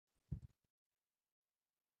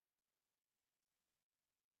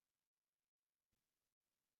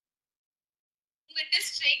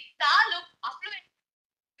district, taluk, affluent,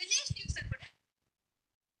 village news and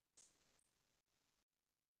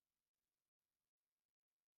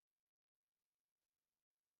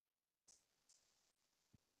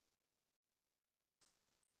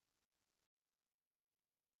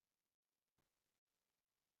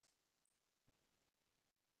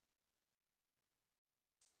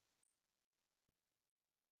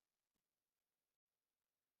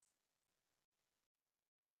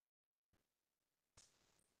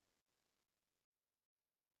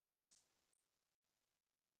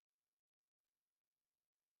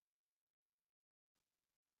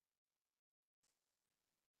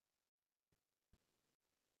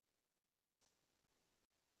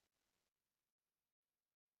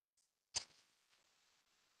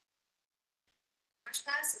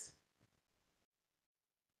Namaskar.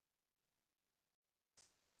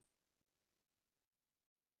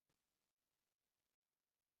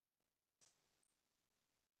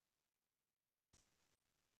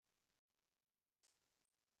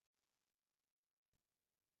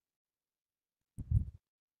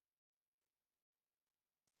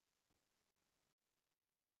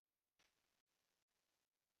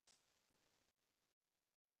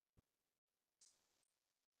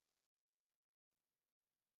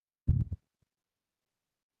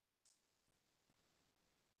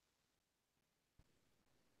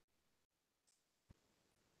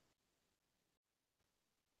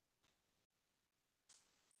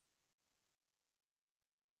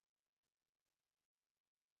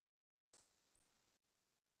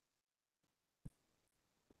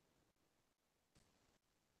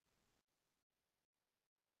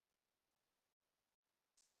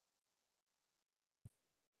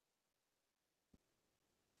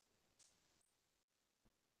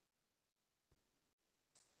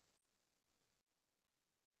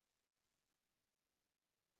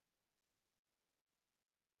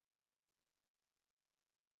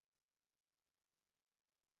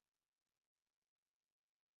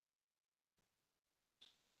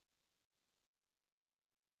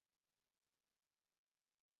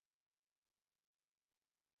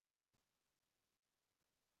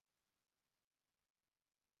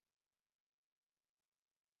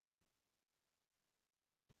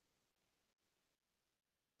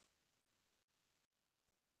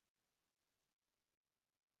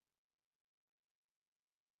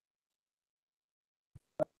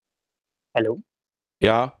 Hello.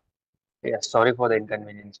 Yeah, Yeah, sorry for the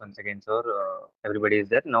inconvenience once again, sir. Everybody is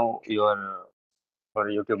there now. You are for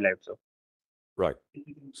YouTube live, so right.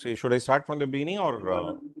 So should I start from the beginning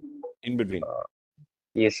or in between?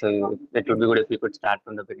 yes, it would be good if you could start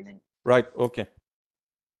from the beginning. Right. Okay.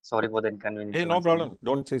 Sorry for the inconvenience Hey, no once again. problem.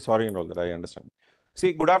 Don't say sorry and all that. I understand.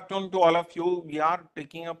 See, good afternoon to all of you. We are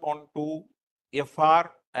taking up on to FR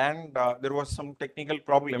and there was some technical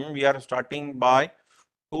problem. We are starting by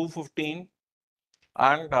 2:15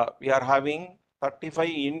 and we are having 35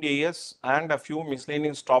 Ind AS and a few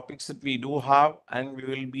miscellaneous topics that we do have, and we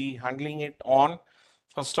will be handling it on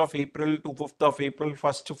 1st of April to 5th of April,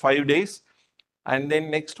 first 5 days, and then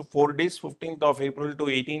next 4 days, 15th of April to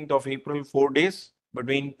 18th of April, 4 days,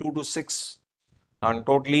 between 2 to 6, and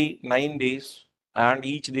totally 9 days, and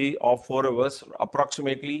each day of 4 hours,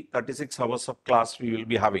 approximately 36 hours of class we will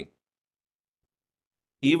be having.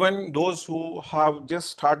 Even those who have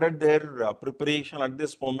just started their preparation at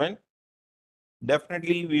this moment,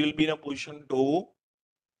 definitely we will be in a position to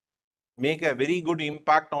make a very good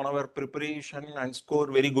impact on our preparation and score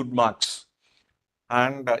very good marks.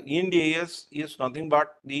 And Ind AS is nothing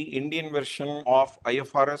but the Indian version of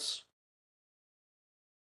IFRS.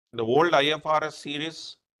 The old IFRS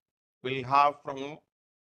series will have from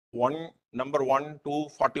number 1 to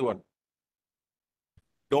 41.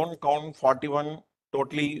 Don't count 41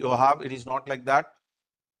 totally you have. It is not like that.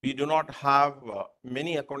 We do not have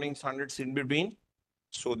many accounting standards in between.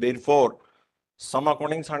 So therefore, some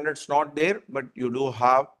accounting standards not there, but you do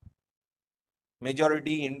have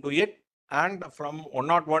majority into it. And from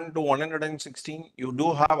 101 to 116, you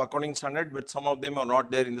do have accounting standard, but some of them are not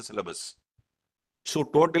there in the syllabus. So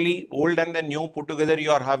totally old and the new put together,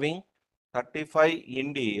 you are having 35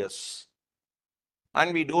 Ind AS.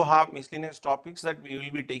 And we do have miscellaneous topics that we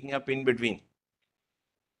will be taking up in between.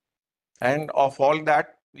 And of all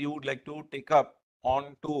that, we would like to take up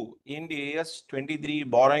on to Ind AS 23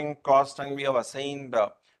 borrowing cost, and we have assigned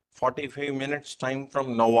 45 minutes time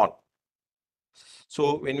from now on.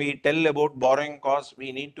 So when we tell about borrowing cost,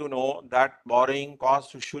 we need to know that borrowing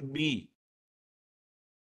cost should be,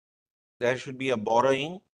 there should be a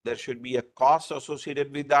borrowing, there should be a cost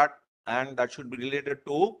associated with that, and that should be related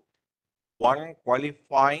to one,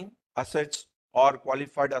 qualifying assets or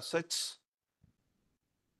qualified assets,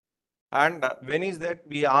 And when is that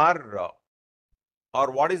we are,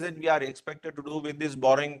 or what is it we are expected to do with this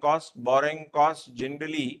borrowing cost? Borrowing cost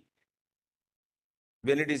generally,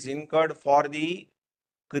 when it is incurred for the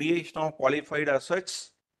creation of qualified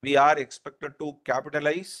assets, we are expected to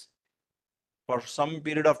capitalize for some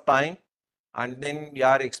period of time, and then we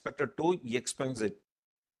are expected to expense it.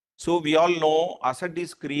 So we all know asset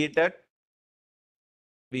is created.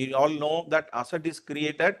 We all know that asset is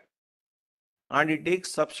created and it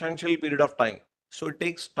takes substantial period of time. So it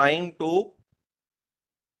takes time to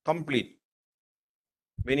complete.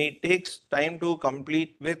 When it takes time to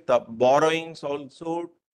complete with the borrowings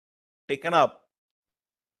also taken up,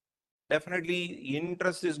 definitely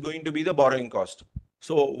interest is going to be the borrowing cost.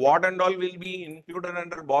 So what and all will be included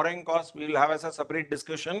under borrowing cost, we will have as a separate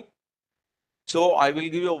discussion. So I will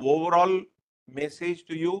give you an overall message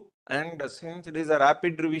to you, and since it is a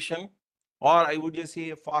rapid revision, or I would just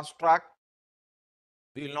say a fast track,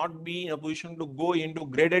 we will not be in a position to go into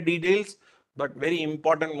greater details, but very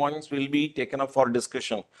important ones will be taken up for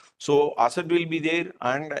discussion. So asset will be there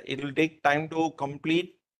and it will take time to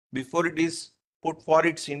complete before it is put for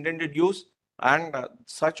its intended use, and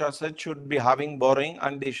such asset should be having borrowing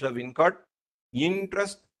and they should have incurred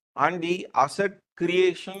interest, and the asset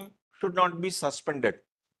creation should not be suspended.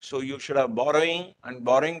 So you should have borrowing and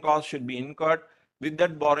borrowing cost should be incurred. With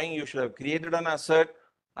that borrowing, you should have created an asset,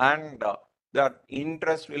 and that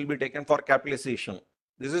interest will be taken for capitalization.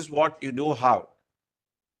 This is what you do have.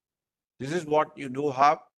 This is what you do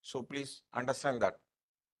have. So please understand that.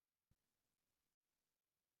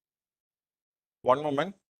 One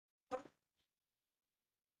moment.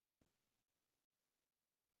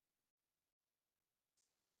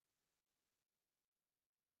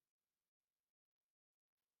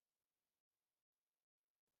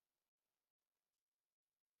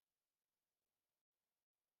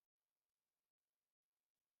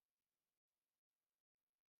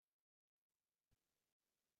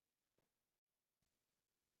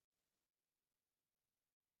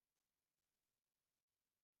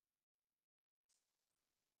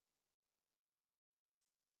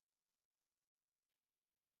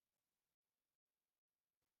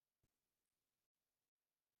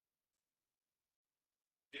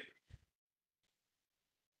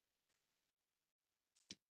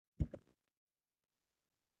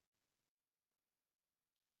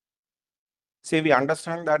 Say we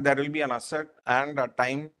understand that there will be an asset and a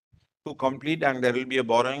time to complete, and there will be a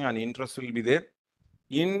borrowing and interest will be there.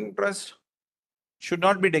 Interest should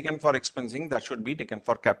not be taken for expensing, that should be taken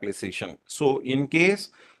for capitalization. So in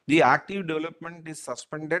case the active development is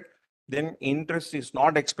suspended, then interest is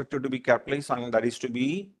not expected to be capitalized and that is to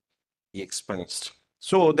be expensed.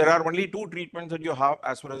 So there are only two treatments that you have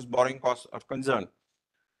as far as borrowing costs are concerned.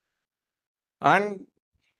 And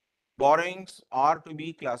borrowings are to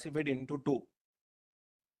be classified into two: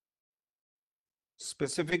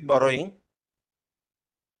 specific borrowing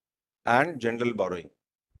and general borrowing.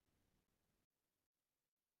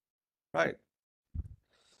 Right.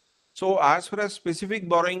 So as far as specific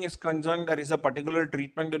borrowing is concerned, there is a particular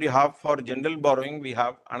treatment that you have. For general borrowing, we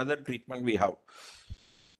have another treatment we have.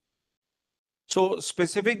 So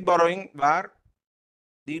specific borrowing, where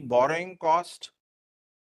the borrowing cost,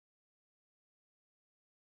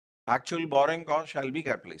 actual borrowing cost shall be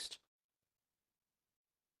capitalized.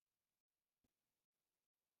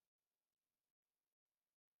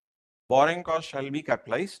 Borrowing cost shall be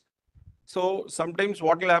capitalized. So sometimes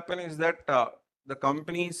what will happen is that the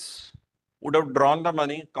companies would have drawn the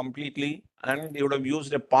money completely and they would have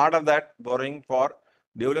used a part of that borrowing for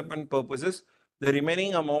development purposes. The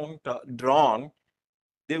remaining amount drawn,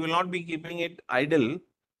 they will not be keeping it idle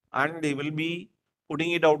and they will be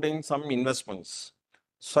putting it out in some investments.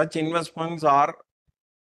 Such investments are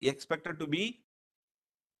expected to be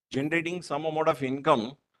generating some amount of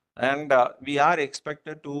income, and we are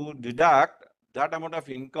expected to deduct that amount of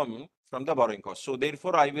income from the borrowing cost. So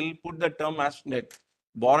therefore, I will put the term as net.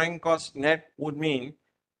 Borrowing cost net would mean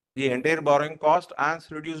the entire borrowing cost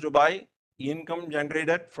as reduced by income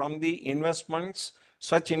generated from the investments.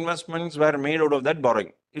 Such investments were made out of that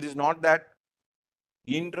borrowing. It is not that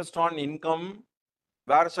interest on income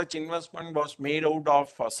where such investment was made out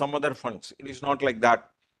of some other funds. It is not like that.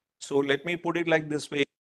 So let me put it like this way: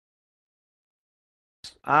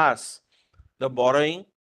 as the borrowing,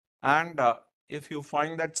 and if you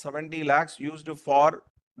find that 70 lakhs used for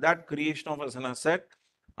that creation of as an asset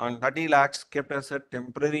and 30 lakhs kept as a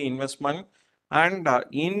temporary investment, and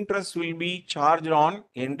interest will be charged on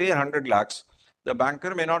entire 100 lakhs. The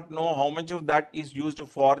banker may not know how much of that is used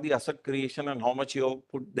for the asset creation and how much you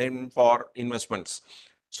put them for investments.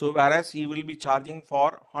 So whereas he will be charging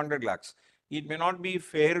for 100 lakhs. it may not be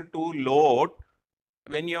fair to load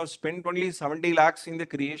when you have spent only 70 lakhs in the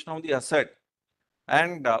creation of the asset.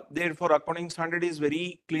 And therefore, accounting standard is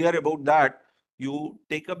very clear about that. You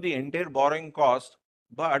take up the entire borrowing cost,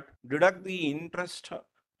 but deduct the interest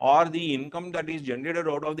or the income that is generated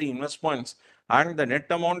out of the investments, and the net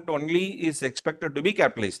amount only is expected to be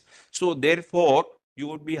capitalized. So therefore, you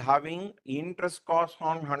would be having interest cost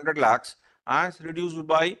on 100 lakhs as reduced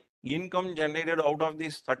by income generated out of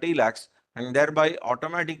these 30 lakhs, and thereby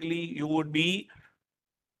automatically you would be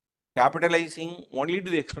capitalizing only to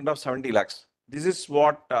the extent of 70 lakhs. This is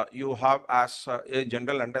what you have as a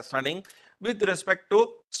general understanding with respect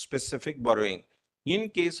to specific borrowing. In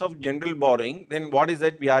case of general borrowing, then what is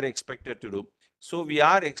that we are expected to do? So we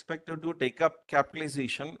are expected to take up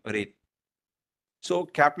capitalization rate. So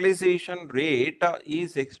capitalization rate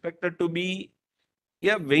is expected to be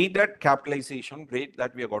a weighted capitalization rate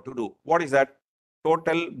that we are going to do. What is that?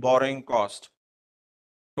 Total borrowing cost.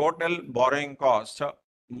 Total borrowing cost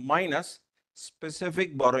minus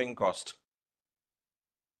specific borrowing cost.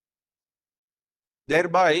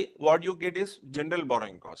 Thereby, what you get is general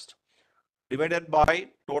borrowing cost divided by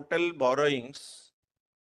total borrowings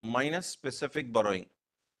minus specific borrowing.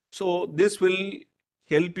 So this will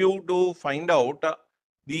help you to find out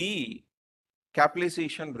the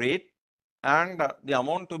capitalization rate, and the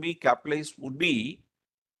amount to be capitalized would be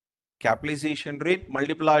capitalization rate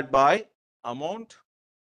multiplied by amount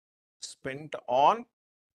spent on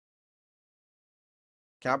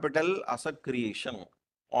capital asset creation.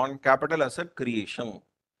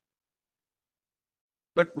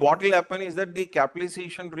 But what will happen is that the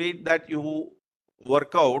capitalization rate that you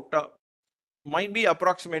work out might be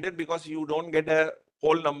approximated, because you don't get a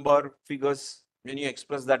whole number figures when you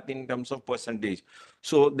express that in terms of percentage.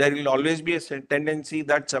 So there will always be a tendency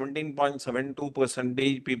that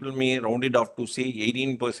 17.72% people may round it off to say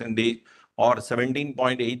 18% or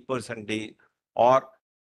 17.8%, or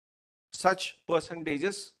such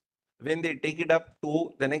percentages. When they take it up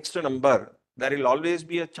to the next number, there will always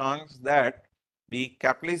be a chance that the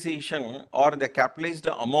capitalization or the capitalized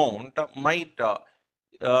amount might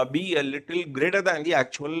be a little greater than the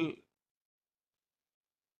actual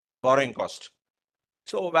borrowing cost.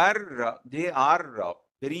 So where they are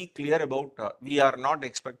very clear about, we are not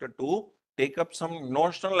expected to take up some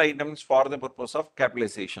notional items for the purpose of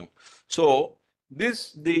capitalization. So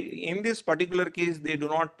in this particular case, they do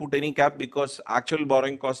not put any cap, because actual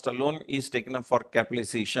borrowing cost alone is taken up for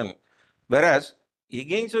capitalization. Whereas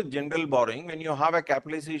against a general borrowing, when you have a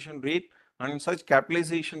capitalization rate, and such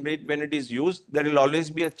capitalization rate, when it is used, there will always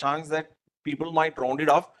be a chance that people might round it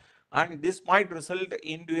off, and this might result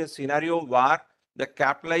into a scenario where the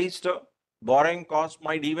capitalized borrowing cost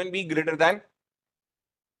might even be greater than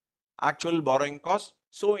actual borrowing cost.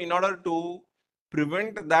 So in order to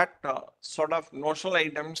prevent that sort of notional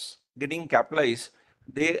items getting capitalized,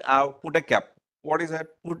 they have put a cap. What is that?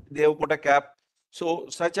 They have put a cap. So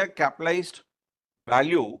such a capitalized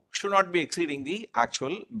value should not be exceeding the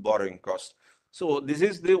actual borrowing cost. So this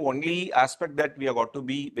is the only aspect that we have got to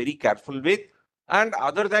be very careful with. And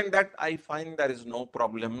other than that, I find there is no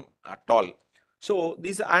problem at all. So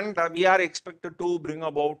we are expected to bring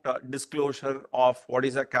about disclosure of what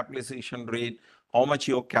is a capitalization rate, how much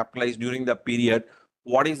you capitalize during the period,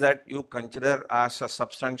 what is that you consider as a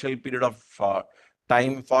substantial period of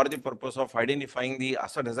time for the purpose of identifying the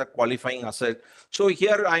asset as a qualifying asset. So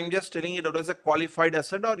here I'm just telling it out as a qualified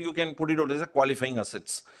asset, or you can put it out as a qualifying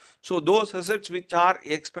assets. So those assets which are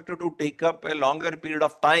expected to take up a longer period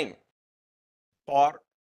of time for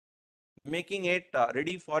making it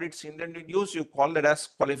ready for its intended use, you call it as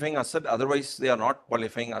qualifying asset. Otherwise, they are not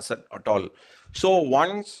qualifying asset at all. So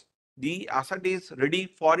once the asset is ready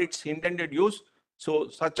for its intended use, so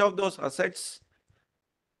such of those assets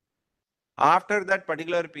after that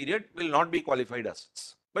particular period will not be qualified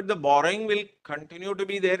assets. But the borrowing will continue to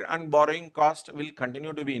be there, and borrowing cost will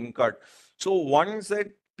continue to be incurred. So once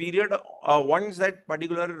that period, once that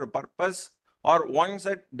particular purpose, or once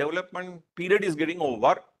that development period is getting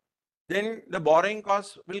over, then the borrowing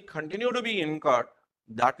cost will continue to be incurred.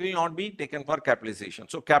 That will not be taken for capitalization.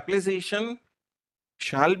 So capitalization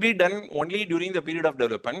shall be done only during the period of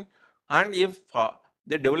development. And if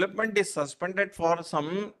the development is suspended for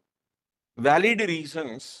some valid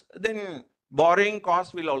reasons, then borrowing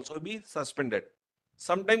cost will also be suspended.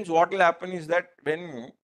 Sometimes what will happen is that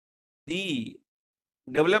when the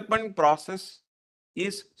development process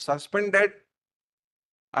is suspended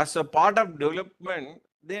as a part of development,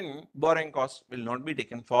 then borrowing costs will not be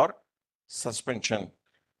taken for suspension.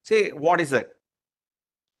 Say, what is that?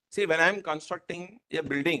 See, when I'm constructing a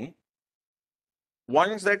building,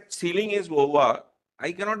 once that ceiling is over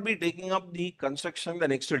I cannot be taking up the construction the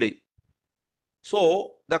next day.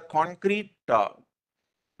 So the concrete,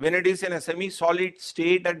 when it is in a semi-solid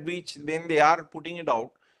state at which then they are putting it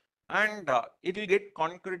out, and it will get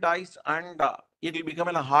concretized and it will become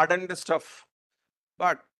a hardened stuff.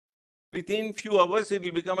 But within few hours, it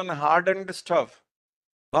will become a hardened stuff.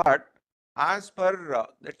 But as per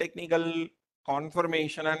the technical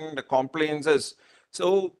confirmation and compliances,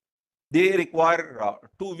 so they require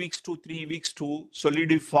 2 weeks to 3 weeks to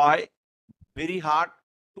solidify very hard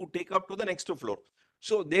to take up to the next floor.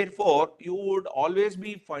 So therefore, you would always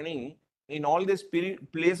be finding in all these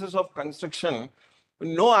places of construction,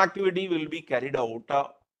 no activity will be carried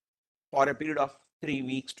out for a period of 3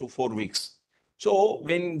 weeks to 4 weeks. So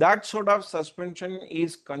when that sort of suspension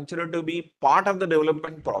is considered to be part of the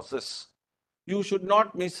development process, you should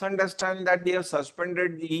not misunderstand that they have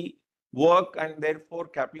suspended the work and therefore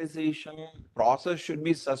capitalization process should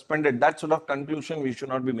be suspended. That sort of conclusion we should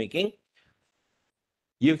not be making.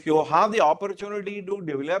 If you have the opportunity to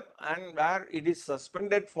develop and where it is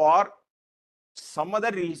suspended for some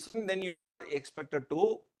other reason, then you are expected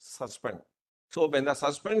to suspend. So when the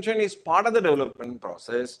suspension is part of the development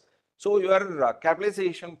process, so your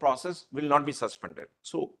capitalization process will not be suspended.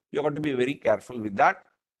 So you have to be very careful with that.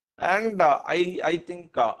 And I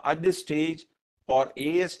think at this stage for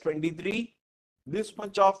AS23, this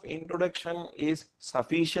much of introduction is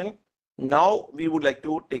sufficient. Now we would like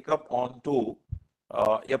to take up on to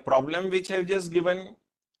a problem which I've just given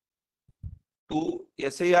to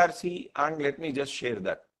SIRC, and let me just share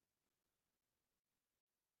that.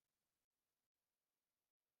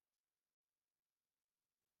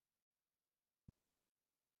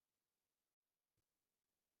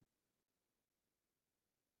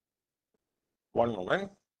 One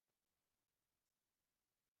moment.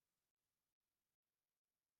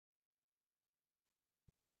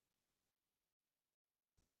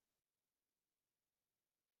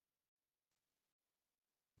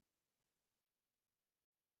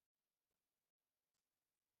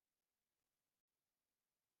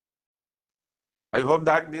 I hope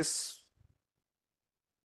that this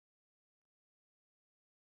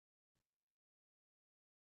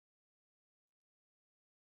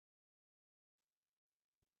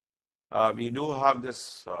we do have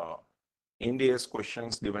this India's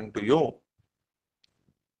questions given to you,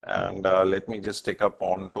 and let me just take up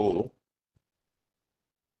on to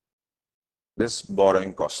this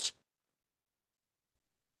borrowing cost.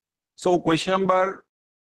 So question number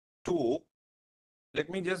 2, let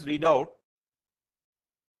me just read out.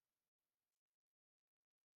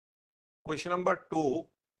 Question number 2,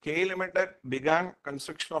 KA Limited began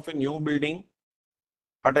construction of a new building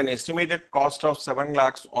at an estimated cost of 7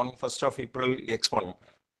 lakhs on 1st of April X1.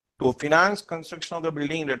 To finance construction of the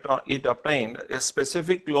building, it obtained a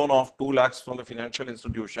specific loan of 2 lakhs from the financial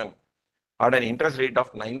institution at an interest rate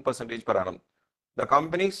of 9% per annum. The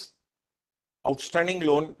company's outstanding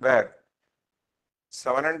loan were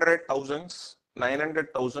 700,000,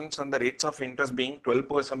 900,000, and the rates of interest being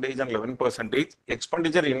 12% and 11%.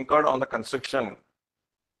 Expenditure incurred on the construction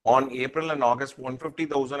on April and August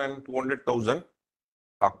 150,000 and 200,000.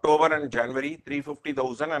 October and January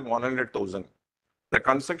 350,000 and 100,000. The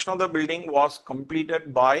construction of the building was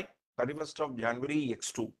completed by 31st of January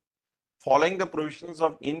X2. Following the provisions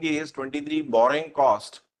of Ind AS 23 borrowing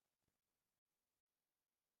cost,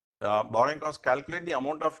 calculate the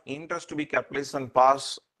amount of interest to be capitalized and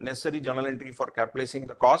pass necessary journal entry for capitalizing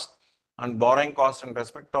the cost and borrowing cost in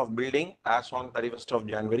respect of building as on 31st of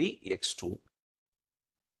January X2.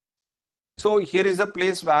 So here is a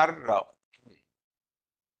place where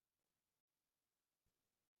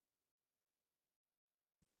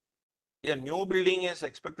a new building is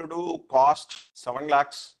expected to cost 7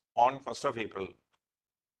 lakhs on 1st of April.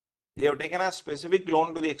 They have taken a specific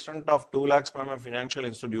loan to the extent of 2 lakhs from a financial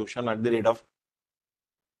institution at the rate of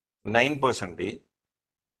 9%.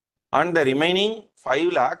 And the remaining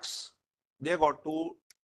 5 lakhs, they got to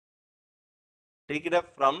take it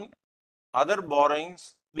up from other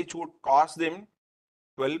borrowings, which would cost them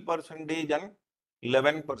 12% and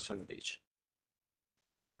 11%.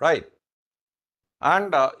 Right.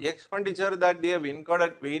 And expenditure that they have incurred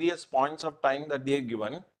at various points of time that they have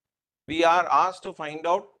given, we are asked to find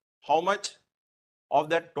out how much of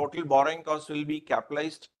that total borrowing cost will be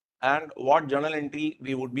capitalized and what journal entry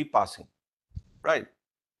we would be passing. Right.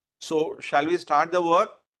 So shall we start the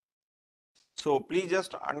work? So please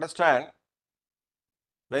just understand,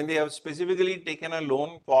 when they have specifically taken a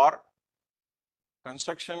loan for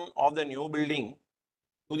construction of the new building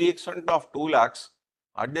to the extent of 2 lakhs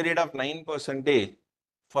at the rate of 9%,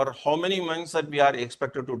 for how many months that we are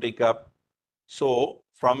expected to take up? So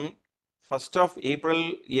from 1st of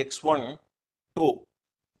April X1 to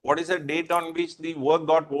what is the date on which the work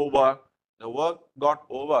got over? The work got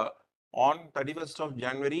over on 31st of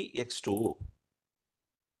January X2.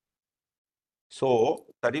 So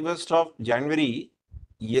 31st of January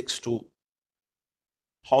X2.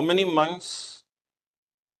 How many months?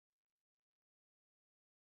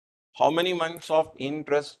 How many months of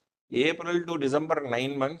interest? April to December,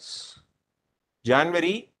 9 months.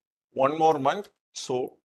 January, 1 more month.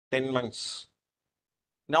 So 10 months.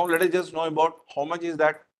 Now let us just know about how much is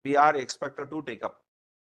that we are expected to take up.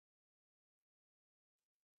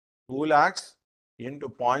 2 lakhs into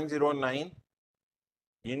 0.09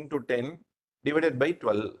 into 10 divided by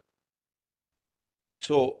 12.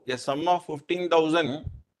 So a sum of 15,000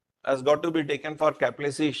 has got to be taken for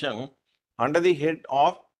capitalization under the head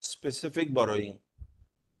of specific borrowing.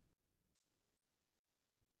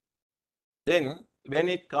 Then when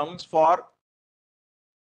it comes for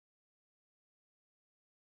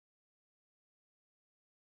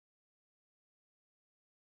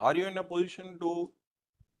are you in a position to,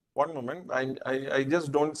 one moment, I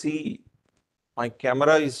just don't see my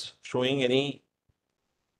camera is showing any.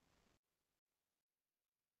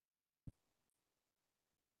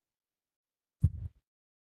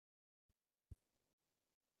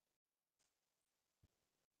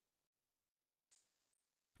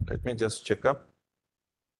 Let me just check up.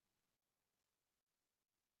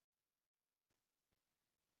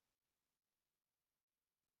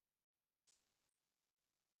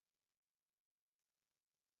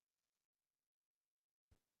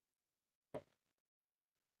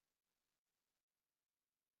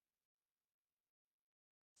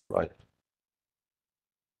 Right.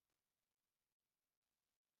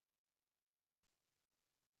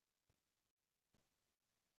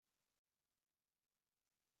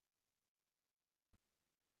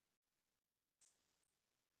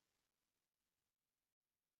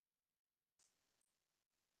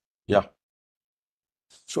 Yeah.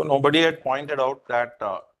 So nobody had pointed out that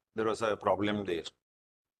there was a problem there.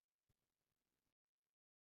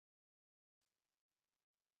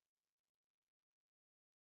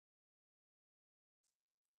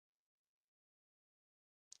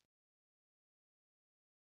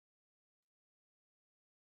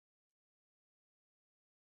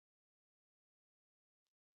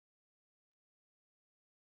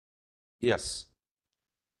 Yes.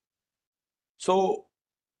 So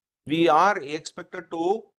we are expected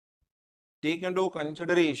to take into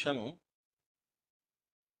consideration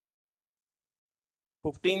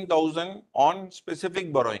 15,000 on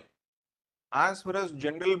specific borrowing. As far as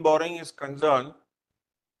general borrowing is concerned,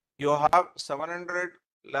 you have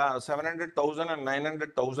 700,000 and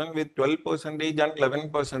 900,000 with 12% and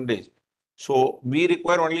 11%. So we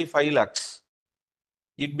require only 5 lakhs.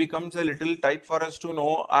 It becomes a little tight for us to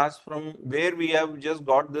know as from where we have just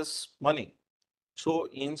got this money. So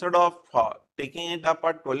instead of taking it up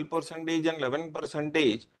at 12% and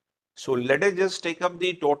 11%, so let us just take up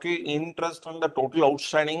the total interest on the total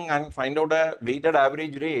outstanding and find out a weighted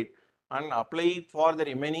average rate and apply it for the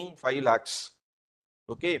remaining 5 lakhs.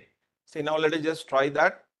 Okay. So now let us just try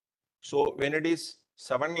that. So when it is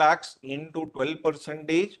 7 lakhs into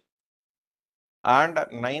 12% and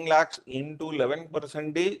 9 lakhs into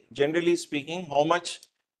 11%, generally speaking, how much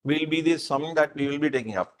will be the sum that we will be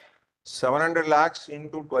taking up? 700 lakhs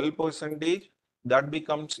into 12%, that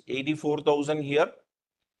becomes 84,000 here.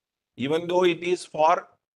 Even though it is for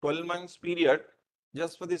 12 months period,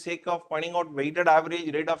 just for the sake of finding out weighted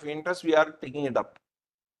average rate of interest, we are taking it up.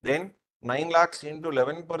 Then 9 lakhs into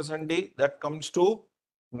 11%, that comes to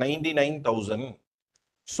 99,000.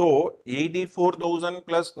 So 84,000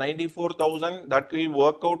 plus 94,000, that will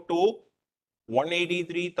work out to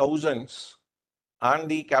 183,000, and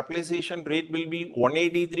the capitalization rate will be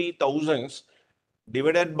 183,000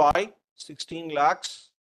 divided by 16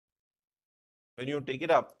 lakhs. When you take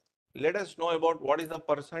it up, let us know about what is the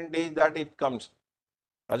percentage that it comes.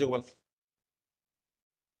 Rajagopal.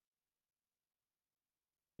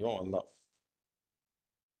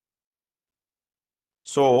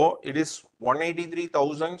 So it is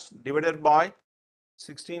 183,000 divided by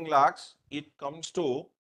 16 lakhs. It comes to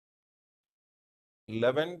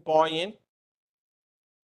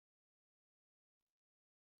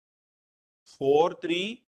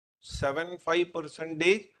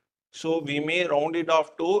 11.4375%. So we may round it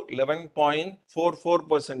off to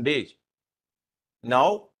 11.44%.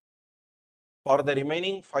 Now, for the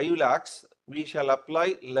remaining 5 lakhs, we shall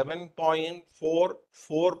apply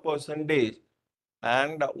 11.44%,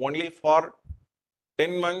 and only for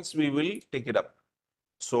 10 months we will take it up.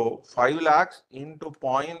 So 5 lakhs into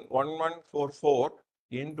 0.1144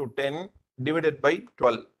 into 10 divided by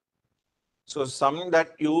 12. So sum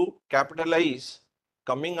that you capitalize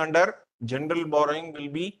coming under general borrowing will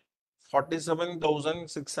be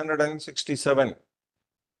 47,667.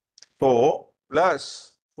 So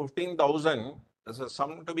plus 15,000, as a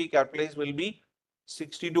sum to be capitalized will be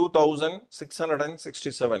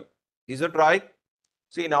 62,667. Is it right?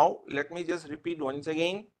 See now, let me just repeat once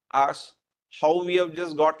again as how we have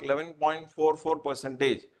just got 11.44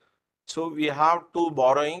 percentage. So we have two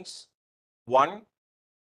borrowings. One,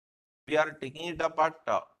 we are taking it up at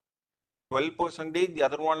 12 percentage, the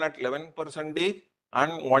other one at 11 percentage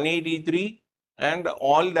and 183, and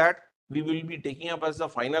all that we will be taking up as the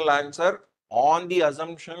final answer on the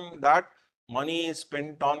assumption that money is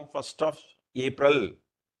spent on 1st of April.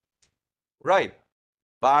 Right.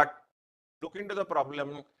 But look into the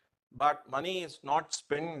problem, but money is not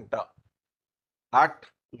spent at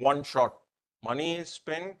one shot. Money is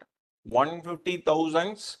spent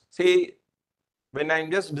 150,000. Say, when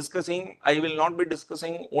I'm just discussing, I will not be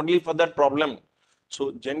discussing only for that problem.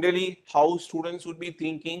 So generally, how students would be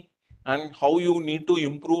thinking and how you need to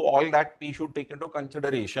improve, all that we should take into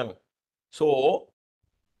consideration. So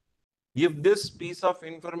if this piece of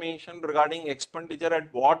information regarding expenditure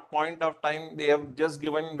at what point of time they have just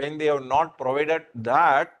given, when they have not provided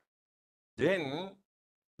that, then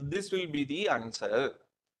this will be the answer.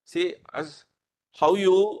 See, as how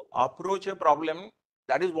you approach a problem,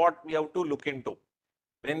 that is what we have to look into.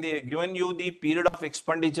 When they given you the period of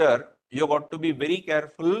expenditure, you got to be very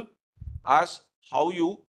careful as how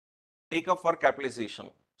you take up for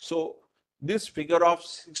capitalization. So this figure of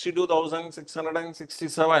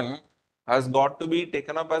 62,667 has got to be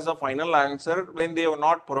taken up as a final answer when they have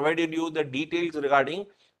not provided you the details regarding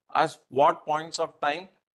as what points of time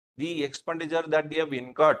the expenditure that they have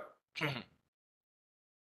incurred.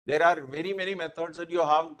 There are very many methods that you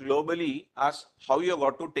have globally as how you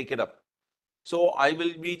got to take it up. So I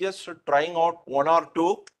will be just trying out one or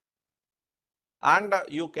two, and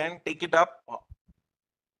you can take it up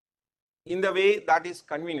in the way that is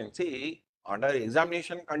convenient. See, under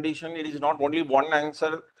examination condition, it is not only one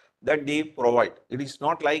answer that they provide. It is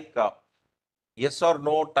not like yes or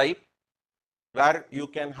no type, where you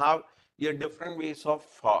can have a different ways of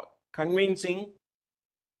convincing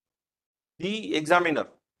the examiner.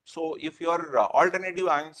 So if your alternative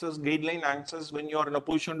answers, guideline answers, when you are in a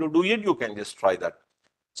position to do it, you can just try that.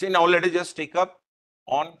 See, now let us just take up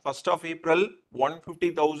on 1st of April,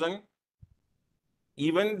 150,000.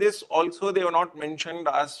 Even this also they were not mentioned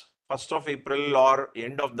as 1st of April or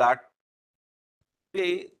end of that.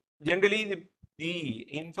 Generally, the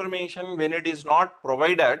information when it is not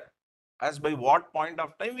provided as by what point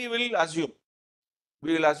of time, we will assume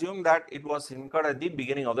that it was incurred at the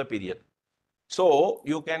beginning of the period. So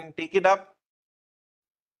you can take it up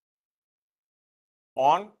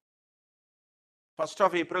on 1st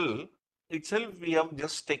of April itself. We have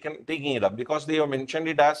just taking it up because they have mentioned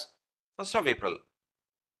it as 1st of April.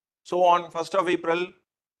 So on 1st of April,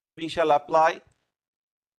 we shall apply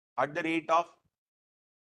at the rate of,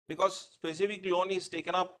 because specific loan is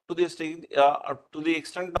taken up to the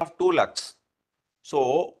extent of 2 lakhs.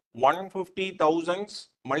 So 150,000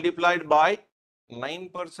 multiplied by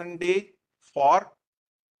 9% for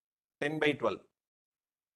 10 by 12.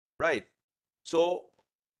 Right. So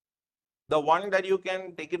the one that you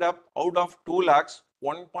can take it up out of 2 lakhs,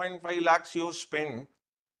 1.5 lakhs you spend.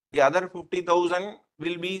 The other 50,000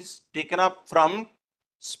 will be taken up from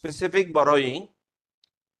specific borrowing.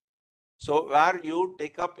 So where you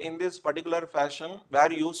take up in this particular fashion,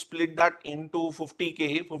 where you split that into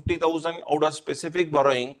 50,000 out of specific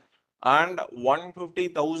borrowing and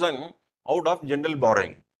 150,000 out of general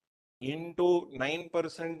borrowing into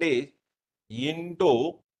 9%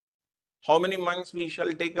 into how many months we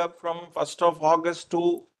shall take up from 1st of August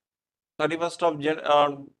to 31st of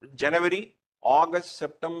January, August,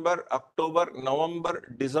 September, October, November,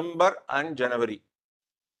 December and January.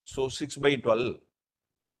 So 6 by 12.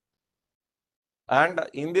 And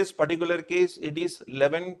in this particular case, it is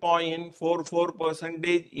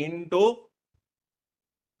 11.44% into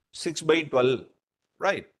 6 by 12,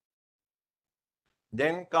 right?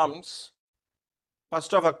 Then comes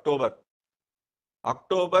 1st of October,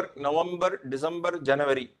 November, December,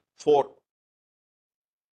 January, 4.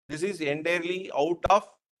 This is entirely out of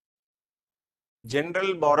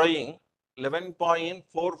general borrowing,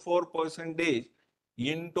 11.44%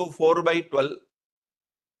 into 4 by 12.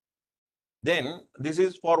 Then this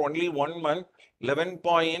is for only 1 month,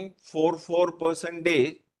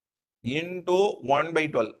 11.44% into 1 by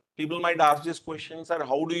 12. People might ask this question, sir,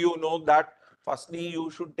 how do you know that firstly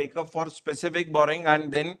you should take up for specific borrowing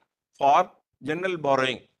and then for general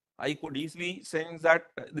borrowing? I could easily sense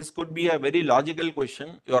that this could be a very logical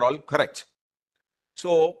question. You are all correct.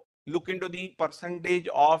 So look into the percentage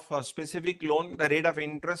of a specific loan, the rate of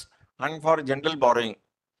interest, and for general borrowing.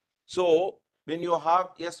 So when you have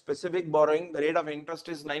a specific borrowing, the rate of interest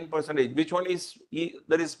is 9%. Which one is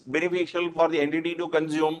that is beneficial for the entity to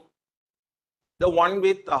consume? The one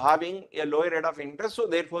with having a lower rate of interest. So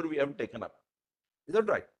therefore we have taken up. Is that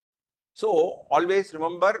right? So always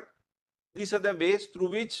remember, these are the ways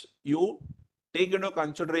through which you take into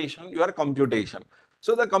consideration your computation.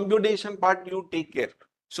 So the computation part you take care.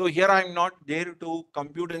 So here I am not there to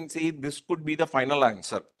compute and say this could be the final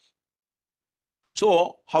answer.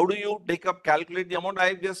 So how do you take up, calculate the amount? I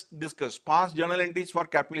have just discussed past journal entries for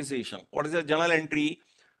capitalization. What is a journal entry?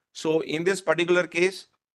 So in this particular case,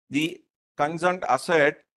 the concerned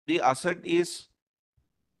asset, the asset is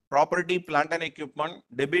property, plant and equipment,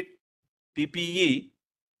 debit PPE,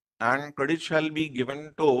 and credit shall be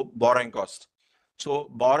given to borrowing cost. So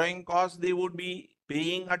borrowing cost, they would be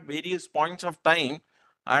paying at various points of time,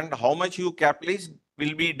 and how much you capitalize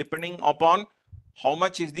will be depending upon how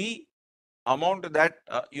much is the amount that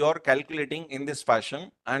you are calculating in this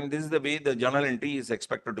fashion, and this is the way the journal entry is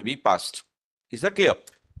expected to be passed. Is that clear?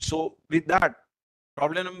 So with that,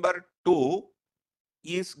 problem number 2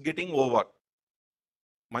 is getting over.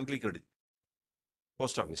 Monthly credit,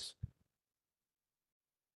 post office.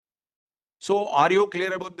 So are you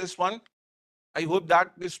clear about this one? I hope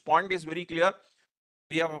that this point is very clear.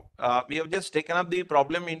 We have just taken up the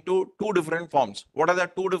problem into two different forms. What are the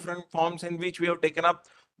two different forms in which we have taken up?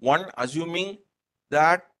 One, assuming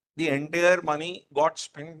that the entire money got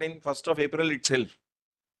spent in 1st of April itself.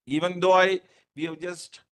 Even though we have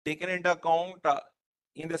just taken into account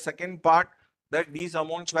in the second part that these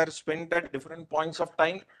amounts were spent at different points of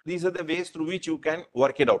time. These are the ways through which you can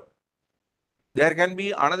work it out. There can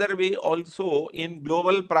be another way also. In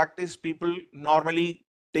global practice, people normally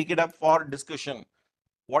take it up for discussion.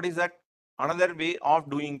 What is that another way of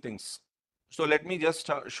doing things? So let me just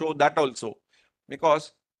show that also,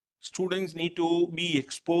 because students need to be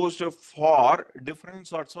exposed for different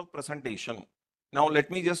sorts of presentation. Now let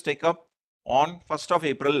me just take up on 1st of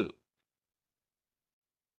April.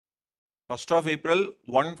 1st of April,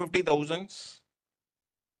 150,000.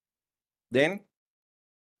 Then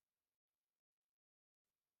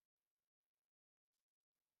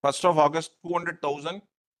 1st of August, 200,000.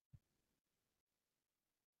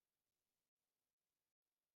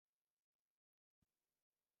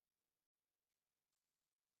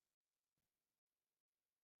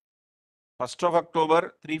 1st of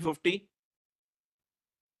October, 350.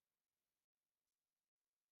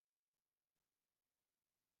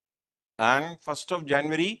 And 1st of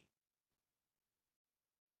January,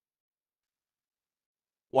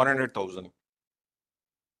 100,000.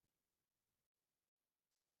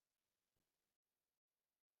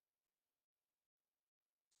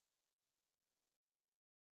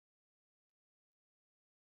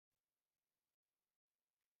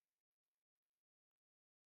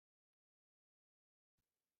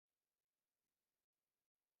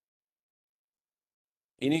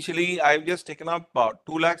 Initially, I've just taken up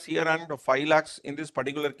 2 lakhs here and 5 lakhs in this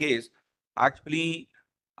particular case. Actually,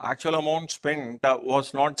 actual amount spent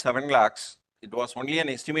was not 7 lakhs. It was only an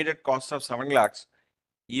estimated cost of 7 lakhs.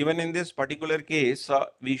 Even in this particular case,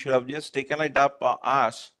 we should have just taken it up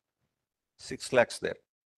as 6 lakhs there.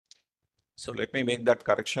 So let me make that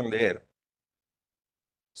correction there.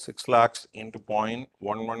 6 lakhs into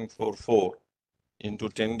 0.1144 into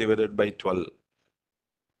 10 divided by 12.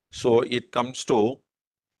 So it comes to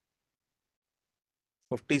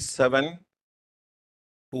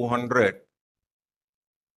 57,200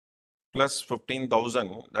 plus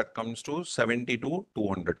 15,000, that comes to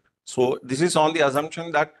 72,200. So this is on the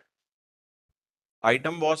assumption that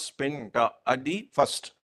item was spent at the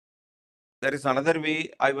first. There is another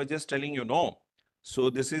way I was just telling you, no. So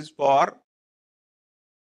this is for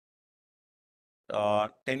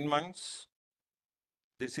 10 months.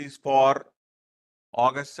 This is for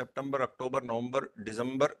August, September, October, November,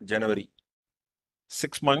 December, January.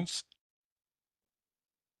 6 months.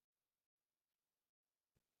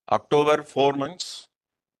 October, 4 months.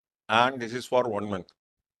 And this is for 1 month.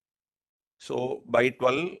 So by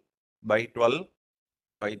 12, by 12,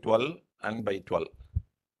 by 12, and by 12.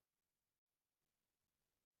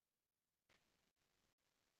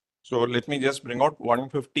 So let me just bring out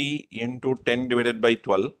 150 into 10 divided by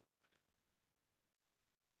 12.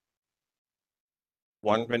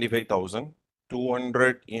 125,000.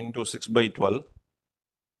 200 into 6 by 12.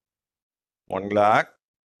 1 lakh.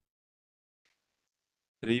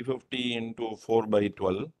 350 into 4 by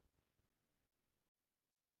 12.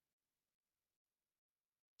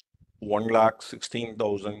 1 lakh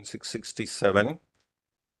 16,667.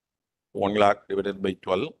 1 lakh divided by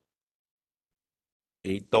 12,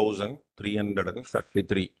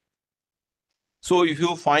 8,333. So if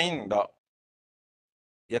you find a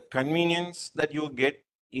convenience that you get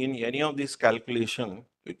in any of these calculation,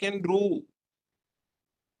 you can do.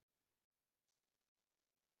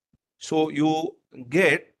 So you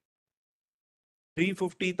get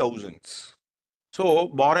 350,000. So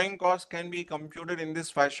borrowing cost can be computed in this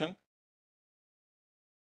fashion.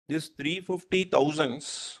 This 350,000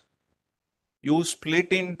 you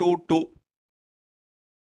split into two.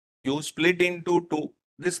 You split into two.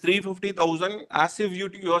 This 350,000 as if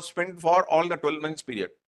you have spent for all the 12 months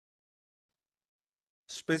period.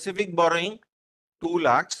 Specific borrowing 2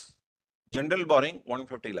 lakhs, general borrowing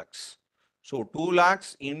 150 lakhs. So 2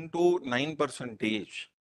 lakhs into 9%,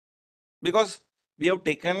 because we have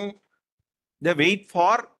taken the weight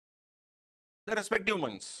for the respective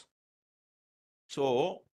months.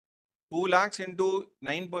 So 2 lakhs into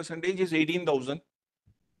 9% is 18,000,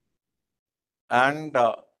 and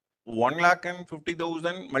 1 lakh and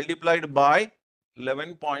 50,000 multiplied by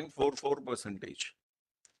 11.44%.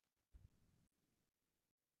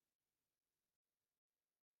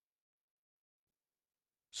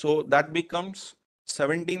 So that becomes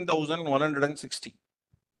 17,160.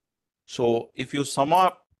 So if you sum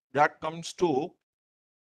up, that comes to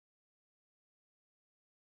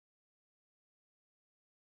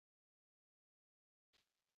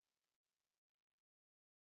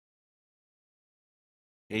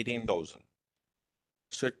 18,000.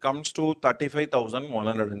 So it comes to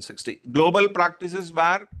 35,160. Global practices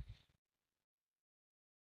where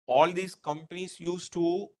all these companies used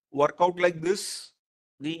to work out like this,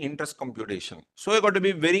 the interest computation. So you got to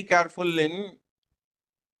be very careful in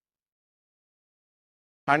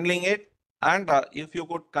handling it. And if you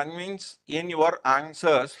could convince in your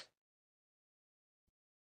answers,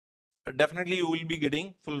 definitely you will be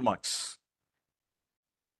getting full marks.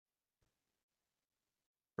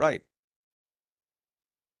 Right.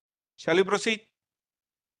 Shall we proceed?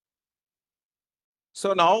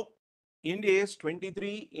 So now in days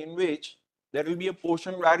 23, in which there will be a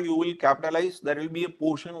portion where you will capitalize, there will be a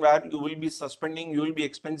portion where you will be suspending, you will be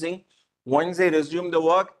expensing. Once they resume the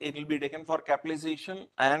work, it will be taken for capitalization,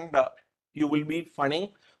 and you will be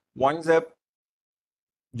funding. Once the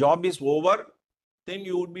job is over, then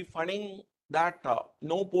you would be funding that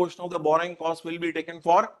no portion of the borrowing cost will be taken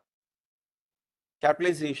for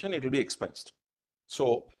capitalization, it will be expensed.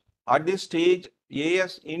 So at this stage,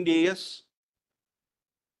 Ind AS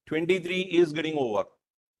 23 is getting over.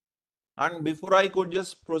 And before I could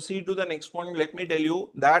just proceed to the next one, let me tell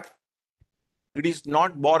you that it is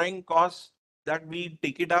not borrowing costs that we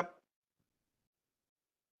take it up.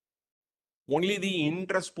 Only the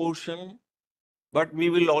interest portion, but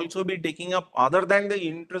we will also be taking up, other than the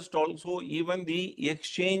interest also, even the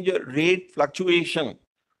exchange rate fluctuation,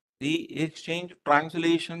 the exchange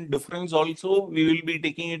translation difference also, we will be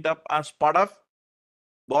taking it up as part of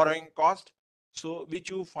borrowing cost. So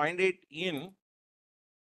which you find it in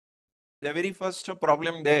the very first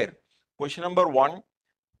problem there. Question number 1.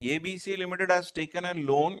 ABC Limited has taken a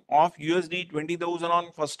loan of USD 20,000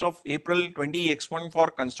 on 1st of April 20X1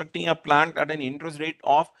 for constructing a plant at an interest rate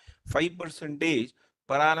of 5%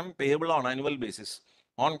 per annum payable on annual basis.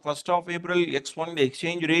 On 1st of April X1, the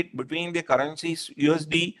exchange rate between the currencies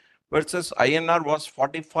USD versus INR was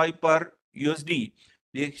 45 per USD.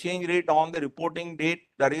 The exchange rate on the reporting date,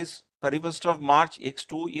 that is 31st of March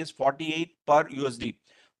X2, is 48 per USD.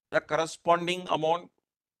 The corresponding amount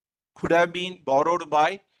could have been borrowed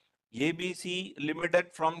by ABC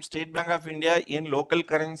Limited from State Bank of India in local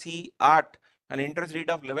currency at an interest rate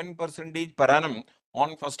of 11% per annum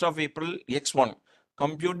on 1st of April X1.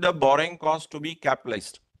 Compute the borrowing cost to be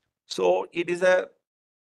capitalized. So it is a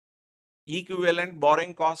equivalent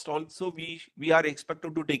borrowing cost also we are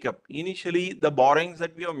expected to take up. Initially, the borrowings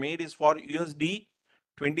that we have made is for USD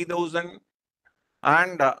 20,000,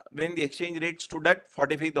 and when the exchange rate stood at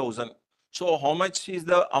 45,000. So how much is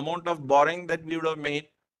the amount of borrowing that we would have made?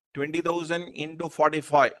 20,000 into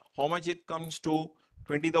 45. How much it comes to?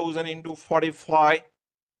 20,000 into 45.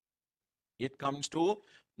 It comes to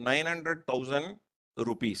 900,000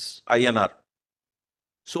 rupees INR.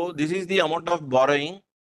 So this is the amount of borrowing,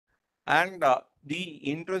 and the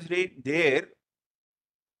interest rate there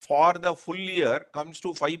for the full year comes to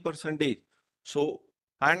 5%. So,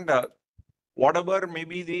 and whatever may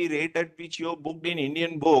be the rate at which you booked in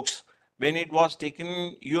Indian books, when it was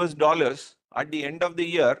taken US dollars at the end of the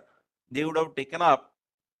year, they would have taken up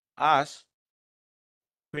as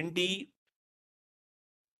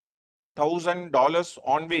 $20,000,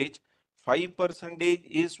 on which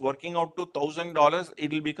 5% is working out to $1,000.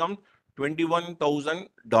 It will become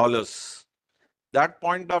 $21,000. That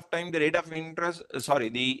point of time, the rate of interest,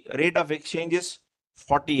 the rate of exchange is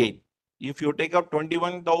 48. If you take up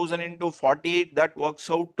 21,000 into 48, that works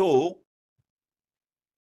out to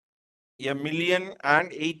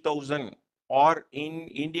 1,008,000, or in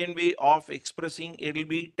Indian way of expressing, it will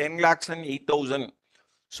be 10 lakhs and 8,000.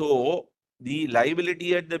 So the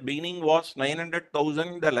liability at the beginning was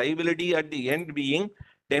 900,000, the liability at the end being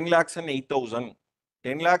 10 lakhs and 8,000.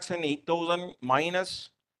 10 lakhs and 8,000 minus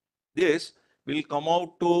this will come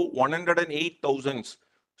out to 108,000.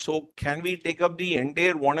 So can we take up the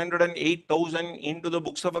entire 108,000 into the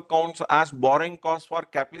books of accounts as borrowing cost for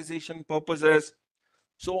capitalization purposes?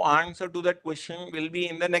 So answer to that question will be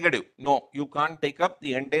in the negative. No, you can't take up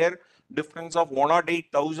the entire difference of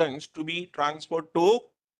 108,000 to be transferred to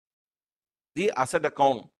the asset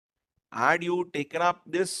account. Had you taken up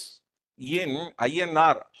this in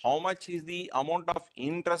INR, how much is the amount of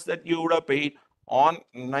interest that you would have paid on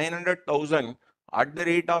 900,000 at the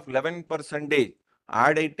rate of 11%?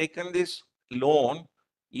 Had I taken this loan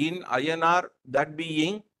in INR, that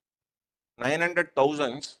being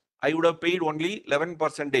 900,000, I would have paid only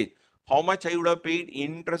 11%. How much I would have paid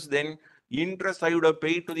interest then? Interest I would have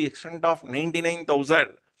paid to the extent of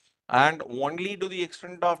 99,000, and only to the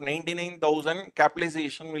extent of 99,000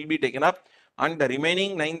 capitalization will be taken up, and the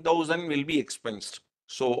remaining 9,000 will be expensed.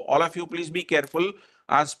 So all of you please be careful.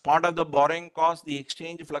 As part of the borrowing cost, the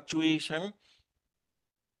exchange fluctuation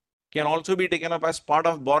can also be taken up as part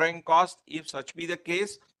of borrowing cost. If such be the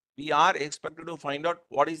case, we are expected to find out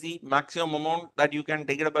what is the maximum amount that you can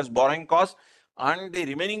take it up as borrowing cost, and the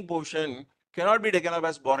remaining portion cannot be taken up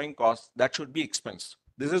as borrowing cost. That should be expense.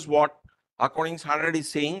 This is what accounting standard is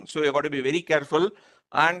saying. So you got to be very careful,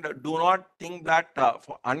 and do not think that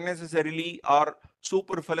for unnecessarily or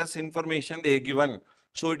superfluous information they are given.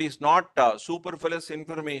 So it is not superfluous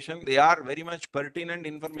information. They are very much pertinent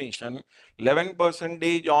information.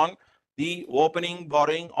 11% on the opening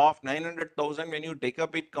borrowing of 900,000. When you take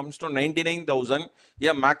up, it comes to 99,000.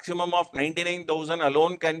 A maximum of 99,000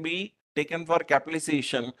 alone can be taken for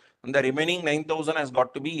capitalization, and the remaining 9,000 has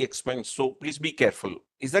got to be expensed. So please be careful.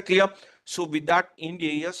 Is that clear? So with that, Ind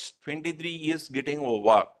AS 23 is getting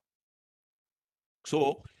over.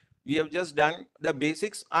 So we have just done the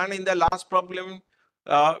basics, and in the last problem,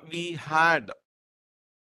 we had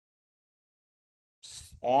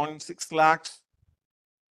on 6 lakhs.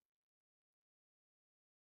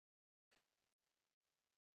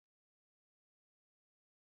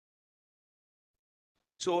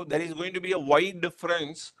 So there is going to be a wide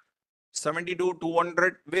difference,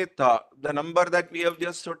 72,200 with the number that we have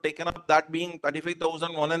just taken up, that being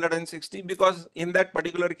 35,160, because in that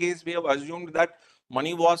particular case, we have assumed that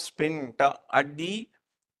money was spent at the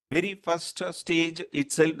very first stage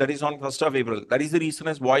itself, that is on 1st of April. That is the reason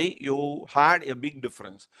as why you had a big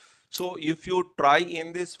difference. So if you try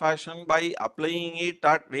in this fashion by applying it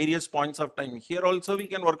at various points of time, here also we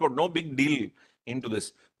can work out, no big deal into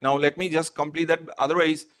this. Now let me just complete that.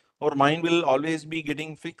 Otherwise, our mind will always be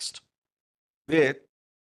getting fixed with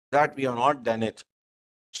that we have not done it.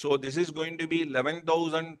 So this is going to be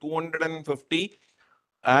 11,250,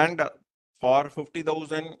 and for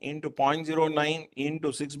 50,000 into 0.09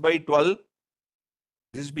 into 6 by 12,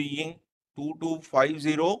 this being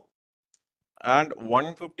 2250, and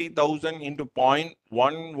 150,000 into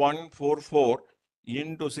 0.1144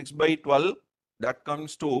 into 6 by 12, that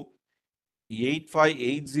comes to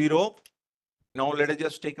 8580. Now let us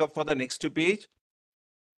just take up for the next page.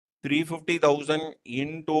 350,000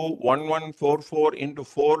 into 1144 into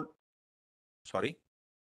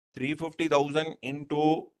 350,000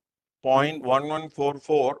 into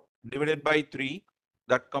 0.1144 divided by 3,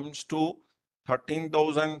 that comes to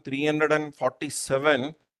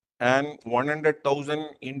 13,347, and 100,000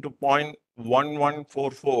 into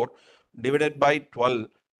 0.1144 divided by 12,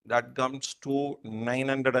 that comes to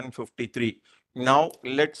 953. Now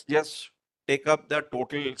let's just take up the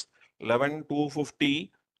totals.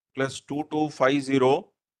 11,250 plus 2250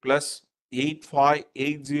 plus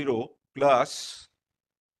 8580 plus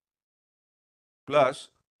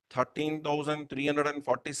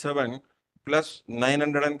 13,347 plus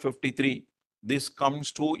 953. This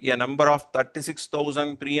comes to a number of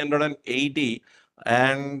 36,380,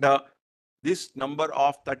 and this number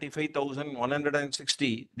of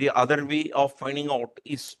 35,160, the other way of finding out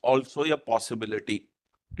is also a possibility.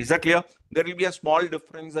 Is that clear? There will be a small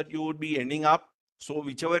difference that you would be ending up. So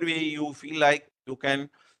whichever way you feel like, you can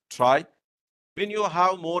try. When you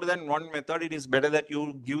have more than one method, it is better that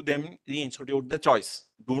you give them, the institute, the choice.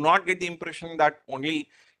 Do not get the impression that only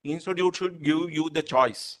institute should give you the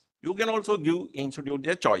choice. You can also give institute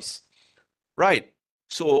the choice, right?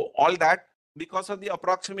 So all that, because of the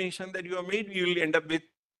approximation that you have made, you will end up with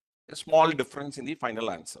a small difference in the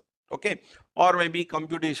final answer. Okay. Or maybe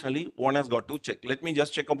computationally, one has got to check. Let me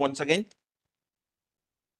just check up once again.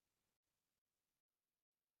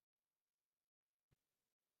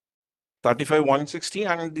 $35,160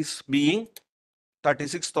 and this being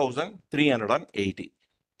 36,380.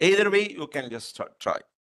 Either way, you can just try.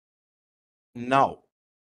 Now,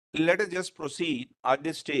 let us just proceed at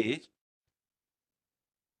this stage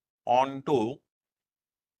on to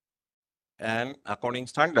an accounting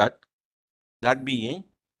standard, that being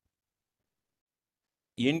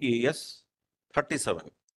Ind AS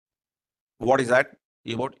 37. What is that?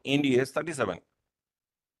 About Ind AS 37.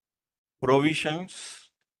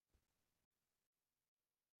 Provisions,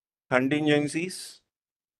 contingencies,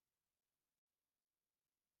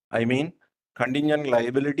 contingent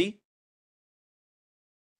liability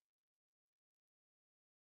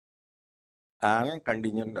and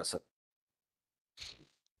contingent asset.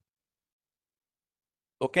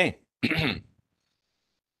 Okay.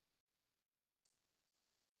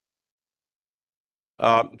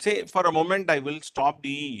 Say for a moment, I will stop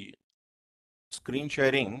the screen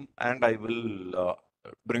sharing and I will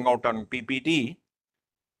bring out on PPT.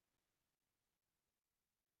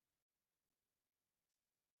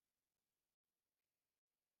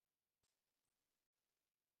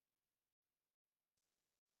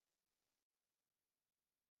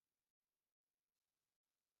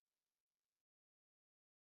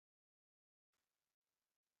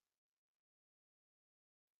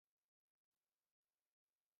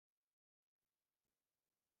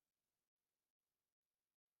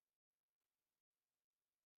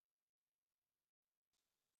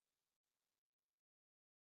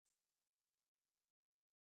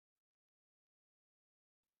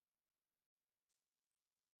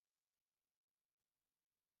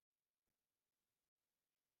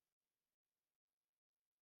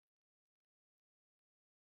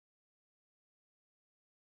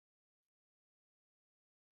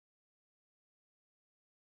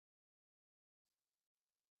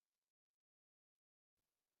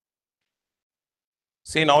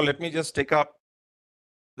 See, now let me just take up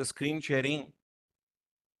the screen sharing.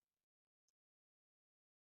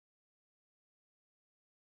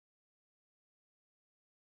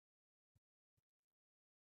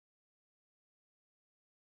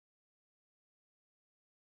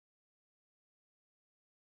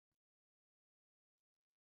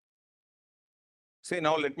 See,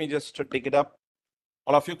 now let me just take it up.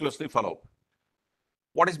 All of you closely follow.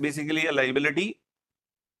 What is basically a liability?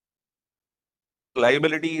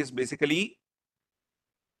 Liability is basically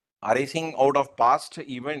arising out of past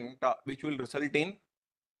event which will result in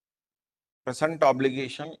present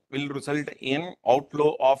obligation, will result in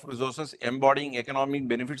outflow of resources embodying economic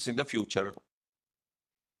benefits in the future.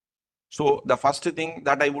 So the first thing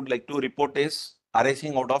that I would like to report is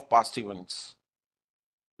arising out of past events,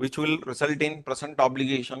 which will result in present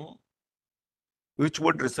obligation, which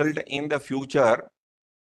would result in the future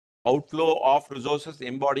outflow of resources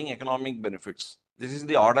embodying economic benefits. This is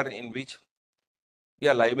the order in which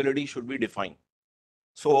liability should be defined.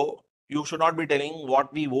 So you should not be telling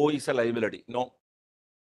what we owe is a liability. No.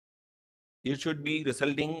 It should be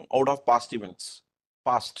resulting out of past events,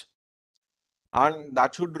 past. And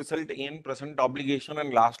that should result in present obligation.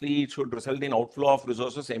 And lastly, it should result in outflow of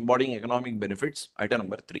resources embodying economic benefits. Item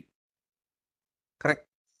number 3. Correct.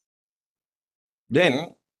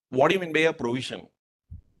 Then, what do you mean by a provision?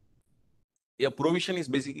 A provision is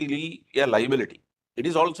basically a liability. It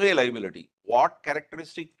is also a liability. What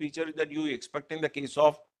characteristic feature that you expect in the case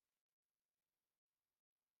of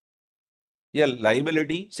a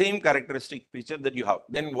liability? Same characteristic feature that you have.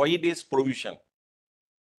 Then why it is provision?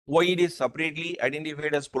 Why it is separately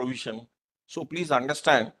identified as provision? So please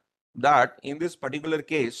understand that in this particular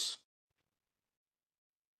case,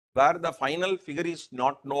 where the final figure is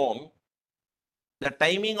not known, the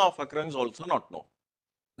timing of occurrence also not known.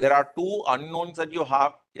 There are two unknowns that you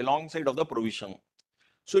have alongside of the provision.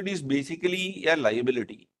 So it is basically a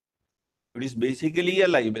liability. It is basically a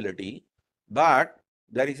liability, but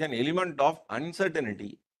there is an element of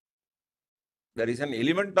uncertainty. There is an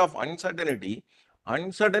element of uncertainty.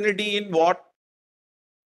 Uncertainty in what?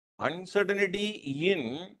 Uncertainty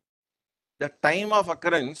in the time of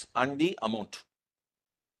occurrence and the amount.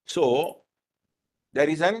 So there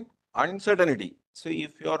is an uncertainty. So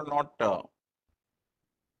if you are not,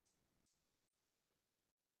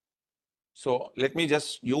 so let me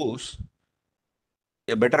just use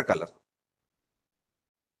a better color.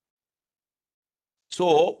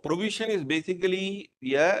 So provision is basically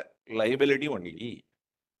a liability only.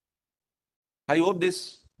 I hope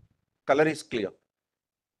this color is clear.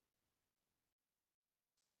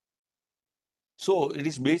 So it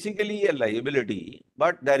is basically a liability,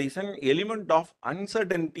 but there is an element of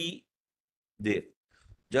uncertainty there.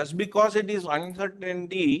 Just because it is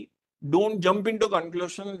uncertainty, don't jump into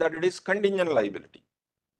conclusion that it is contingent liability.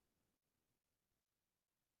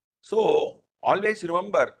 So always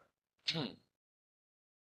remember,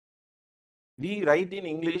 we write in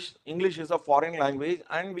English. English is a foreign language,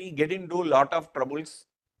 and we get into a lot of troubles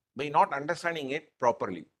by not understanding it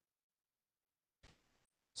properly.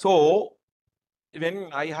 So when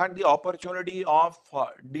I had the opportunity of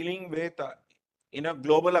dealing with in a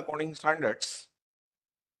global accounting standards,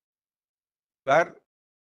 where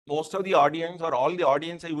most of the audience or all the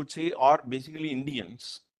audience, I would say, are basically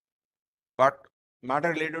Indians, but matter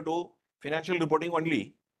related to financial reporting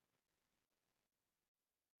only,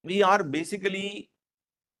 we are basically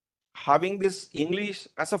having this English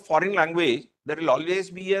as a foreign language. There will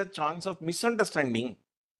always be a chance of misunderstanding.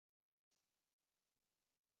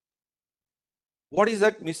 What is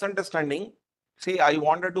that misunderstanding? Say, I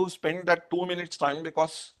wanted to spend that 2 minutes time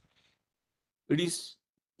because it is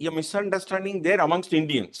a misunderstanding there amongst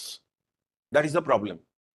Indians. That is the problem.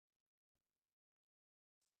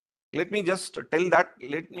 Let me just tell that,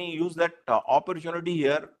 let me use that opportunity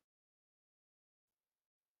here.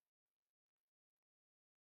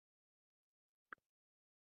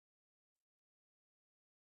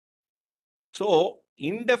 So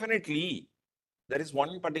indefinitely, there is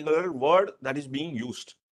one particular word that is being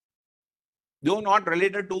used. Though not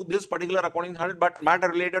related to this particular accounting standard, but matter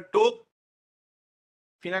related to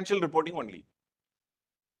financial reporting only.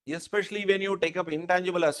 Especially when you take up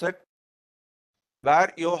intangible asset,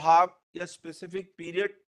 where you have a specific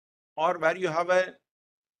period or where you have a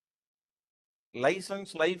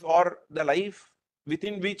license life or the life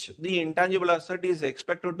within which the intangible asset is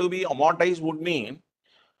expected to be amortized would mean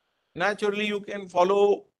naturally you can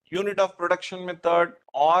follow unit of production method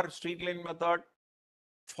or street line method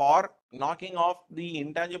for knocking off the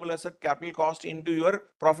intangible asset capital cost into your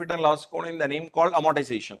profit and loss account in the name called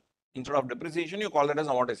amortization. Instead of depreciation, you call that as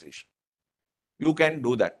amortization. You can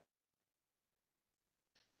do that.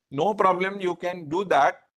 No problem, you can do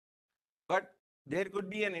that. But there could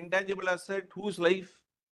be an intangible asset whose life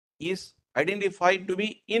is identified to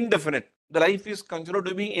be indefinite. The life is considered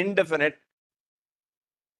to be indefinite.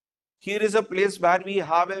 Here is a place where we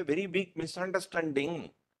have a very big misunderstanding.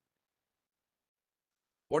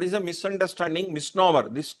 What is a misunderstanding? Misnomer.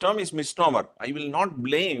 This term is misnomer. I will not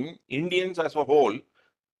blame Indians as a whole,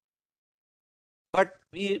 but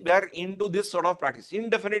we were into this sort of practice.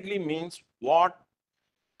 Indefinitely means what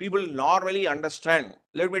people normally understand.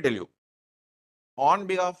 Let me tell you, on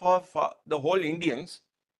behalf of the whole Indians,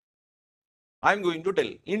 I'm going to tell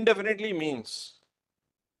indefinitely means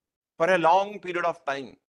for a long period of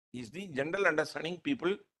time is the general understanding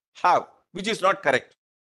people have, which is not correct.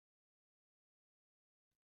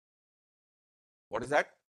 What is that?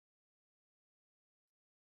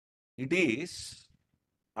 It is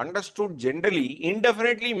understood generally,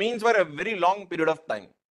 indefinitely means for a very long period of time.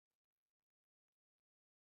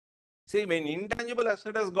 See, when intangible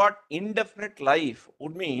asset has got indefinite life,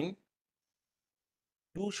 would mean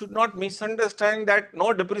you should not misunderstand that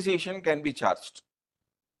no depreciation can be charged.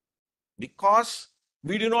 Because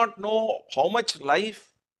we do not know how much life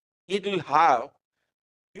it will have,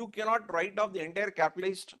 you cannot write off the entire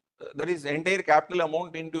capitalized, that is entire capital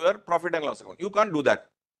amount into your profit and loss account. You can't do that.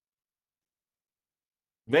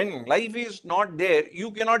 When life is not there, you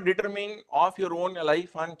cannot determine of your own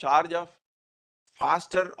life and charge of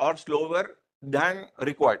faster or slower than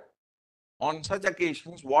required. On such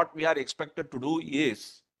occasions, what we are expected to do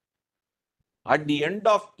is, at the end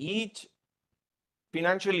of each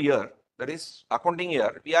financial year, that is accounting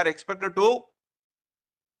year, we are expected to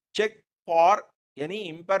check for any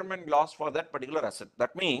impairment loss for that particular asset.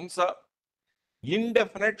 That means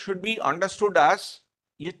indefinite should be understood as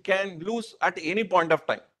it can lose at any point of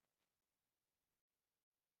time.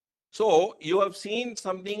 So you have seen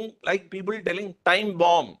something like people telling time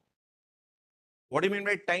bomb. What do you mean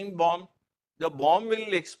by time bomb? The bomb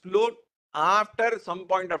will explode after some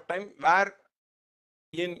point of time, where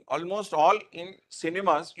in almost all in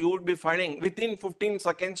cinemas, you would be finding within 15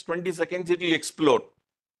 seconds, 20 seconds, it will explode.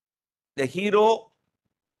 The hero,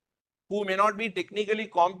 who may not be technically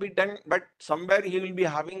competent, but somewhere he will be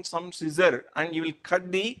having some scissor and he will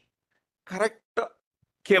cut the correct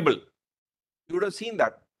cable. You would have seen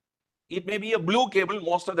that. It may be a blue cable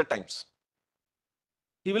most of the times.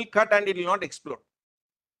 He will cut and it will not explode.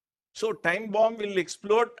 So time bomb will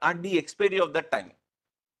explode at the expiry of that time.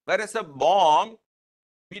 Whereas a bomb,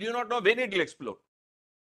 we do not know when it will explode.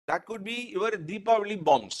 That could be your Deepavali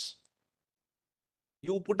bombs.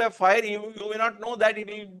 You put a fire, you may not know that it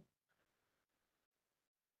will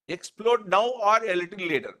explode now or a little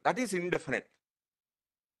later. That is indefinite.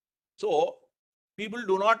 So people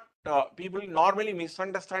do not, people normally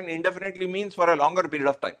misunderstand indefinitely means for a longer period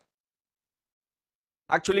of time.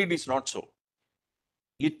 Actually, it is not so.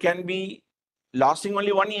 It can be lasting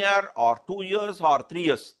only 1 year or 2 years or 3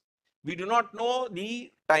 years. We do not know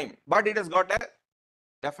the time, but it has got a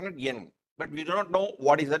definite end, but we do not know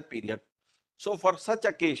what is that period. So for such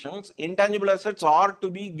occasions, intangible assets are to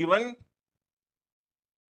be given.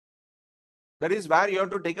 That is where you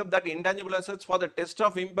have to take up that intangible assets for the test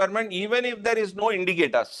of impairment, even if there is no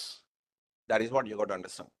indicators. That is what you got to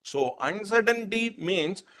understand. So uncertainty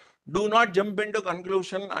means do not jump into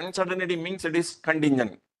conclusion. Uncertainty means it is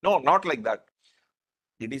contingent. No, not like that.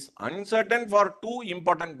 It is uncertain for two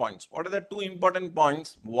important points. What are the two important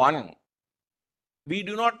points? One, we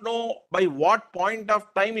do not know by what point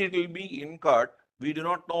of time it will be incurred. We do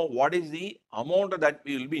not know what is the amount that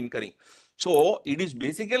we will be incurring. So it is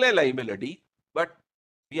basically a liability, but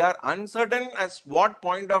we are uncertain as what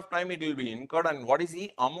point of time it will be incurred and what is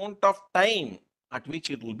the amount of time at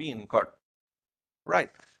which it will be incurred.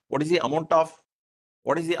 Right? What is the amount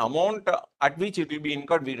at which it will be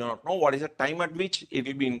incurred? We do not know. What is the time at which it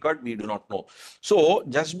will be incurred? We do not know. So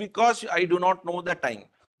just because I do not know the time,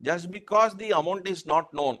 just because the amount is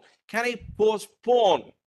not known, can I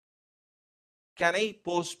postpone? Can I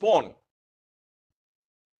postpone?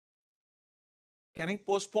 Can I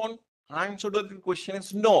postpone? Answer to the question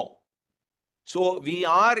is no. So we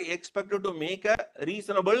are expected to make a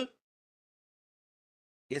reasonable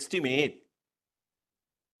estimate.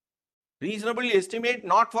 Reasonable estimate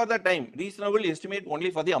not for the time, reasonable estimate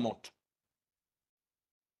only for the amount.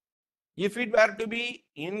 If it were to be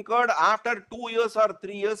incurred after 2 years or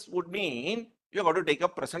 3 years would mean you have got to take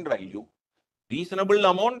up present value. Reasonable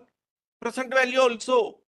amount, present value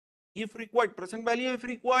also if required, present value if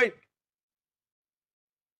required.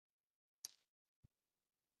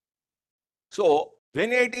 So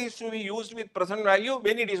when it is to be used with present value,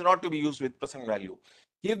 when it is not to be used with present value.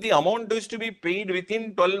 If the amount is to be paid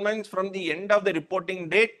within 12 months from the end of the reporting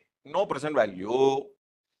date, no present value.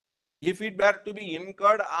 If it were to be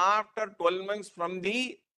incurred after 12 months from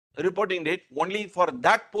the reporting date, only for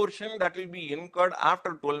that portion that will be incurred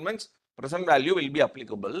after 12 months, present value will be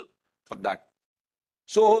applicable for that.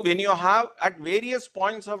 So when you have at various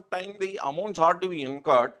points of time, the amounts are to be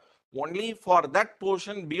incurred, only for that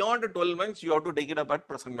portion beyond 12 months, you have to take it up at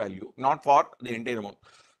present value, not for the entire amount.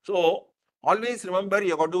 So always remember,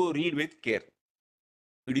 you have to read with care.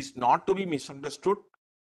 It is not to be misunderstood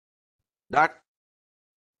that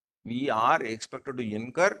we are expected to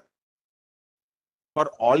incur for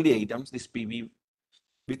all the items this PV.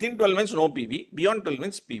 Within 12 months, no PV. Beyond 12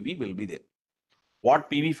 months, PV will be there. What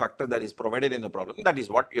PV factor that is provided in the problem, that is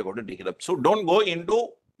what you're going to take it up. So don't go into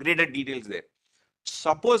greater details there.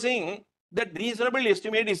 Supposing that reasonable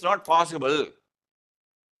estimate is not possible,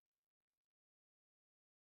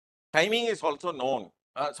 timing is also known.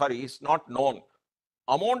 Is not known.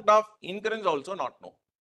 Amount of incurrence also not known.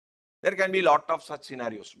 There can be a lot of such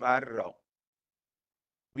scenarios where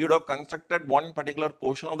we would have constructed one particular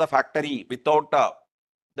portion of the factory without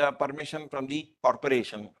the permission from the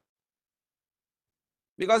corporation.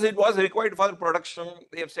 Because it was required for production,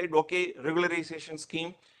 they have said, okay, regularization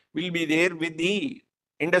scheme will be there with the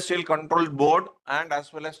Industrial Control Board and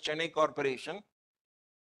as well as Chennai Corporation.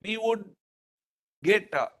 We would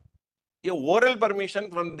get a oral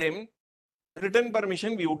permission from them, written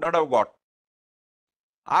permission we would not have got.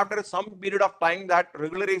 After some period of time, that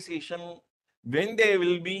regularization, when they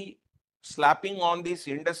will be slapping on these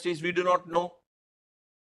industries, we do not know.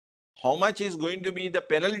 How much is going to be the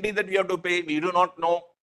penalty that we have to pay, we do not know.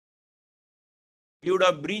 You would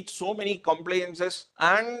have breached so many compliances,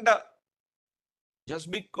 and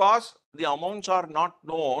just because the amounts are not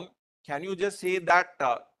known, can you just say that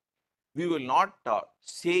we will not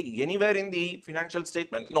say anywhere in the financial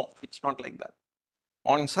statement? No, it's not like that.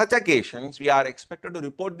 On such occasions, we are expected to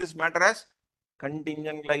report this matter as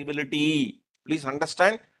contingent liability. Please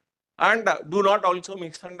understand, and do not also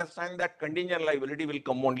misunderstand that contingent liability will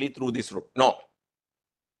come only through this route. No.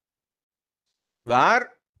 Where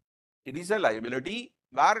it is a liability,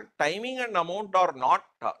 where timing and amount are not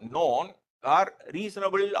known, or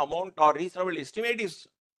reasonable amount or reasonable estimate is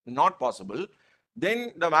not possible,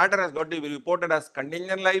 then the matter has got to be reported as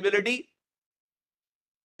contingent liability.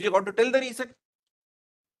 You got to tell the reason,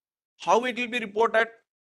 how it will be reported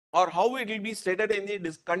or how it will be stated in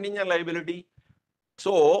the contingent liability.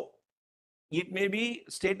 So it may be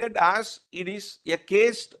stated as it is a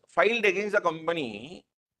case filed against the company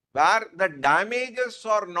where the damages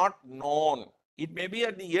are not known. It may be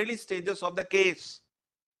at the early stages of the case.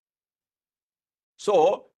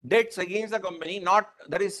 So debts against the company,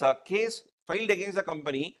 there is a case filed against the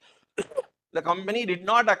company. The company did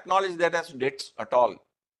not acknowledge that as debts at all.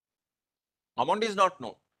 Amount is not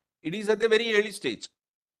known. It is at the very early stage.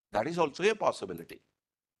 That is also a possibility.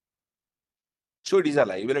 So it is a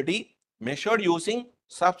liability measured using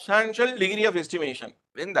substantial degree of estimation.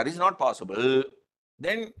 When that is not possible,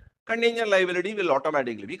 then contingent liability will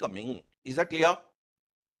automatically be coming. Is that clear?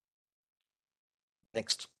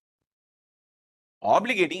 Next.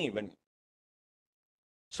 Obligating event.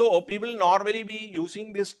 So people normally be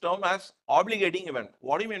using this term as obligating event.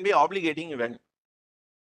 What do you mean by obligating event?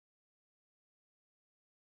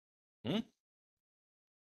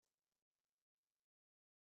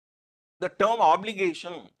 The term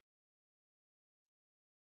obligation,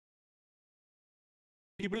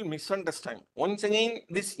 people misunderstand. Once again,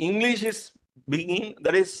 this English is being,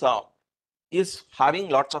 that is having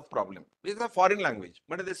lots of problem. It's a foreign language,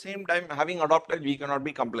 but at the same time, having adopted, we cannot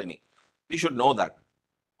be complaining. We should know that.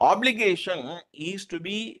 Obligation is to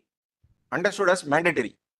be understood as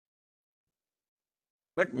mandatory.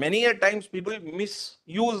 But many a times people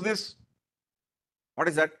misuse this. What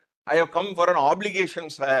is that? I have come for an obligation,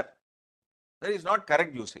 sir. That is not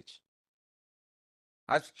correct usage.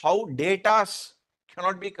 As how data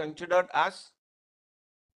cannot be considered as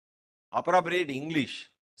appropriate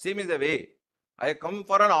English. Same is the way. I have come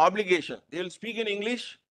for an obligation. They will speak in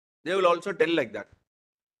English. They will also tell like that.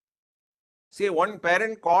 Say one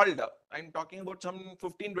parent called, I'm talking about some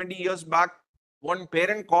 15, 20 years back. One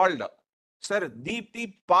parent called, sir,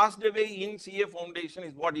 Deepthi passed away in CA Foundation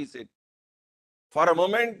is what he said. For a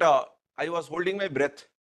moment, I was holding my breath.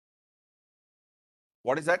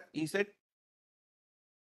 What is that? He said,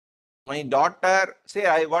 my daughter, say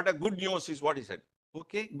I got a good news is what he said.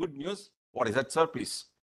 Okay, good news. What is that, sir, please?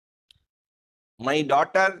 My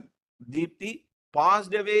daughter Deepthi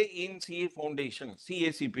passed away in CA Foundation,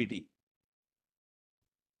 CACPT.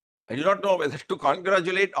 I do not know whether to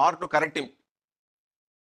congratulate or to correct him.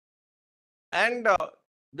 And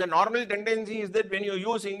the normal tendency is that when you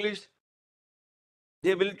use English,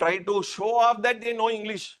 they will try to show off that they know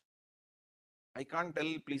English. I can't tell,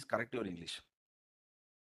 please correct your English.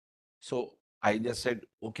 So I just said,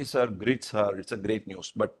 okay, sir, great, sir, it's a great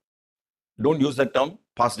news. But don't use the term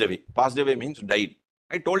passed away. Passed away means died.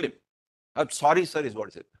 I told him, I'm sorry, sir, is what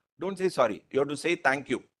I said. Don't say sorry. You have to say thank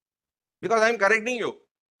you. Because I'm correcting you.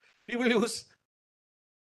 People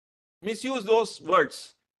misuse those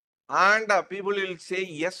words. And people will say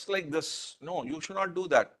yes like this. No, you should not do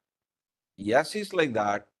that. Yes is like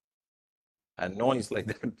that. And no is like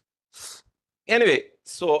that. Anyway,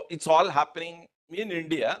 so it's all happening in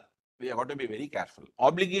India. We have got to be very careful.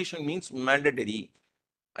 Obligation means mandatory.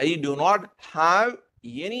 I do not have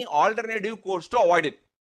any alternative course to avoid it,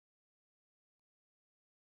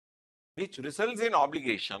 which results in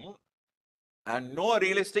obligation and no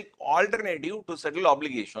realistic alternative to settle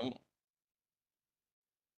obligation.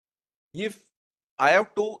 If I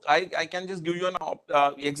have to, I can just give you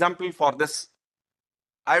an example for this.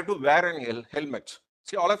 I have to wear an helmet.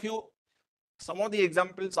 See, all of you, some of the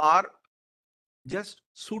examples are just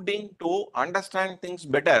suiting to understand things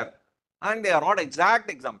better, and they are not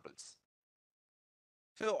exact examples.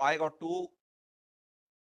 So I got to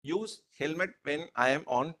use helmet when I am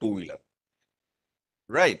on two-wheeler.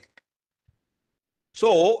 Right.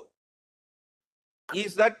 So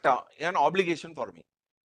is that an obligation for me?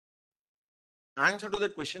 Answer to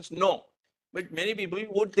that question is no. But many people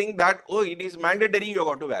would think that, oh, it is mandatory, you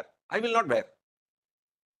got to wear. I will not wear.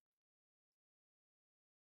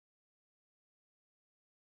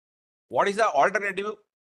 What is the alternative,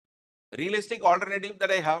 realistic alternative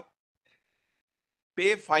that I have?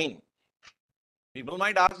 Pay fine. People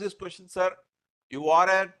might ask this question, sir, you are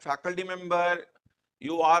a faculty member,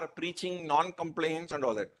 you are preaching non-compliance and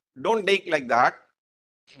all that. Don't take like that.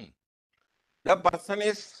 The person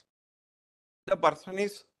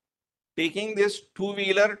is taking this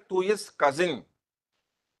two-wheeler to his cousin.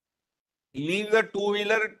 Leave the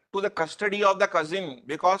two-wheeler to the custody of the cousin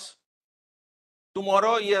because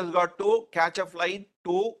tomorrow he has got to catch a flight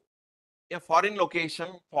to a foreign location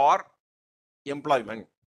for employment.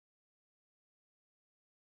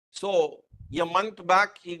 So a month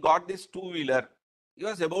back, he got this two-wheeler. He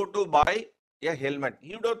was about to buy a helmet.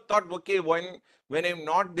 He would have thought, okay, when I'm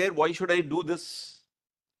not there, why should I do this?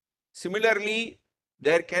 Similarly,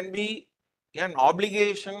 there can be an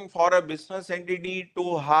obligation for a business entity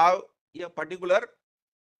to have a particular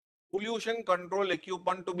pollution control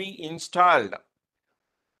equipment to be installed.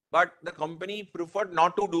 But the company preferred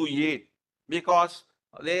not to do it because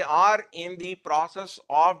they are in the process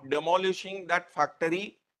of demolishing that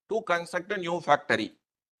factory to construct a new factory.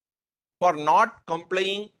 for not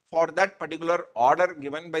complying for that particular order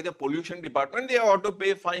given by the pollution department, they have to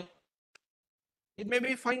pay fine. It may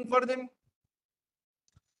be fine for them.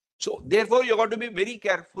 So therefore, you got to be very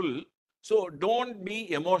careful. So don't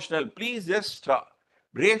be emotional. Please just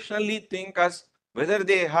rationally think as whether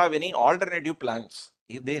they have any alternative plans.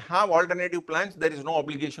 If they have alternative plans, there is no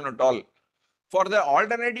obligation at all. For the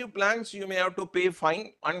alternative plans, you may have to pay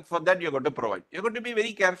fine, and for that you got to provide. You got to be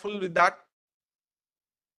very careful with that.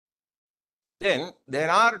 Then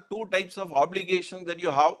there are two types of obligations that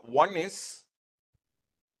you have. One is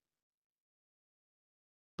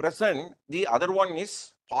present, the other one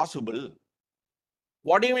is possible.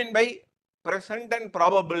 What do you mean by present and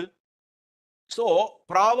probable? So,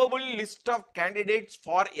 probable list of candidates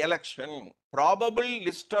for election, probable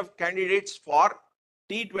list of candidates for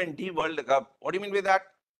T20 World Cup. What do you mean by that?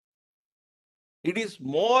 It is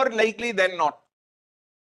more likely than not.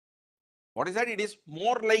 What is that? It is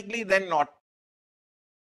more likely than not.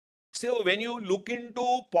 So, when you look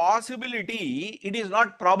into possibility, it is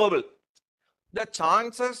not probable. The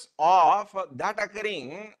chances of that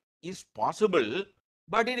occurring is possible,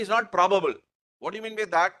 but it is not probable. What do you mean by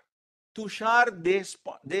that? Tushar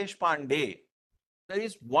Deshpande, there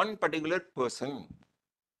is one particular person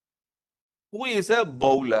who is a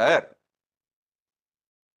bowler.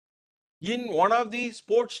 In one of the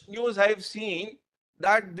sports news, I have seen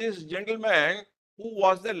that this gentleman who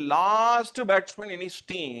was the last batsman in his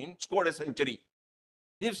team scored a century.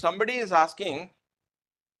 If somebody is asking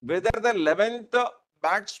whether the 11th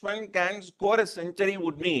batsman can score a century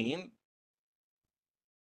would mean,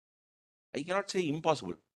 I cannot say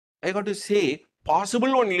impossible. I got to say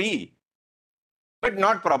possible only, but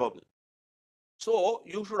not probable. So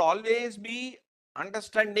you should always be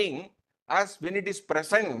understanding as when it is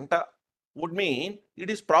present would mean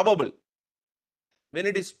it is probable. When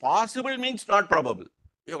it is possible means not probable.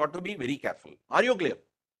 You got to be very careful. Are you clear?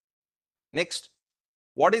 Next,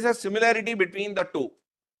 what is the similarity between the two?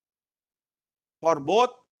 For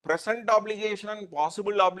both present obligation and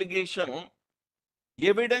possible obligation,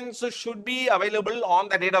 evidence should be available on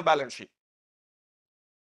the date of balance sheet.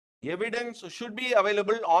 Evidence should be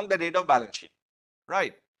available on the date of balance sheet.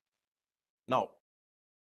 Right. Now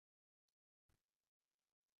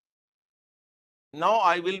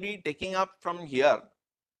I will be taking up from here.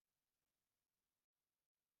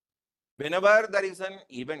 Whenever there is an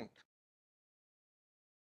event,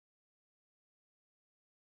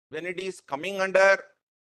 when it is coming under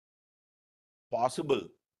possible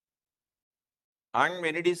and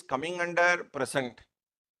when it is coming under present,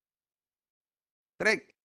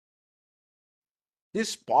 correct?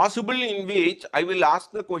 This possible in which I will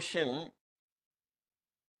ask the question,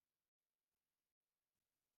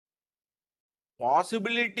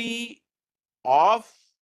 possibility of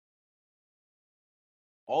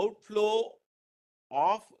outflow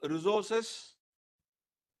of resources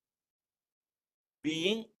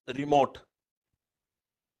being remote.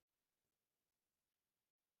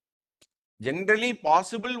 Generally,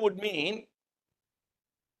 possible would mean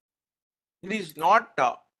it is not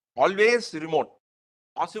always remote.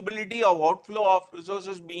 Possibility of outflow of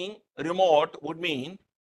resources being remote would mean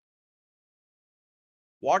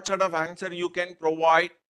what sort of answer you can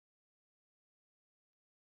provide?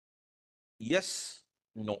 Yes,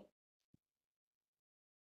 no.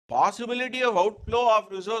 Possibility of outflow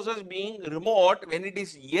of resources being remote, when it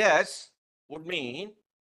is yes, would mean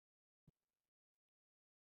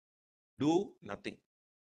do nothing.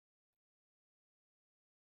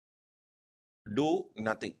 Do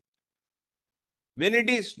nothing. When it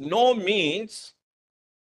is no means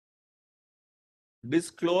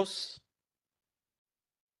disclose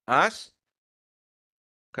as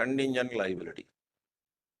contingent liability.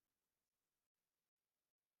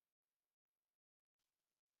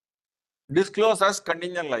 Disclose as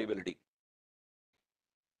contingent liability.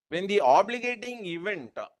 When the obligating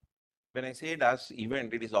event, when I say it as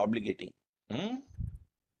event, it is obligating.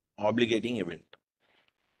 Obligating event.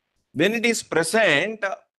 When it is present,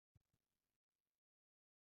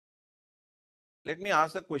 let me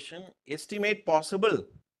ask the question, estimate possible.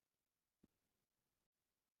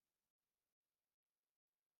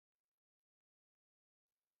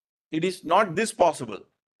 It is not this possible.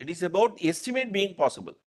 It is about estimate being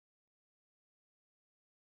possible.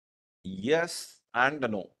 Yes and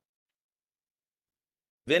no.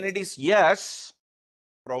 When it is yes,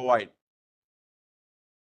 provide.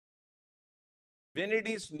 When it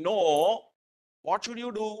is no, what should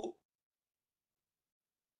you do?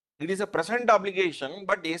 It is a present obligation,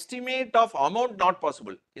 but estimate of amount not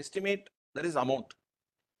possible. Estimate, there is amount.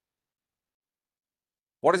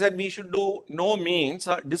 What is that we should do? No means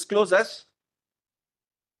disclose as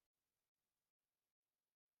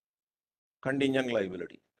contingent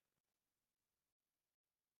liability.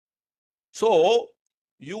 So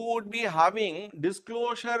you would be having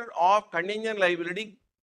disclosure of contingent liability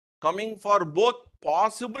coming for both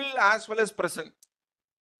possible as well as present.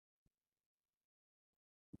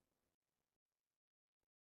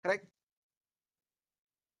 Correct?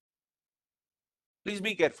 Please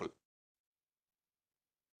be careful.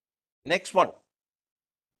 Next one.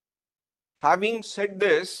 Having said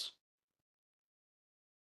this,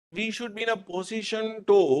 we should be in a position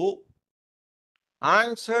to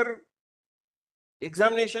answer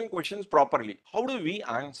examination questions properly. How do we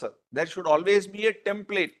answer? There should always be a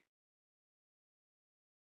template.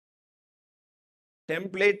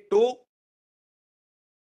 Template to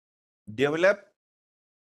develop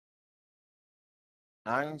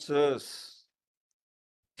answers.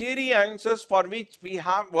 Theory answers for which we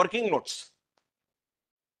have working notes.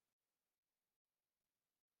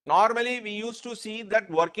 Normally, we used to see that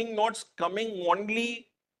working notes coming only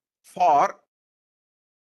for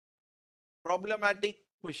problematic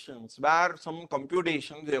questions where some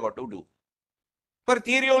computations they got to do. For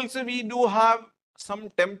theory also, we do have some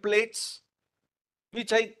templates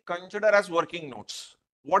which I consider as working notes.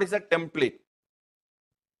 What is a template?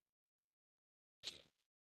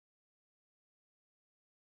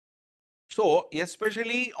 So,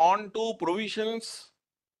 especially on to provisions,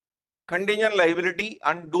 contingent liability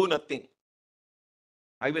and do nothing.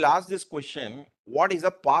 I will ask this question, what is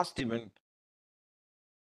a past event?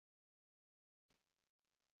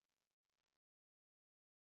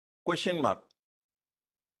 Question mark.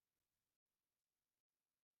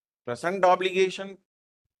 Present obligation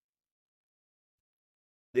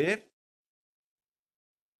there?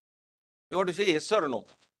 You have to say yes or no.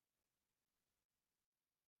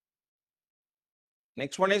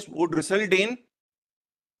 Next one is would result in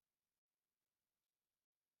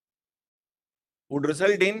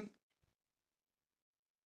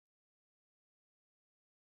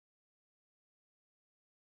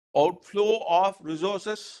outflow of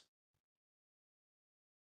resources,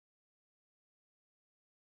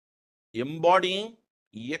 embodying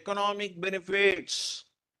economic benefits,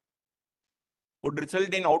 would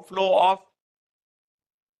result in outflow of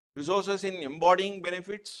resources in embodying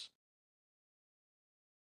benefits,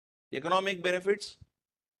 economic benefits.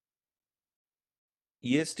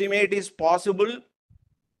 Estimate is possible.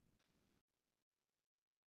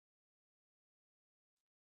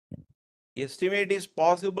 Estimate is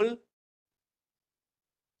possible.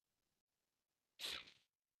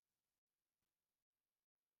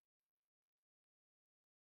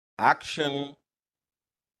 Action.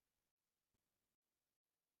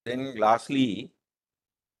 Then lastly,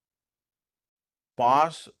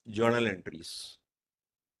 past journal entries.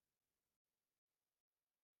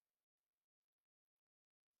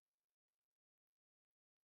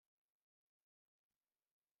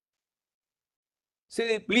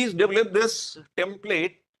 Say, please develop this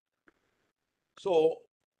template. So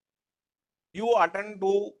you attend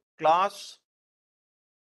to class,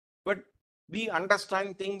 but we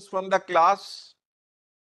understand things from the class,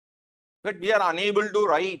 but we are unable to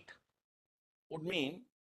write. Would mean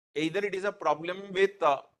either it is a problem with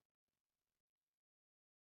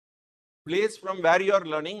place from where you are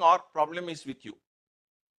learning or problem is with you.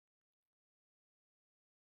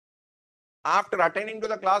 After attending to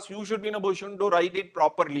the class, you should be in a position to write it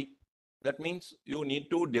properly. That means you need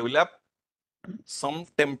to develop some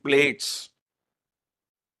templates.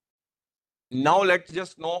 Now let's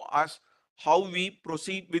just know as how we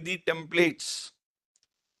proceed with the templates.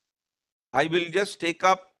 I will just take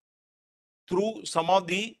up through some of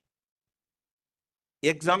the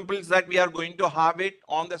examples that we are going to have it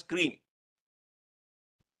on the screen.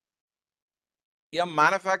 A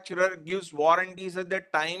manufacturer gives warranties at the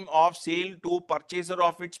time of sale to purchaser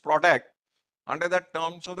of its product. Under the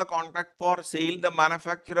terms of the contract for sale, the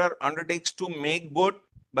manufacturer undertakes to make good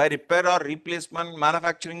by repair or replacement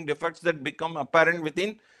manufacturing defects that become apparent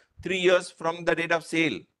within 3 years from the date of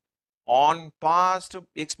sale. On past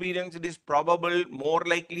experience, it is probable, more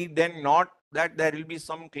likely than not, that there will be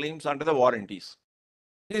some claims under the warranties.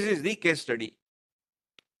 This is the case study.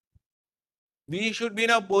 We should be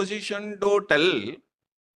in a position to tell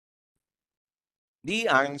the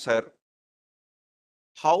answer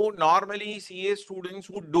how normally CA students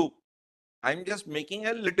would do. I'm just making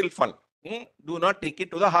a little fun. Do not take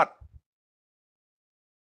it to the heart.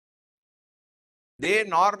 They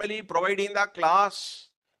normally provide in the class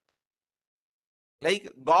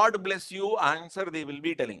like God bless you answer they will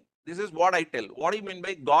be telling. This is what I tell. What do you mean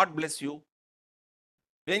by God bless you?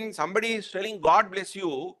 When somebody is telling God bless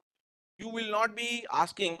you, You will not be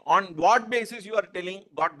asking on what basis you are telling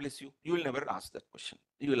God bless you. You will never ask that question.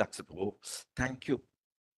 You will accept, oh, thank you.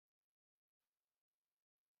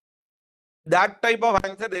 That type of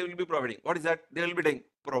answer they will be providing. What is that? They will be saying,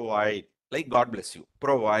 provide, like God bless you,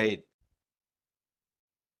 provide.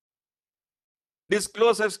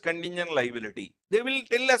 Disclose as contingent liability. They will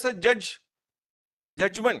tell as a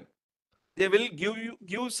judgment. They will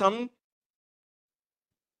give some,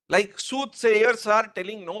 like soothsayers are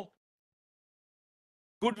telling no,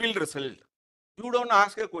 good will result. You don't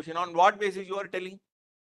ask a question on what basis you are telling.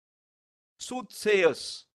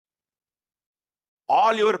 Soothsayers,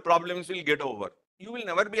 all your problems will get over. You will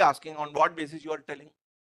never be asking on what basis you are telling.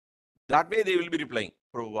 That way they will be replying,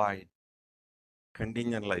 provide,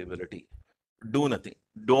 contingent liability, do nothing.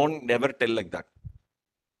 Don't never tell like that.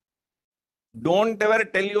 Don't ever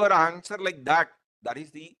tell your answer like that. That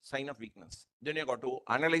is the sign of weakness. Then you got to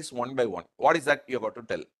analyze one by one. What is that you got to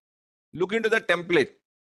tell? Look into the template.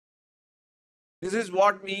 This is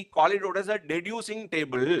what we call it as a deducing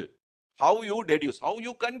table. How you deduce, how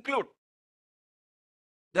you conclude.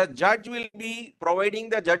 The judge will be providing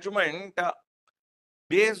the judgment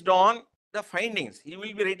based on the findings. He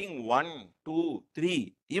will be rating 1, 2,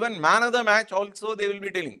 3. Even man of the match also they will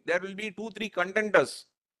be telling. There will be 2, 3 contenders.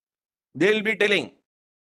 They will be telling,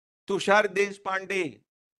 Tushar Deshpande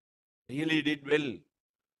really did well.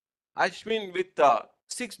 Ashwin with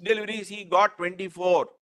 6 deliveries, he got 24.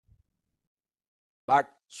 But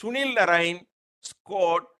Sunil Narain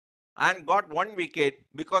scored and got 1 wicket.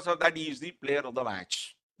 Because of that, he is the player of the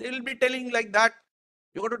match. They will be telling like that.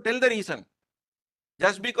 You got to tell the reason.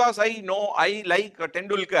 Just because I know I like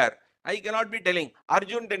Tendulkar, I cannot be telling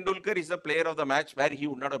Arjun Tendulkar is the player of the match where he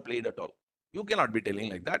would not have played at all. You cannot be telling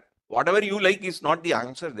like that. Whatever you like is not the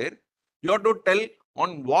answer there. You have to tell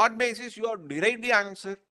on what basis you have derived the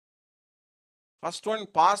answer. First one,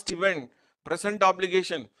 past event, present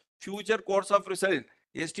obligation, future course of result,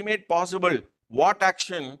 estimate possible, what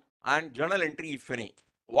action, and journal entry if any.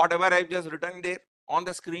 Whatever I've just written there on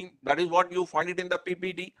the screen, that is what you find it in the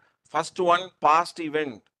PPT. First one, past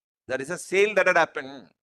event. There is a sale that had happened.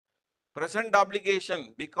 Present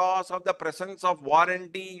obligation, because of the presence of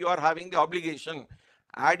warranty, you are having the obligation.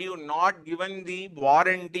 Had you not given the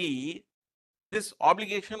warranty, this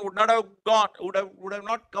obligation would not have got, would have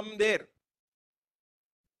not come there.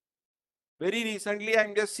 Very recently,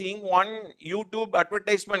 I'm just seeing one YouTube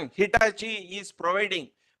advertisement. Hitachi is providing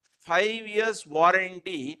 5 years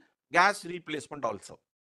warranty, gas replacement also.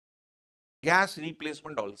 Gas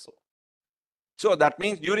replacement also. So that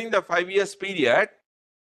means during the 5 years period,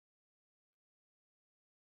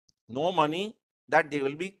 no money that they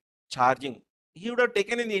will be charging. He would have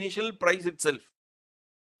taken in the initial price itself.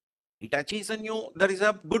 Hitachi is a new, there is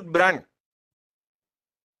a good brand.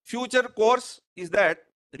 Future course is that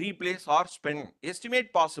replace or spend.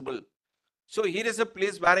 Estimate possible. So here is a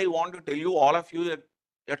place where I want to tell you, all of you,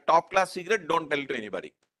 a top class secret, don't tell to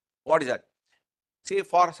anybody. What is that? See,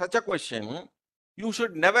 for such a question, you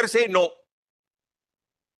should never say no.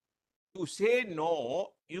 To say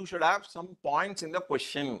no, you should have some points in the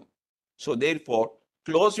question. So therefore,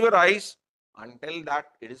 close your eyes and tell that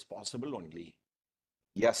it is possible only.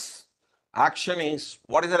 Yes. Action is,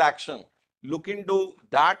 what is that action? Look into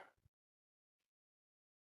that.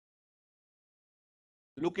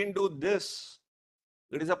 Look into this.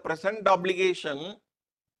 It is a present obligation.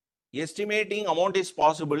 Estimating amount is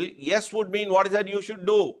possible. Yes would mean what is that you should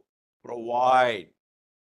do? Provide.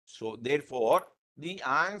 So therefore, the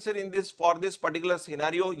answer in this for this particular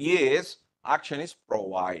scenario is action is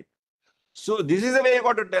provide. So this is the way you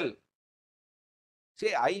got to tell.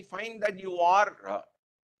 Say, I find that you are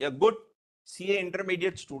a good CA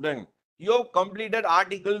intermediate student. You have completed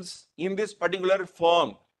articles in this particular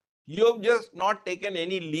firm. You have just not taken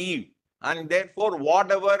any leave. And therefore,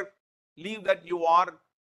 whatever leave that you are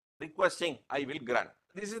requesting, I will grant.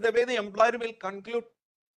 This is the way the employer will conclude.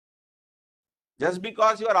 Just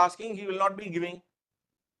because you are asking, he will not be giving.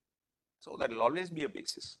 So that will always be a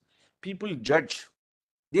basis. People judge.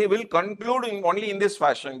 They will conclude only in this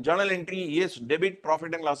fashion. Journal entry is debit,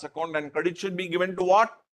 profit and loss account, and credit should be given to what?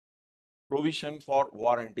 Provision for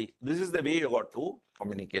warranty. This is the way you got to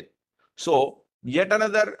communicate. So yet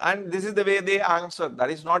another, and this is the way they answer. That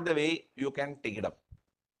is not the way you can take it up.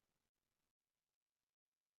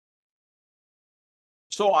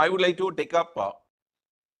 So I would like to take up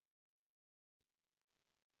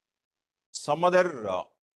some other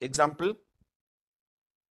example.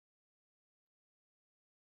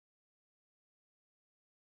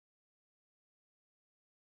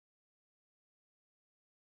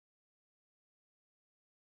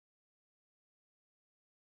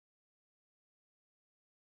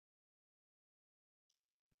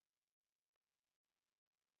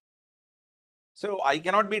 So I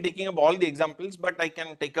cannot be taking up all the examples, but I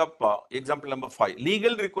can take up example number 5.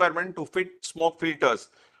 Legal requirement to fit smoke filters.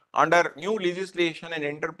 Under new legislation, an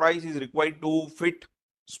enterprise is required to fit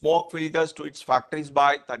smoke filters to its factories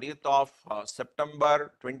by 30th of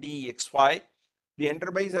September 20XY. The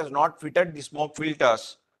enterprise has not fitted the smoke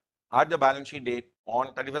filters at the balance sheet date on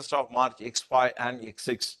 31st of March X5 and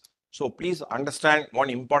X6. So please understand one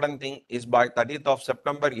important thing is by 30th of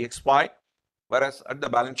September X5, whereas at the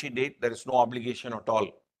balance sheet date, there is no obligation at all.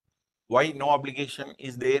 Why no obligation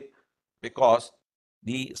is there? Because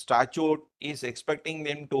the statute is expecting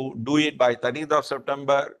them to do it by 30th of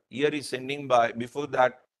September. Year is ending by before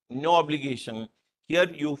that, no obligation. Here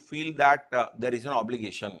you feel that there is an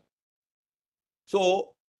obligation.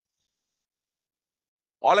 So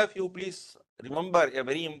all of you, please remember a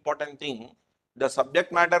very important thing. The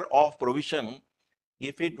subject matter of provision,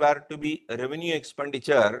 if it were to be revenue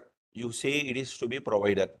expenditure, you say it is to be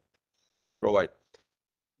provided.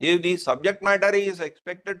 If the subject matter is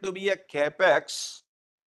expected to be a capex,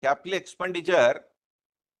 capital expenditure,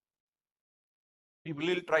 people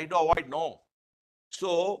will try to avoid. No.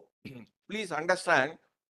 So please understand,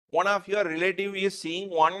 one of your relative is seeing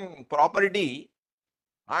one property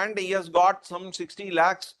and he has got some 60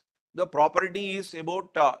 lakhs. The property is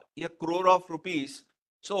about a crore of rupees.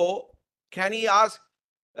 So can he ask,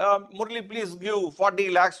 Murli, please give 40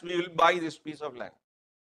 lakhs, we will buy this piece of land.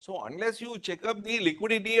 So unless you check up the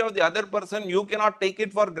liquidity of the other person, you cannot take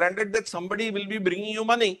it for granted that somebody will be bringing you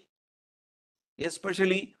money,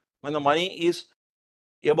 especially when the money is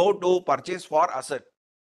about to purchase for asset.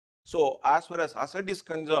 So as far as asset is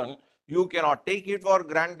concerned, you cannot take it for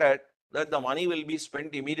granted that the money will be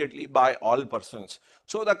spent immediately by all persons.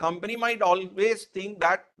 So the company might always think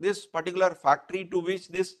that this particular factory to which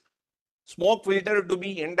this smoke filter to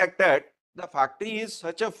be inducted, the factory is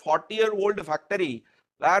such a 40-year-old factory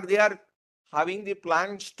where they are having the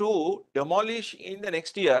plans to demolish in the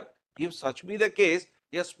next year. If such be the case,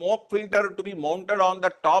 a smoke filter to be mounted on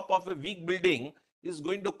the top of a weak building is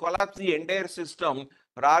going to collapse the entire system.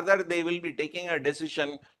 Rather, they will be taking a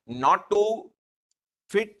decision not to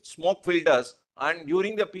fit smoke filters, and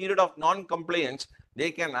during the period of non-compliance,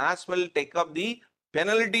 they can as well take up the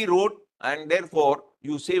penalty route. And therefore,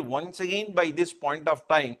 you say once again by this point of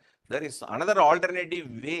time, there is another alternative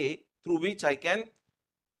way through which I can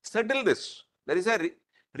settle this. There is a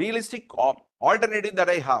realistic alternative that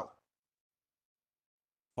I have.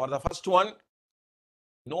 For the first one,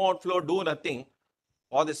 no outflow, do nothing.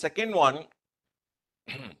 For the second one,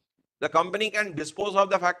 the company can dispose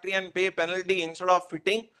of the factory and pay penalty instead of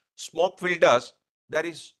fitting smoke filters. There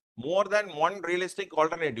is more than one realistic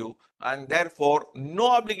alternative, and therefore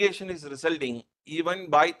no obligation is resulting even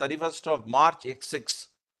by 31st of March X6.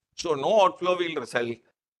 So no outflow will result,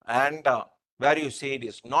 and where you say it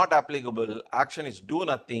is not applicable, action is do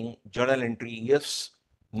nothing, journal entry, yes,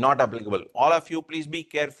 not applicable. All of you, please be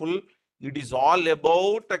careful. It is all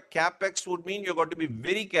about a capex would mean you got to be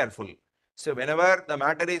very careful. So whenever the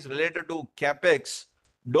matter is related to capex,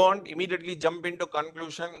 don't immediately jump into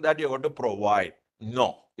conclusion that you have to provide.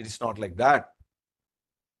 No, it is not like that.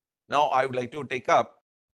 Now I would like to take up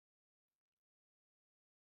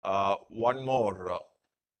one more.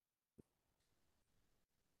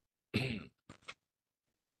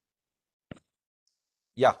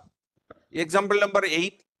 Yeah. Example number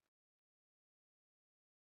 8.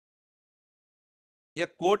 A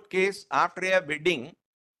court case after a wedding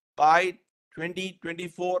by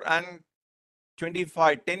 2024 and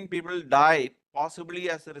 25, 10 people died, possibly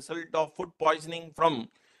as a result of food poisoning from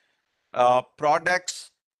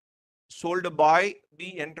products sold by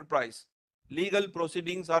the enterprise. Legal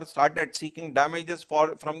proceedings are started seeking damages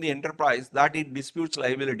from the enterprise that it disputes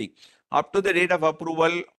liability. Up to the date of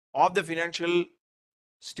approval of the financial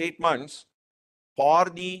statements for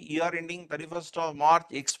the year ending 31st of March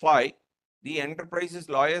X5, the enterprise's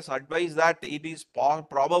lawyers advise that it is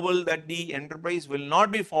probable that the enterprise will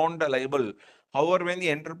not be found liable. However, when the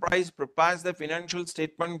enterprise prepares the financial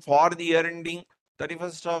statement for the year ending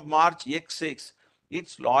 31st of March X6,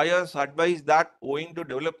 its lawyers advise that owing to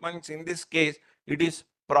developments in this case, it is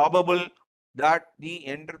probable that the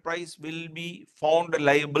enterprise will be found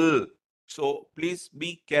liable. So please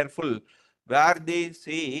be careful where they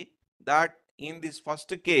say that in this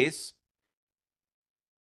first case,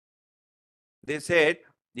 they said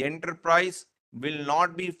the enterprise will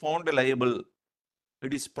not be found liable.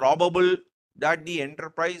 It is probable that the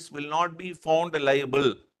enterprise will not be found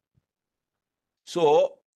liable.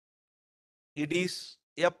 So it is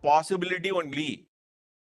a possibility only.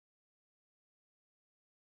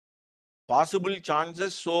 Possible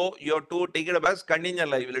chances, so you have to take it up as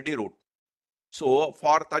contingent liability route. So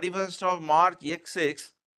for 31st of March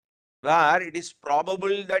X6, where it is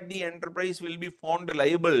probable that the enterprise will be found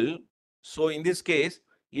liable, so in this case,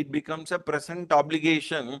 it becomes a present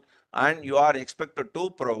obligation and you are expected to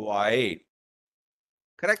provide.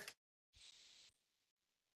 Correct?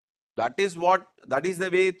 That is the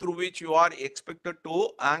way through which you are expected to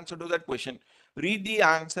answer to that question. Read the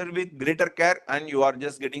answer with greater care and you are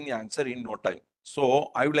just getting the answer in no time.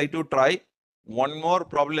 So I would like to try one more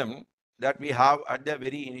problem that we have at the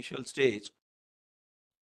very initial stage.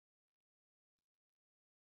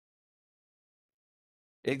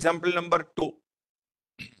 Example number 2.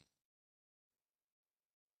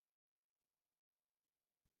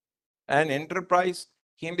 An enterprise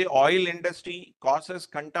in the oil industry causes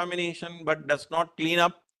contamination but does not clean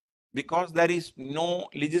up because there is no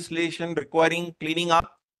legislation requiring cleaning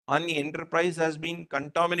up, and the enterprise has been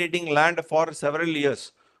contaminating land for several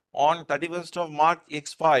years. On 31st of March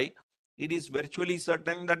X5, it is virtually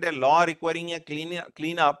certain that a law requiring a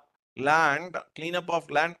cleanup of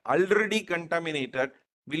land already contaminated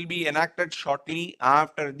will be enacted shortly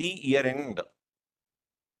after the year end.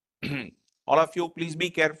 All of you, please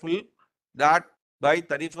be careful that by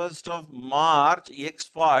 31st of March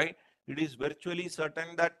X5, it is virtually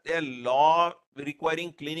certain that a law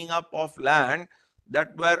requiring cleaning up of land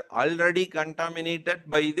that were already contaminated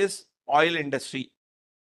by this oil industry.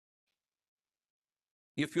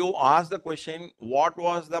 If you ask the question, what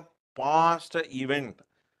was the past event?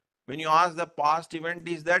 When you ask the past event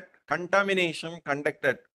is that contamination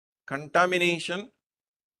conducted. Contamination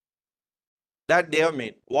that they have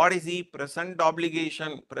made. What is the present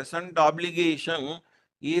obligation? Present obligation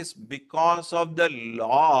is because of the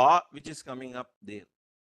law which is coming up there.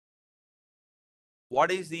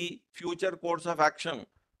 What is the future course of action?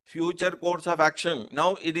 Future course of action.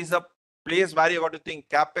 Now it is a place where you got to think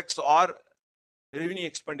capex or revenue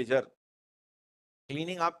expenditure.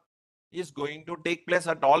 Cleaning up is going to take place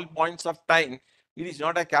at all points of time. It is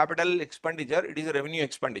not a capital expenditure, it is a revenue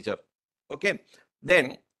expenditure. Okay.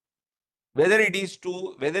 Then whether this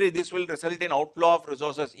will result in outflow of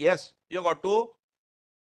resources. Yes, you got to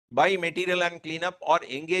buy material and clean up or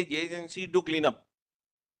engage agency to clean up.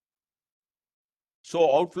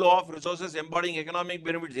 So outflow of resources embodying economic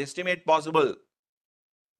benefits, estimate possible.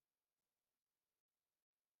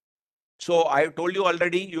 So I have told you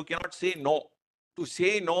already, you cannot say no. To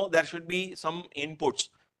say no, there should be some inputs.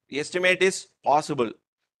 The estimate is possible.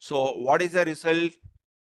 So what is the result?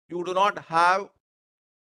 You do not have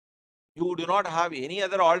any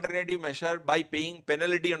other alternative measure by paying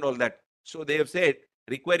penalty and all that. So they have said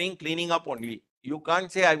requiring cleaning up only. You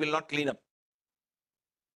can't say I will not clean up.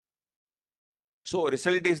 So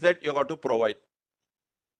result is that you got to provide.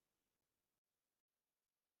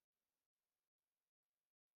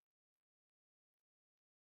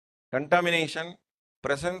 Contamination,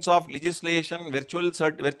 presence of legislation,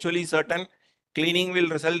 virtually certain, cleaning will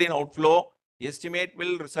result in outflow, estimate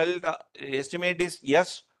will result, estimate is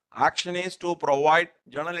yes, action is to provide,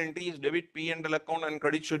 journal entries, debit P&L account and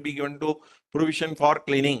credit should be given to provision for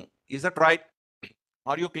cleaning. Is that right?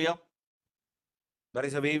 Are you clear? That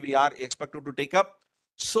is the way we are expected to take up.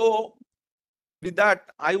 So with that,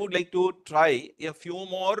 I would like to try a few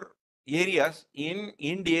more areas in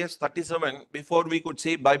DS 37 before we could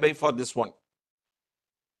say bye-bye for this one.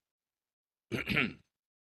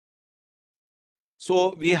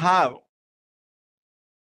 So we have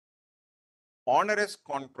onerous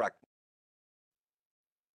contract.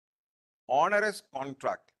 Onerous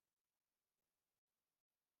contract.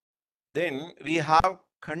 Then we have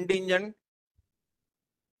contingent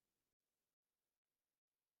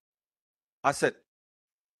asset.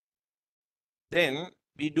 Then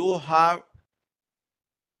we do have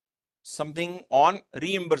something on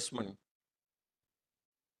reimbursement.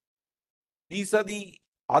 These are the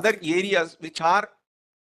other areas which are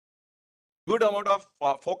good amount of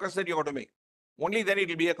focus that you have to make. Only then it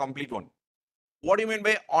will be a complete one. What do you mean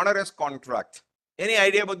by onerous contract? Any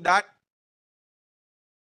idea about that?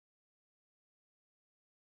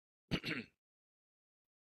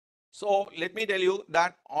 So let me tell you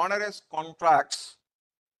that onerous contracts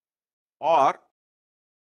are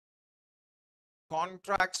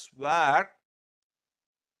contracts where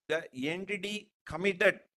the entity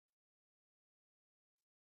committed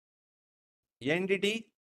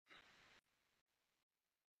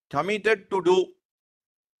to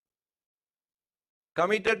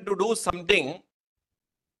do something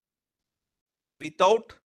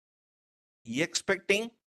without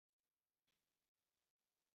expecting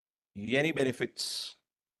any benefits.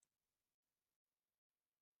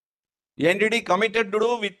 Entity committed to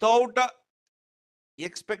do without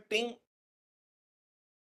expecting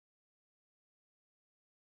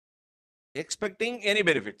expecting any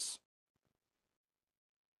benefits.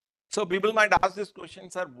 So people might ask this question,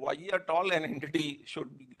 sir, why at all an entity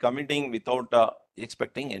should be committing without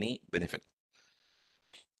expecting any benefit?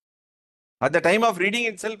 At the time of reading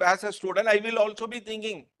itself as a student, I will also be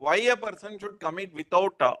thinking why a person should commit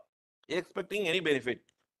without expecting any benefit.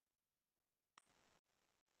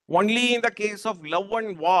 Only in the case of love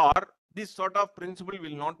and war, this sort of principle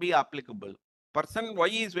will not be applicable. Person why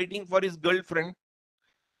is waiting for his girlfriend,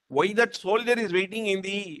 why that soldier is waiting in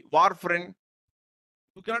the war front,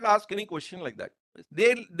 you cannot ask any question like that.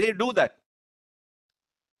 They do that.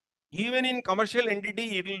 Even in commercial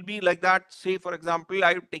entity, it will be like that. Say, for example,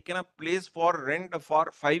 I've taken a place for rent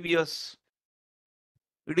for 5 years.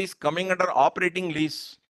 It is coming under operating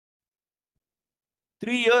lease.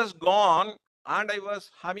 3 years gone, and I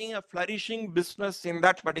was having a flourishing business in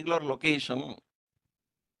that particular location.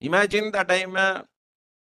 Imagine that I'm a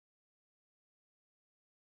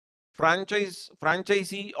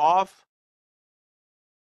franchisee of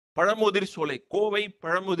Padamudir Solai, Kovai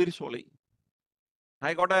Padamudir Solai.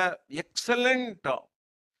 I got a excellent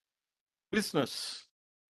business.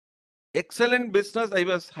 Excellent business I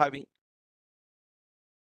was having.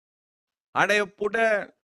 And I have put a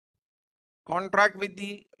contract with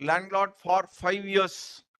the landlord for 5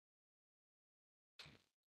 years.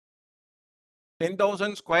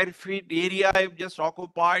 10,000 square feet area I've just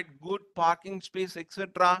occupied, good parking space,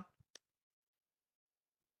 etc.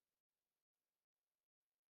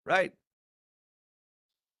 Right.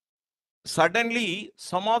 Suddenly,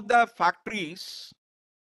 some of the factories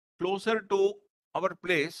closer to our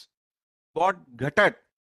place got gutted.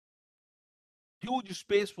 Huge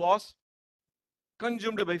space was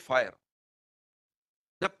consumed by fire.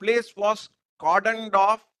 The place was cordoned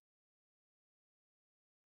off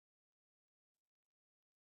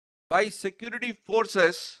by security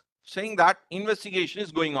forces, saying that investigation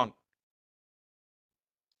is going on.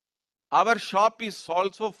 Our shop is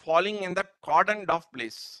also falling in that cordoned off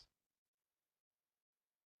place.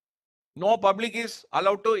 No public is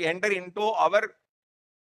allowed to enter into our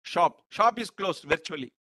shop. Shop is closed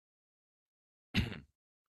virtually.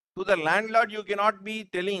 To the landlord, you cannot be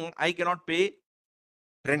telling, I cannot pay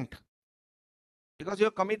rent because you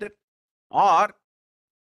are committed. Or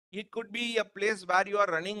it could be a place where you are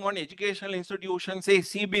running one educational institution, say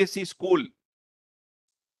CBSE school.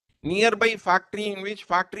 Nearby factory, in which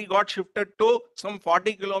factory got shifted to some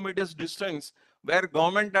 40 kilometers distance, where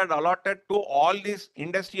government had allotted to all these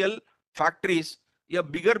industrial factories a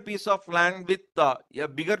bigger piece of land with a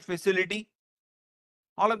bigger facility.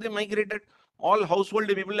 All of them migrated. All household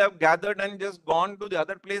people have gathered and just gone to the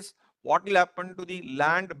other place. What will happen to the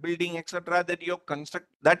land, building, etc. that you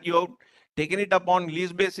have taken it up on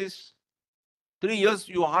lease basis? 3 years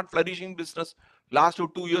you are flourishing business. Last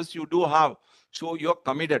 2 years you do have. So you're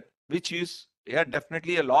committed, which is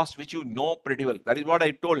definitely a loss, which you know pretty well. That is what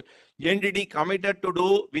I told. Entity committed to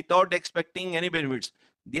do without expecting any benefits.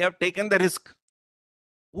 They have taken the risk.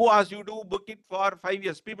 Who asked you to book it for 5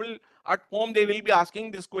 years? People at home, they will be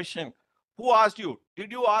asking this question. Who asked you?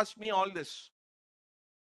 Did you ask me all this?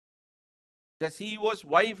 The CEO's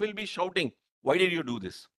wife will be shouting, why did you do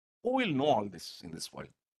this? Who will know all this in this world?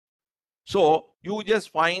 So you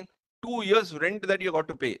just find 2 years rent that you got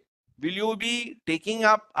to pay. Will you be taking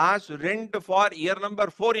up as rent for year number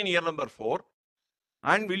 4 in year number 4?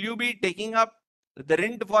 And will you be taking up the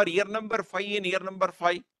rent for year number 5 in year number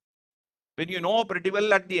 5? When you know pretty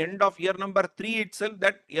well at the end of year number 3 itself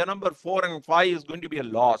that year number 4 and 5 is going to be a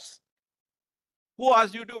loss. Who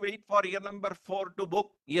asked you to wait for year number 4 to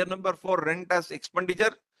book year number 4 rent as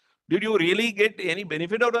expenditure? Did you really get any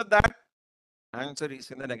benefit out of that? Answer is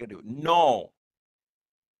in the negative. No.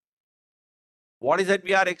 What is that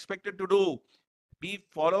we are expected to do? We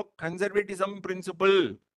follow conservatism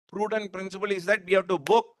principle. Prudent principle is that we have to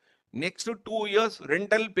book next to 2 years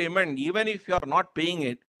rental payment. Even if you are not paying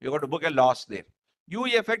it, you got to book a loss there. You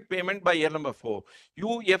effect payment by year number 4.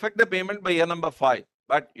 You effect the payment by year number 5.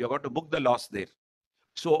 But you got to book the loss there.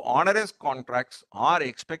 So onerous contracts are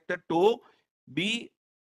expected to be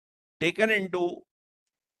taken into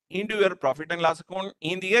your profit and loss account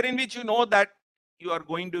in the year in which you know that you are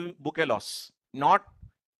going to book a loss, not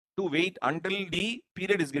to wait until the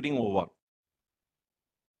period is getting over.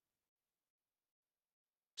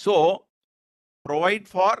 So provide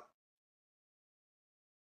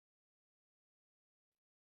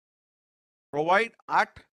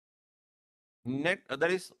at net,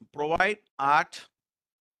 that is provide at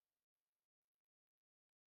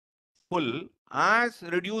full as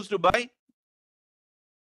reduced by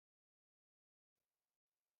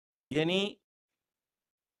any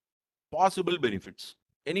possible benefits,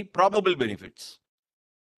 any probable benefits.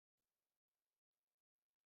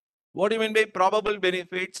 What do you mean by probable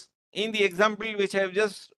benefits? In the example which I have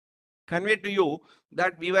just conveyed to you,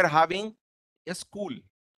 that we were having a school.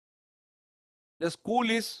 The school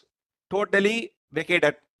is totally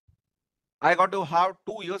vacated. I got to have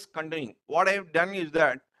 2 years continuing. What I have done is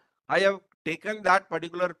that I have taken that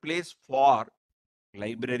particular place for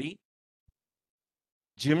library,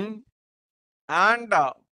 gym, and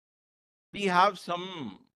we have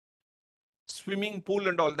some swimming pool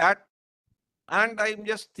and all that. And I'm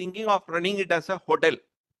just thinking of running it as a hotel,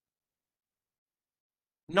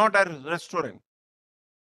 not a restaurant.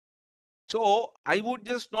 So I would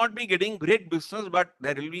just not be getting great business, but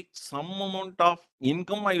there will be some amount of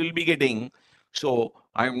income I will be getting. So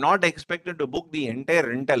I'm not expected to book the entire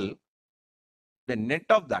rental. The net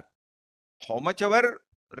of that, how much ever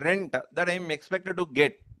rent that I'm expected to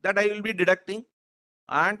get, that I will be deducting,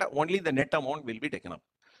 and only the net amount will be taken up.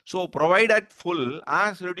 So provide at full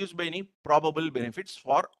as reduced by any probable benefits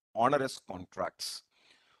for onerous contracts.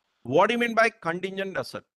 What do you mean by contingent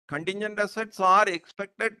asset? Contingent assets are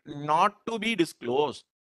expected not to be disclosed.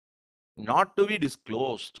 Not to be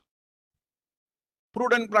disclosed.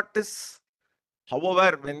 Prudent practice.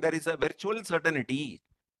 However, when there is a virtual certainty,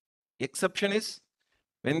 exception is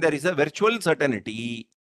when there is a virtual certainty,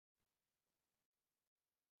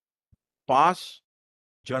 pass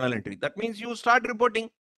journal entry. That means you start reporting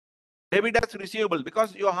debit as receivable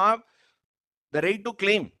because you have the right to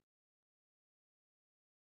claim.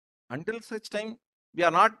 Until such time, we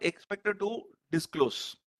are not expected to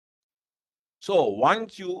disclose. So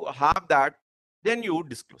once you have that, then you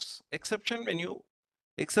disclose. Exception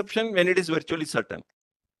when it is virtually certain.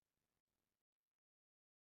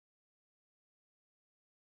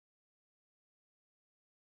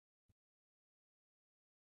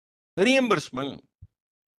 Reimbursement.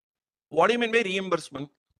 What do you mean by reimbursement?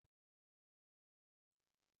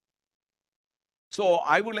 So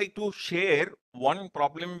I would like to share one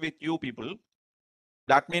problem with you people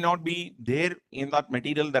that may not be there in that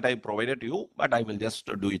material that I provided to you, but I will just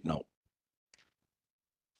do it now.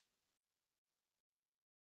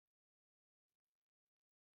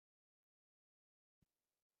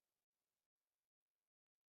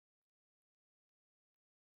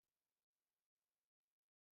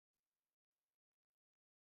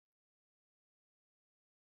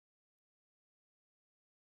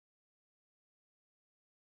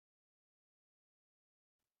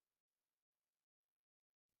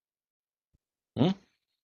 Hmm?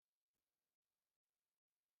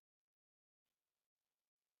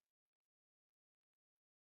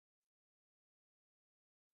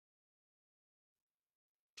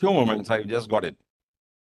 Few moments, I just got it.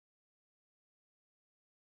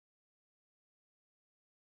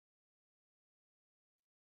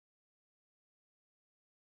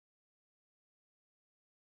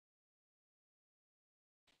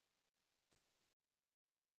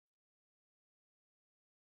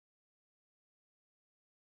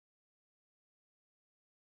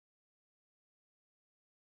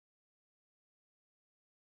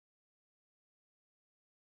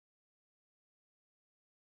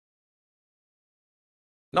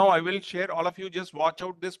 Now I will share all of you, just watch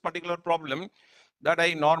out this particular problem that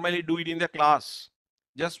I normally do it in the class.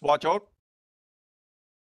 Just watch out.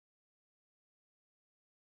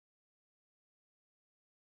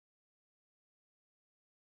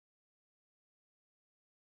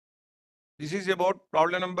 This is about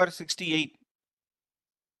problem number 68.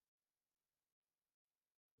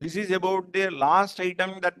 This is about the last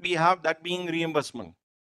item that we have, that being reimbursement.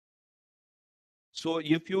 So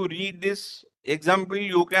if you read this example,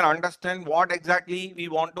 you can understand what exactly we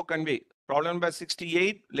want to convey. Problem number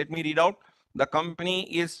 68, let me read out. The company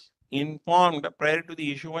is informed prior to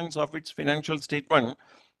the issuance of its financial statement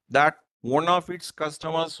that one of its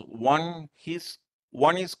customers won his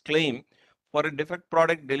claim for a defect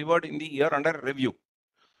product delivered in the year under review.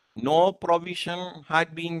 No provision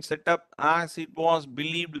had been set up as it was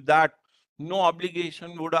believed that no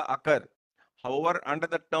obligation would occur. However, under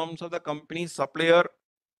the terms of the company's supplier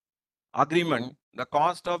agreement, the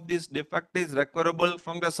cost of this defect is recoverable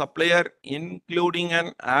from the supplier, including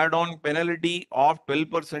an add-on penalty of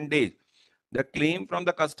 12%. The claim from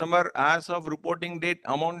the customer as of reporting date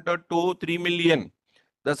amounted to 3 million.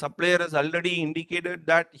 The supplier has already indicated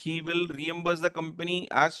that he will reimburse the company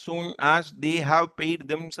as soon as they have paid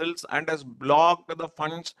themselves and has blocked the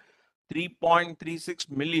funds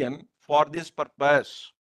 3.36 million for this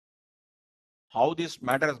purpose. How this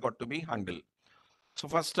matter has got to be handled. So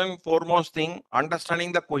first and foremost thing,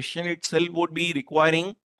 understanding the question itself would be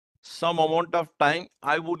requiring some amount of time.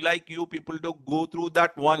 I would like you people to go through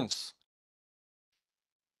that once.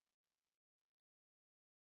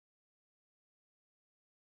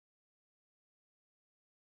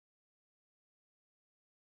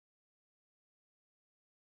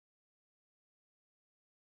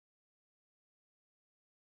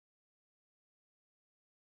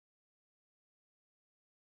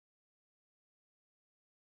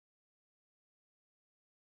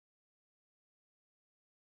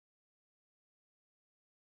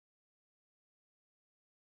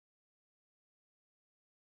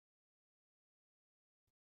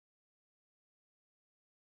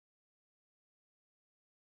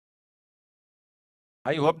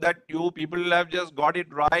 I hope that you people have just got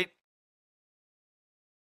it right.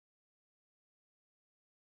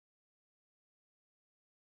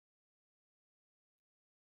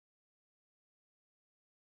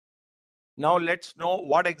 Now let's know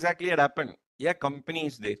what exactly had happened. A company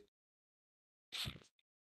is there.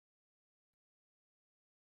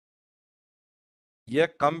 A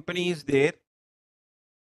company is there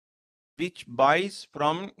which buys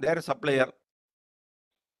from their supplier.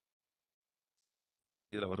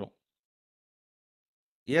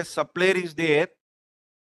 A supplier is there.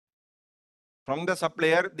 From the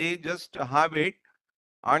supplier, they just have it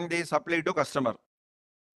and they supply to customer.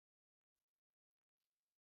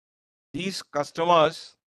 These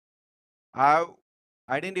customers have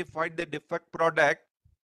identified the defect product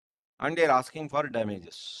and they're asking for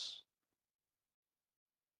damages.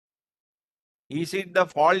 Is it the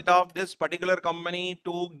fault of this particular company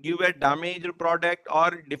to give a damaged product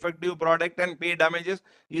or defective product and pay damages?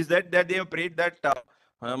 Is that they have prayed that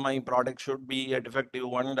my product should be a defective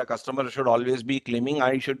one, the customer should always be claiming,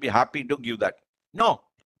 I should be happy to give that? No.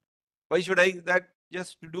 Why should I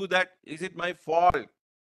just do that? Is it my fault?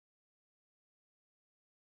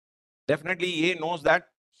 Definitely A knows that.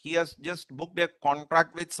 He has just booked a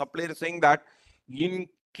contract with supplier saying that in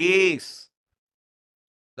case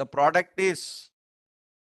the product is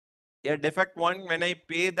a defect one, when I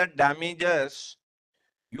pay the damages,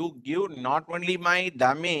 you give not only my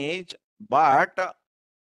damage, but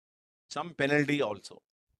some penalty also.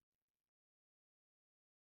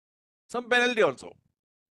 Some penalty also.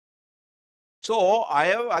 So I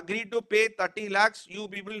have agreed to pay 30 lakhs. You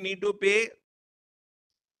people need to pay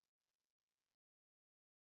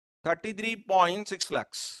 33.6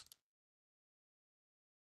 lakhs.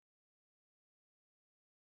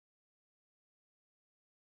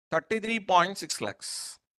 33.6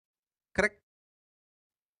 lakhs. Correct?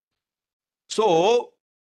 So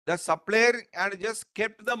the supplier had just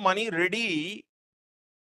kept the money ready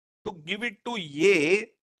to give it to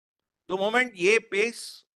A. The moment A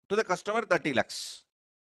pays to the customer 30 lakhs.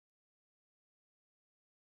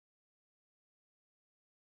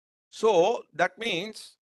 So that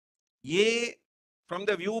means A, from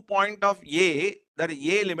the viewpoint of A, that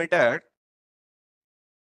A Limited,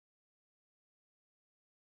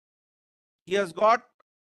 he has got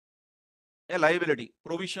a liability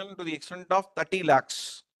provision to the extent of 30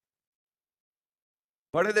 lakhs.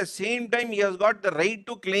 But at the same time, he has got the right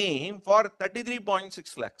to claim for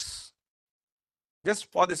 33.6 lakhs.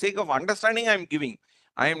 Just for the sake of understanding, I am giving.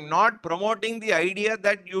 I am not promoting the idea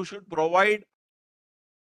that you should provide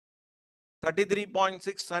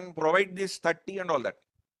 33.6 and provide this 30 and all that.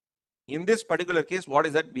 In this particular case, what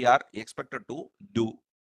is that we are expected to do?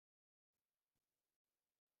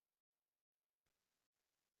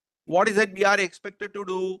 What is that we are expected to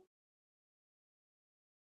do?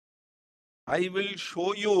 I will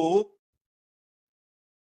show you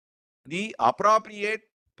the appropriate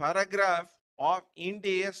paragraph of Ind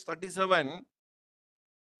AS 37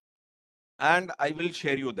 and I will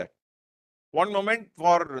share you that. One moment,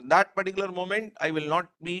 for that particular moment, I will not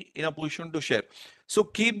be in a position to share. So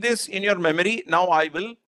keep this in your memory. Now I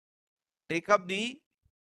will take up the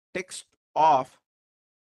text of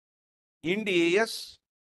Ind AS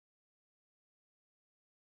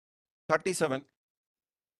 37.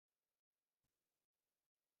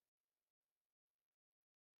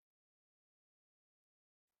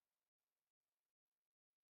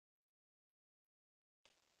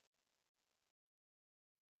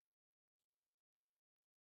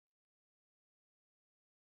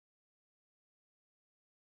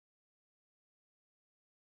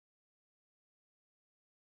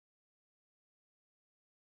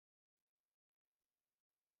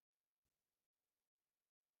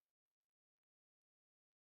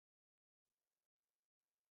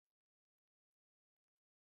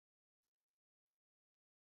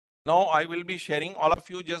 Now I will be sharing. All of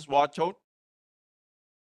you just watch out.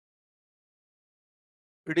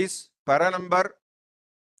 It is para number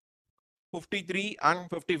 53 and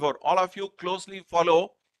 54. All of you closely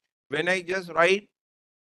follow. When I just write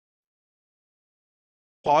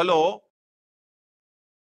follow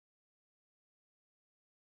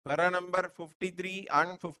para number 53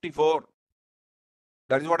 and 54.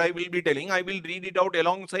 That is what I will be telling. I will read it out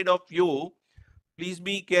alongside of you. Please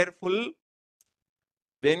be careful.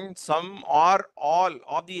 When some or all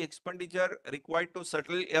of the expenditure required to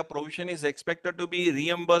settle a provision is expected to be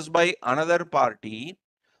reimbursed by another party,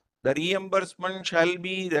 the reimbursement shall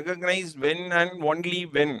be recognized when and only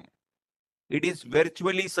when it is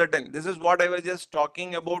virtually certain. This is what I was just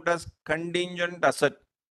talking about as contingent asset.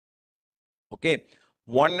 Okay.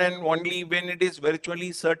 one and only when it is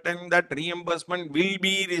virtually certain that reimbursement will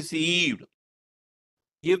be received.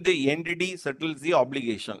 If the entity settles the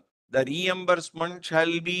obligation, the reimbursement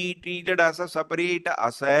shall be treated as a separate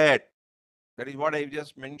asset. That is what I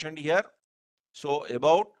just mentioned here. So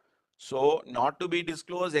not to be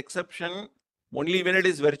disclosed exception, only when it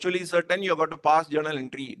is virtually certain you have got to pass journal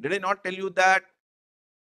entry. Did I not tell you that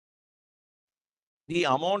the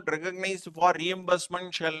amount recognized for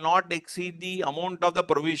reimbursement shall not exceed the amount of the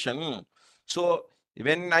provision? So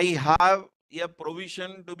when I have a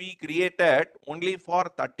provision to be created only for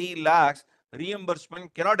 30 lakhs,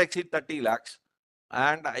 reimbursement cannot exceed 30 lakhs.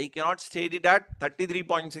 And I cannot state it at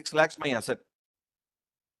 33.6 lakhs my asset.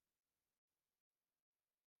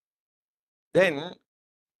 Then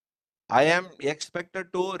I am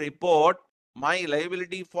expected to report my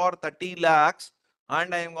liability for 30 lakhs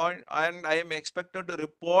and I am expected to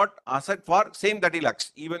report asset for same 30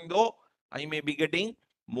 lakhs, even though I may be getting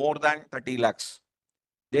more than 30 lakhs.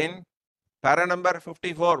 Then para number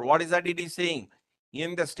 54, what is that it is saying?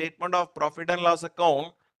 In the statement of profit and loss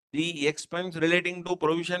account, the expense relating to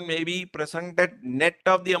provision may be presented net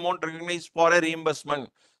of the amount recognized for a reimbursement.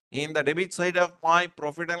 In the debit side of my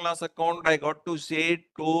profit and loss account, I got to say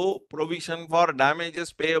to provision for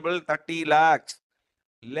damages payable 30 lakhs,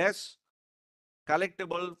 less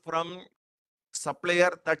collectible from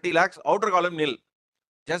supplier 30 lakhs, outer column nil.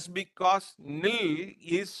 Just because nil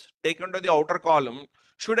is taken to the outer column,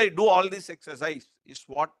 should I do all this exercise? Is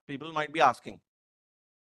what people might be asking.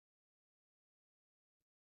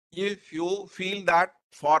 If you feel that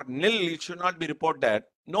for nil it should not be reported,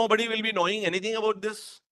 nobody will be knowing anything about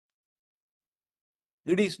this.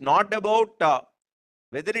 It is not about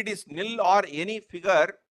whether it is nil or any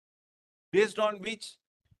figure based on which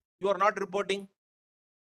you are not reporting.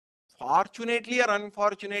 Fortunately or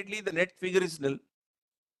unfortunately, the net figure is nil.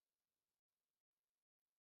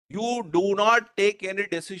 You do not take any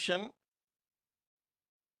decision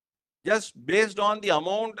just based on the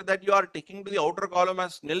amount that you are taking to the outer column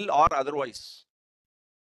as nil or otherwise.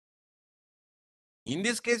 In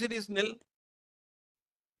this case, it is nil.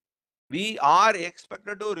 We are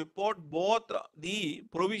expected to report both the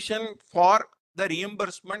provision for the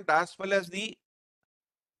reimbursement as well as the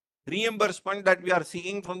reimbursement that we are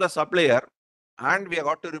seeking from the supplier, and we have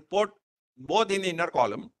got to report both in the inner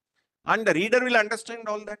column, and the reader will understand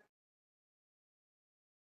all that.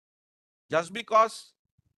 Just because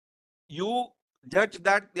you judge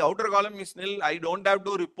that the outer column is nil, I don't have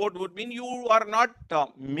to report, would mean you are not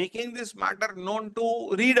making this matter known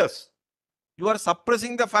to readers. You are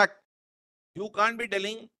suppressing the fact. You can't be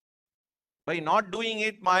telling by not doing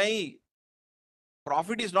it, my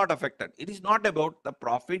profit is not affected. It is not about the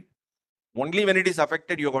profit. Only when it is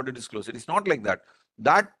affected, you have got to disclose. It is not like that.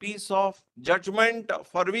 That piece of judgment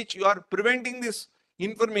for which you are preventing this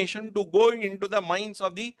information to go into the minds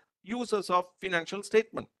of the users of financial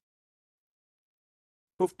statement.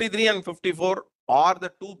 53 and 54 are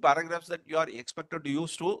the two paragraphs that you are expected to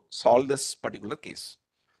use to solve this particular case.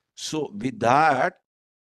 So with that,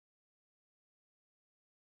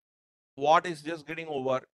 what is just getting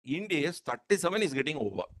over? Ind AS 37 is getting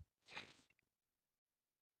over.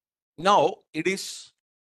 Now it is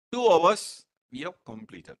 2 hours we have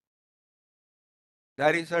completed.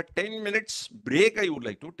 There is a 10 minutes break I would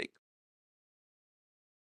like to take.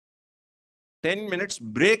 10 minutes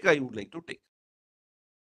break I would like to take.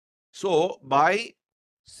 So by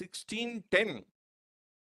 16:10,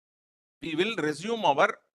 we will resume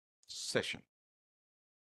our session.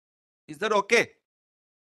 Is that okay?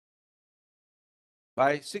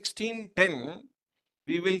 By 16:10,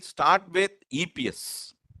 we will start with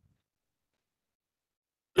EPS.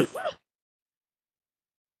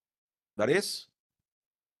 That is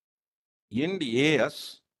Ind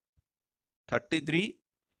AS 33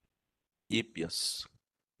 EPS.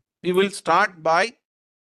 We will start by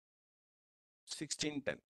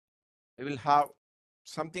 16:10. We will have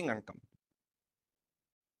something uncome.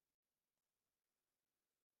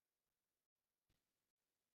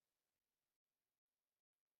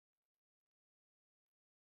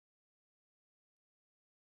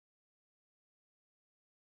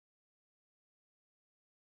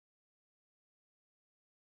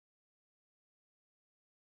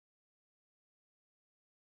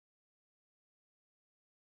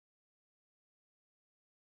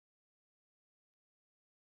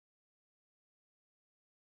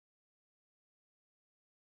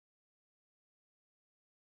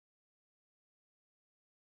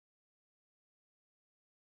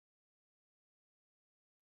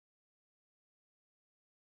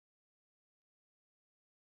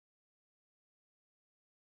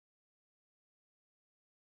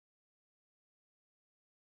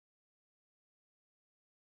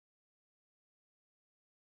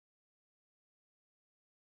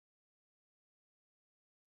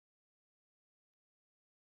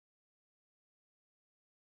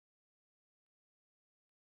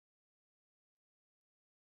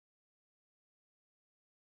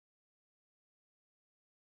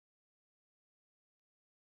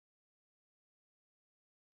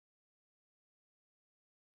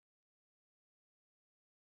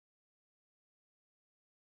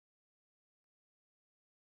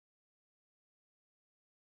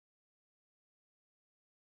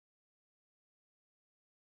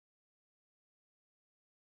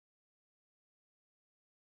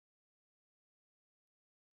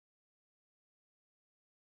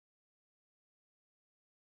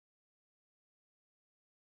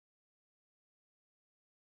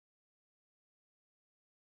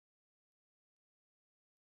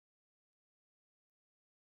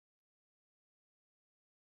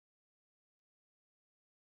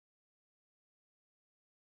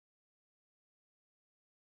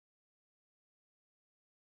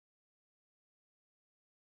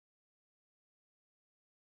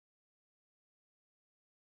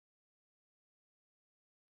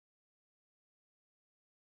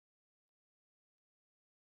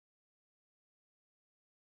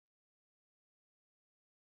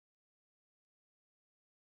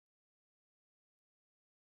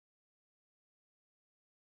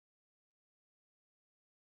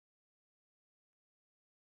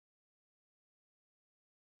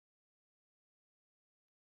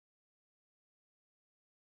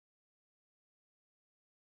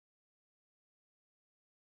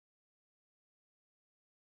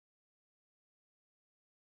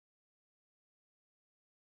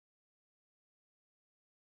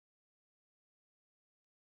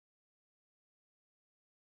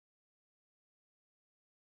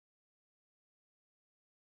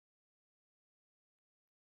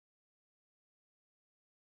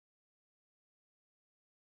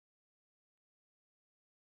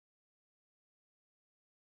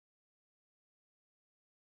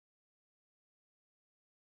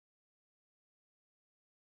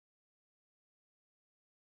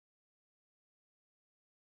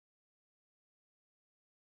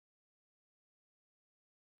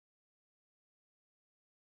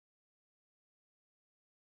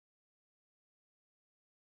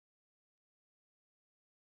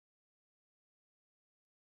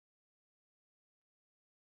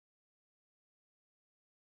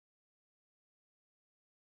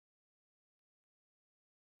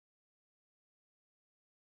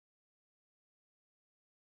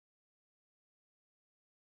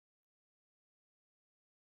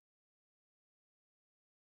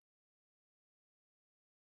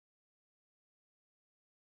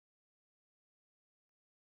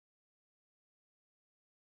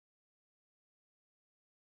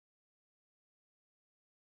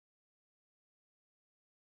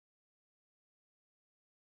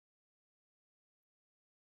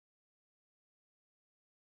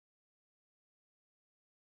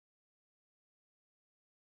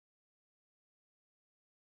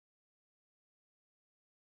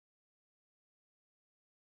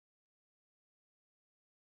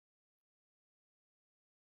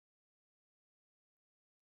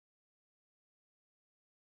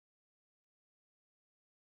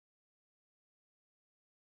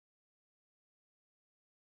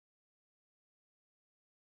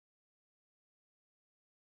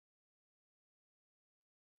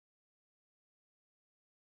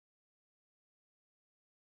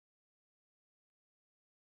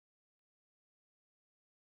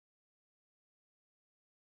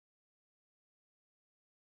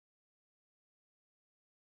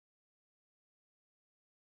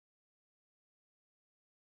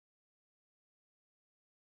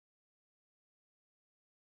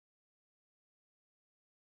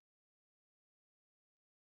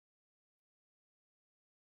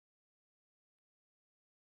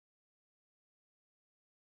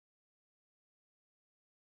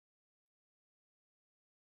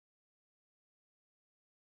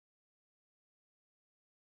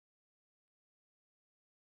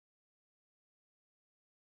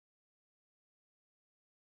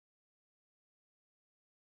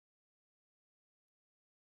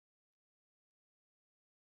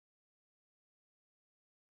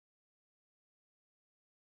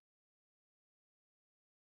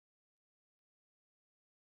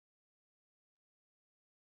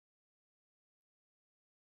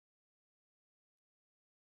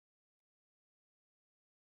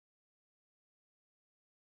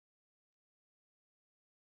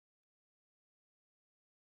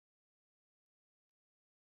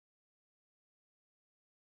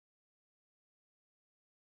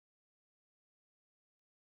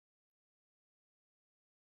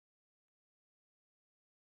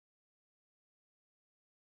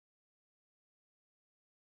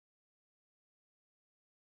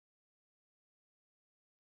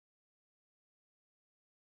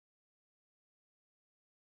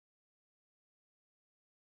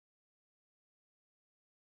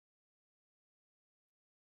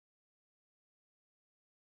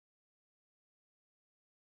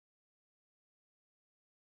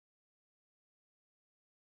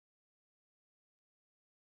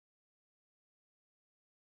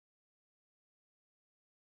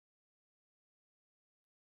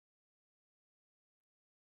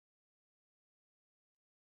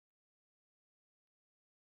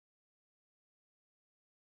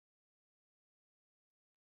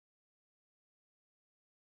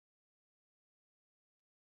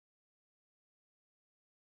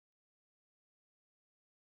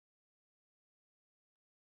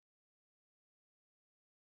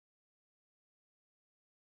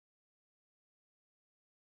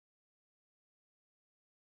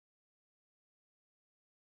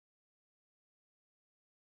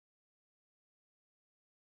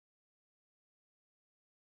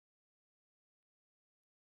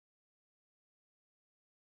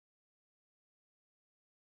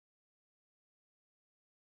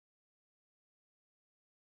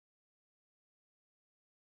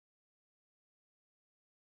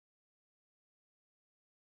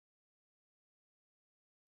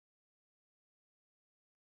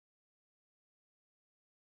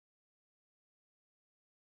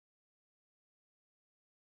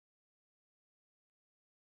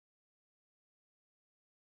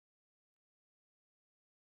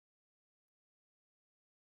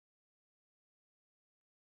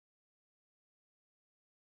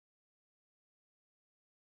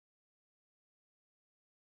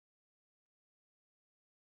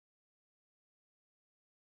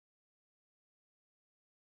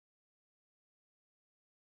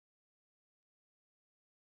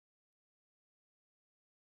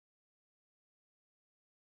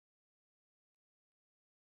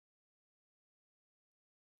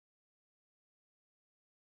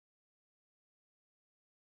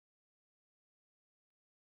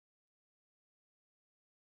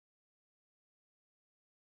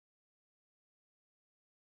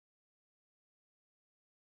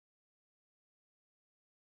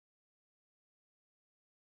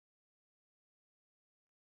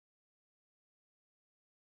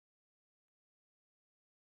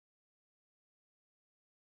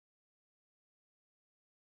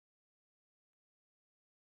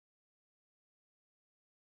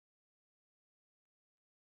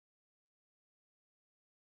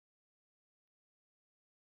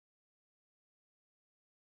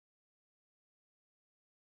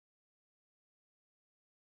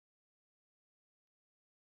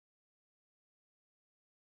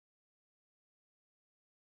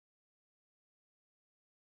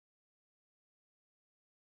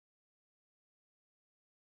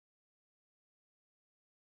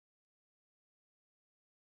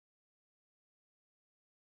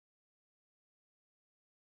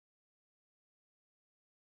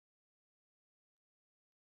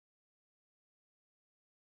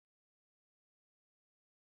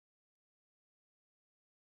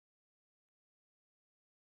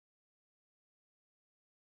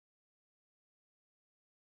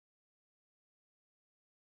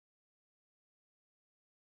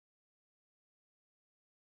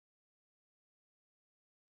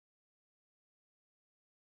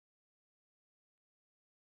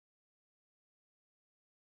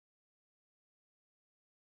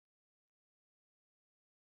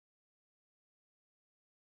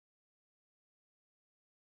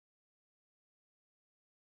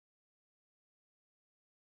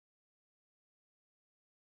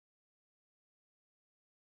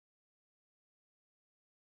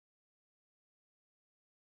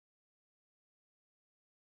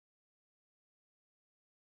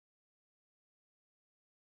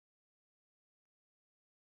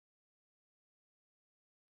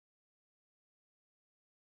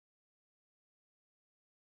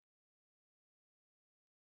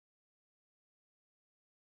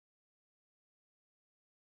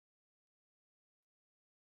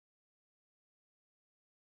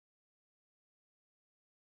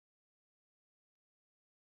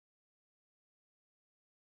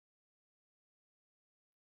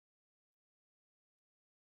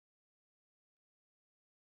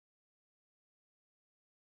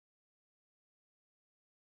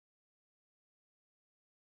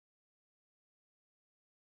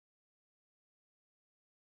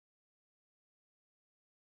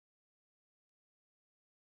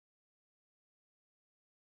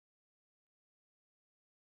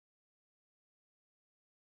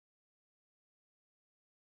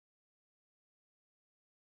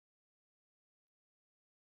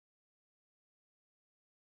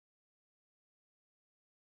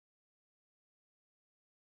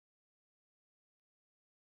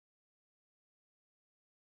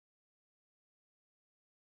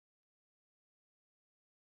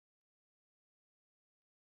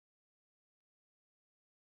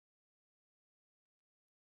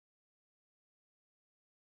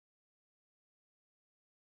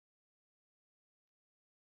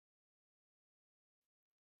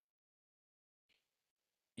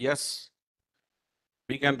 Yes,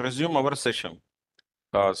 we can resume our session.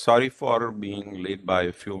 Sorry for being late by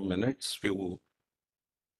a few minutes, 3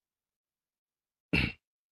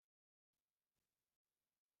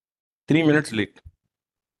 minutes late.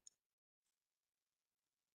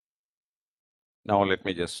 Now let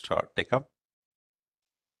me just take up.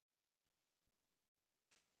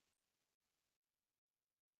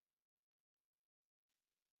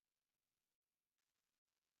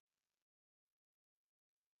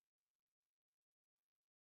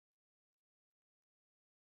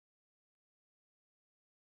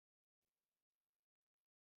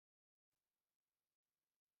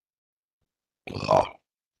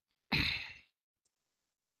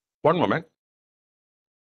 One moment.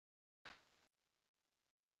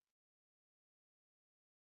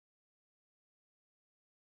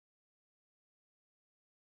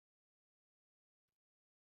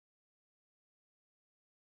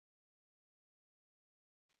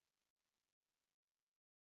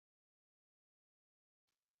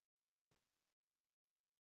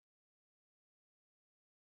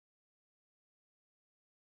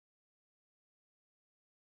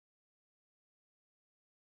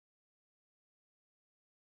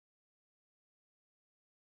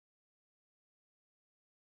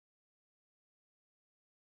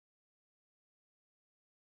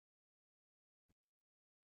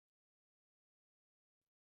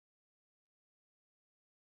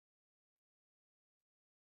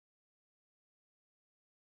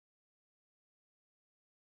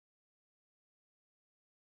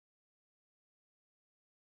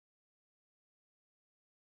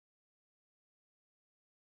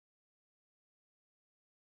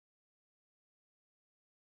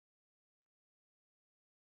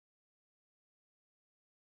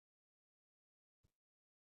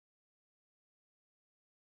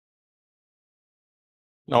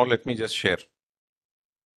 Now let me just share.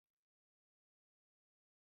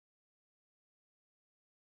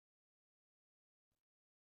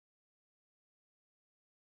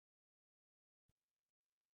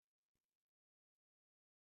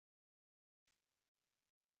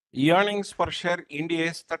 Earnings per share India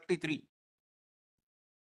is 33.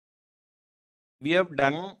 We have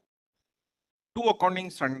done 2 accounting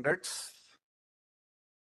standards.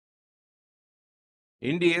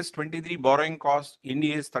 India is 23 borrowing cost,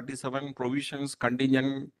 India is 37 provisions,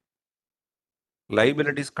 contingent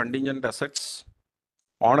liabilities, contingent assets,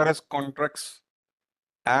 onerous contracts,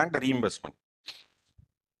 and reimbursement.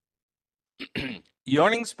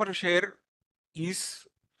 Earnings per share is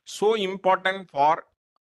so important for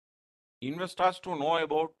investors to know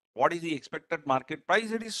about what is the expected market price.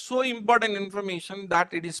 It is so important information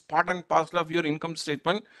that it is part and parcel of your income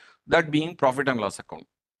statement, that being profit and loss account.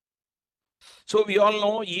 So we all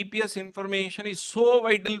know EPS information is so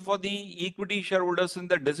vital for the equity shareholders in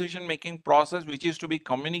the decision making process, which is to be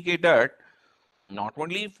communicated not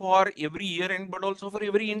only for every year end but also for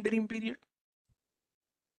every interim period.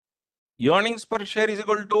 Earnings per share is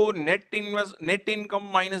equal to net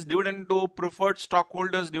income minus dividend to preferred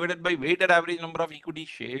stockholders divided by weighted average number of equity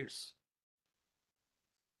shares.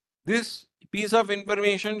 This piece of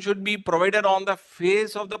information should be provided on the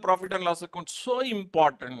face of the profit and loss account. So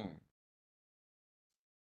important.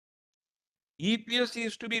 EPS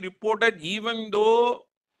is to be reported even though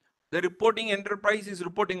the reporting enterprise is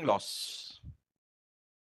reporting loss.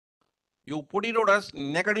 You put it out as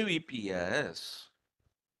negative EPS.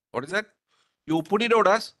 What is that? You put it out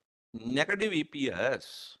as negative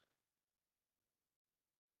EPS.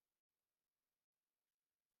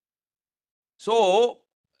 So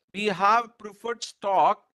we have preferred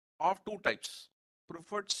stock of 2 types.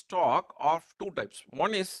 Preferred stock of 2 types.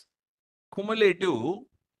 One is cumulative,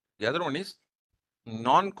 the other one is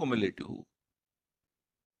non-cumulative.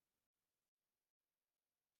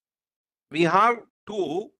 We have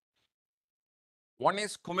 2. One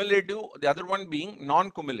is cumulative, the other one being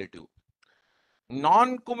non-cumulative.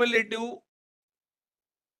 Non-cumulative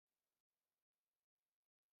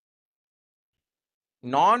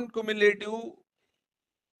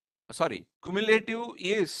cumulative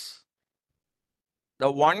is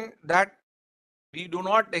the one that we do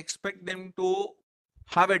not expect them to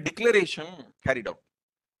have a declaration carried out.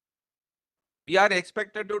 We are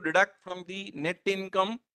expected to deduct from the net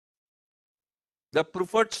income the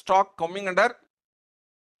preferred stock coming under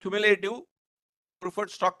cumulative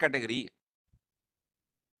preferred stock category.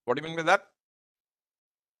 What do you mean by that?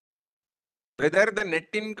 Whether the net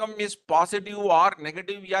income is positive or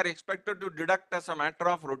negative, we are expected to deduct as a matter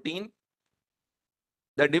of routine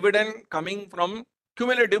the dividend coming from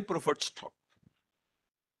cumulative preferred stock.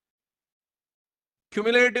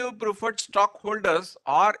 Cumulative preferred stockholders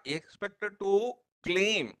are expected to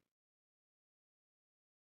claim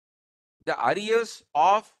the arrears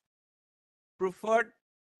of preferred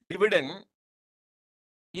dividend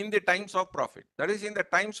in the times of profit. That is, in the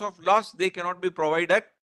times of loss, they cannot be provided.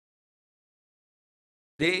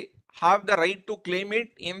 They have the right to claim it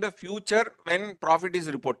in the future when profit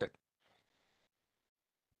is reported.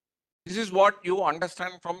 This is what you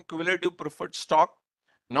understand from cumulative preferred stock.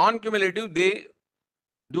 Non-cumulative, they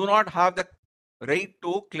do not have the right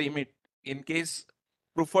to claim it in case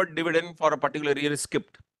preferred dividend for a particular year is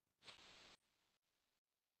skipped.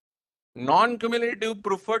 Non-cumulative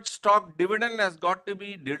preferred stock dividend has got to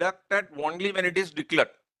be deducted only when it is declared.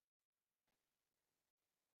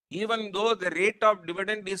 Even though the rate of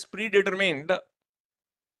dividend is predetermined,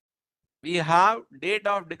 we have date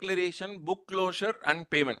of declaration, book closure, and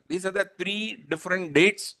payment. These are the three different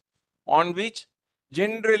dates on which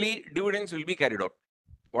generally dividends will be carried out.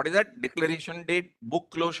 What is that? Declaration date,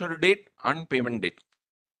 book closure date, and payment date.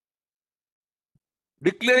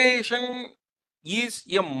 Declaration is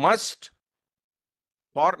a must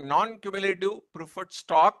for non-cumulative preferred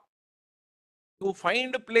stock to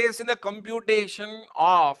find place in the computation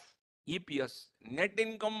of EPS. Net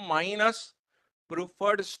income minus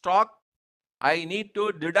preferred stock, I need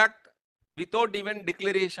to deduct without even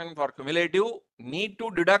declaration for cumulative, need to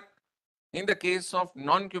deduct in the case of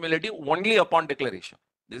non-cumulative only upon declaration.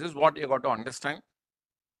 This is what you got to understand.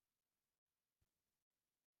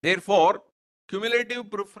 Therefore, cumulative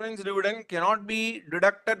preference dividend cannot be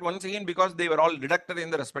deducted once again because they were all deducted in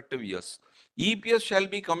the respective years. EPS shall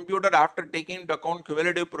be computed after taking into account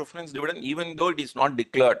cumulative preference dividend even though it is not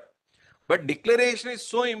declared. But declaration is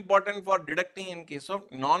so important for deducting in case of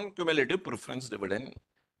non-cumulative preference dividend.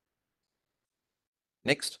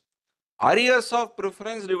 Next, arrears of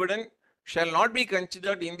preference dividend shall not be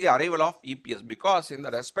considered in the arrival of EPS because in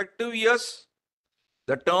the respective years,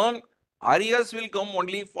 the term arrears will come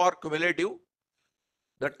only for cumulative.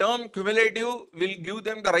 The term cumulative will give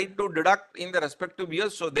them the right to deduct in the respective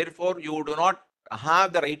years. So therefore, you do not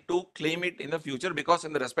have the right to claim it in the future because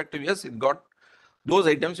in the respective years, those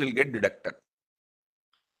items will get deducted.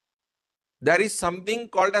 There is something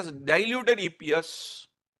called as diluted EPS.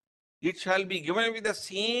 It shall be given with the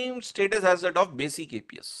same status as that of basic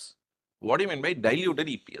EPS. What do you mean by diluted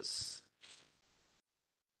EPS?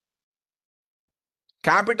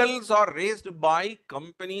 Capitals are raised by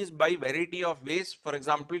companies by variety of ways. For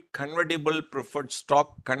example, convertible preferred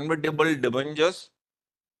stock, convertible debentures,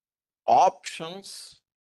 options,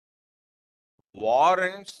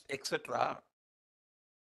 warrants, etc.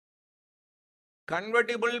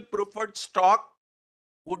 Convertible preferred stock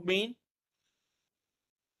would mean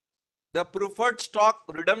the preferred stock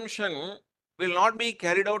redemption will not be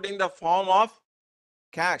carried out in the form of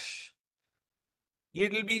cash.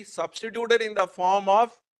 It will be substituted in the form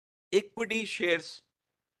of equity shares,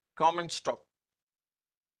 common stock.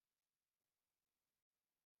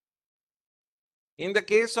 In the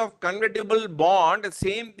case of convertible bond, the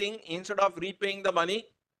same thing, instead of repaying the money,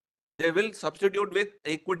 they will substitute with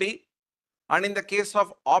equity. And in the case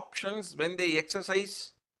of options, when they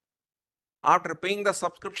exercise, after paying the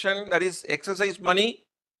subscription, that is exercise money,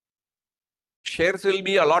 shares will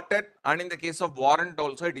be allotted. And in the case of warrant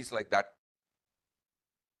also, it is like that.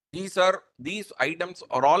 These items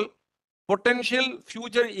are all potential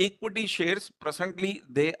future equity shares. Presently,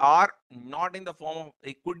 they are not in the form of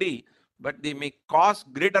equity, but they may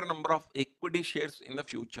cost greater number of equity shares in the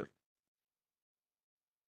future.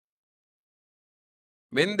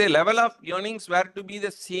 When the level of earnings were to be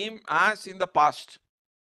the same as in the past,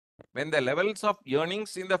 when the levels of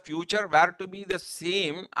earnings in the future were to be the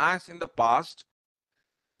same as in the past,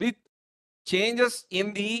 with changes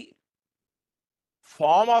in the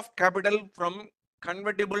form of capital from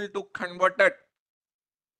convertible to converted,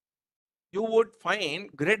 you would find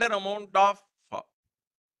greater amount of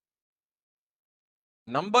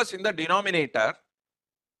numbers in the denominator.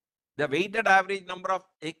 The weighted average number of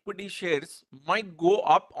equity shares might go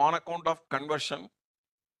up on account of conversion.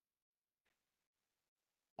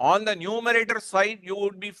 On the numerator side, you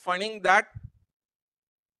would be finding that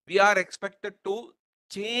we are expected to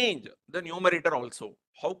change the numerator also.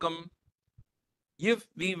 How come? If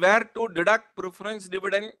we were to deduct preference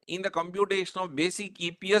dividend in the computation of basic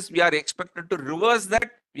EPS, we are expected to reverse that.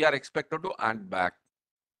 We are expected to add back.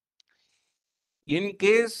 In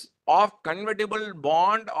case of convertible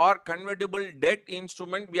bond or convertible debt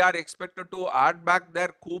instrument, we are expected to add back their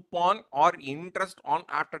coupon or interest on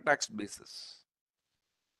after-tax basis.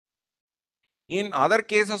 In other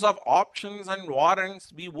cases of options and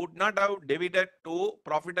warrants, we would not have debited to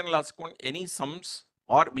profit and loss account any sums,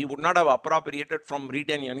 or we would not have appropriated from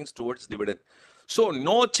retained earnings towards dividend. So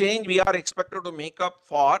no change we are expected to make up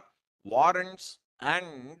for warrants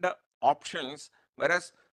and options,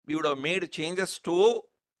 whereas we would have made changes to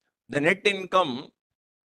the net income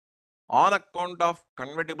on account of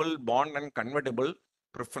convertible bond and convertible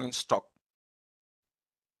preference stock.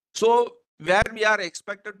 So where we are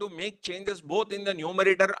expected to make changes both in the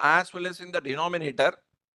numerator as well as in the denominator,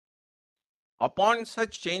 upon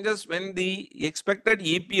such changes, when the expected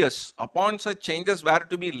EPS upon such changes were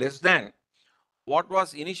to be less than what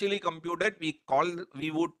was initially computed,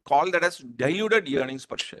 we would call that as diluted earnings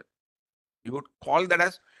per share. We would call that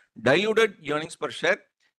as diluted earnings per share.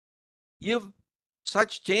 If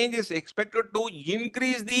such change is expected to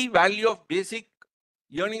increase the value of basic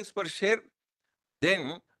earnings per share,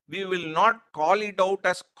 then we will not call it out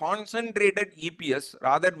as concentrated EPS.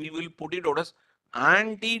 Rather, we will put it out as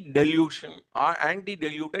anti-dilution or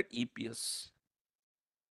anti-diluted EPS.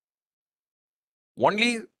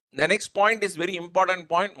 Only the next point is very important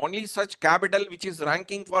point. Only such capital which is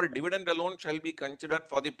ranking for dividend alone shall be considered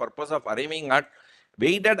for the purpose of arriving at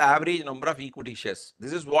weighted average number of equity shares.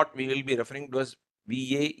 This is what we will be referring to as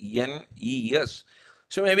VANES.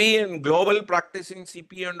 So maybe in global practice in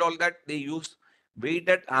CP and all that, they use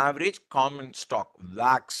weighted average common stock,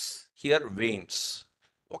 VAX, here VANES.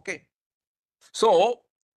 Okay. So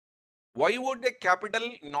why would the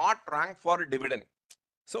capital not rank for dividend?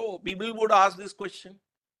 So people would ask this question.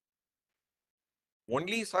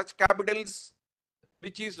 Only such capitals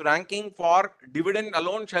which is ranking for dividend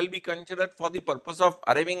alone shall be considered for the purpose of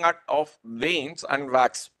arriving at of VANES and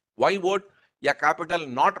VAX. Why would a capital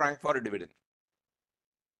not rank for a dividend?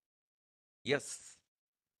 Yes.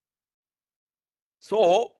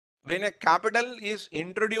 So when a capital is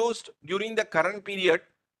introduced during the current period,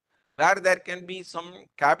 where there can be some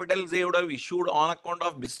capitals they would have issued on account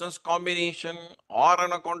of business combination or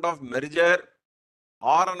on account of merger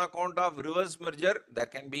or on account of reverse merger, there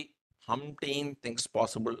can be umpteen things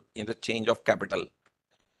possible in the change of capital.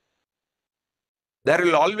 There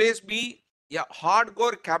will always be a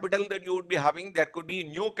hardcore capital that you would be having. There could be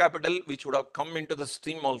new capital which would have come into the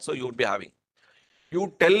stream also you would be having.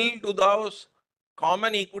 You tell to those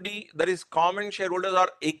common equity, there is common shareholders or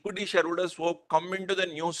equity shareholders who come into the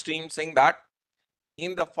new stream saying that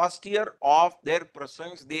in the first year of their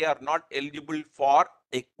presence, they are not eligible for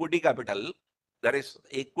equity capital. There is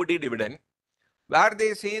equity dividend, where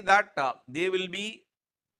they say that they will be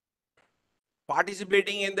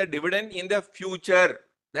participating in the dividend in the future.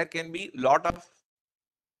 There can be a lot of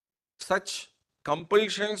such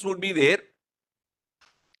compulsions would be there.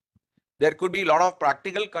 There could be a lot of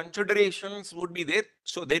practical considerations would be there.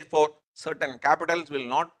 So therefore, certain capitals will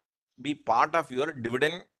not be part of your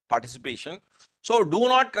dividend participation. So do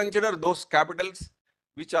not consider those capitals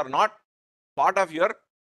which are not part of your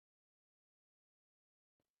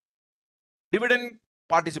dividend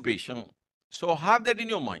participation. So have that in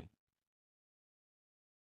your mind.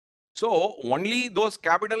 So only those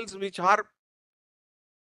capitals which are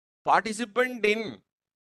participant in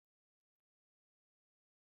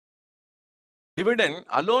dividend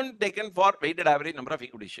alone taken for weighted average number of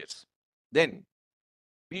equity shares. Then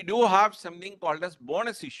we do have something called as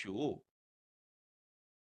bonus issue,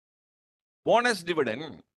 bonus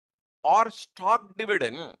dividend or stock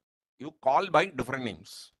dividend, you call by different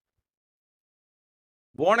names.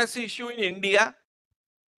 Bonus issue in India,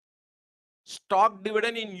 stock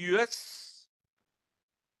dividend in US.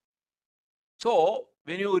 So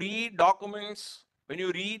when you read documents, when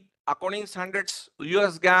you read accounting standards,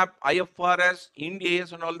 US GAAP, IFRS, Ind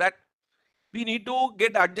AS and all that, we need to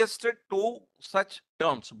get adjusted to such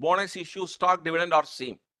terms. Bonus issue, stock dividend are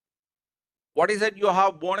same. What is it? You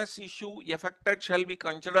have bonus issue affected shall be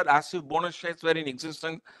considered as if bonus shares were in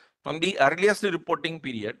existence from the earliest reporting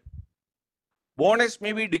period. Bonus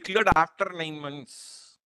may be declared after 9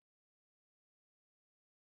 months.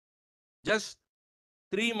 Just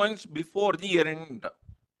 3 months before the year end.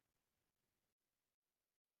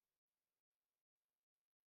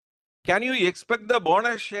 Can you expect the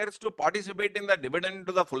bonus shares to participate in the dividend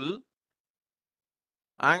to the full?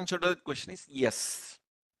 Answer to that question is yes.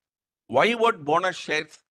 Why would bonus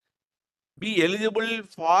shares be eligible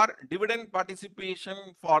for dividend participation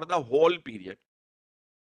for the whole period?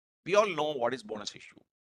 We all know what is bonus issue.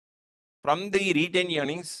 From the retained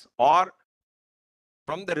earnings or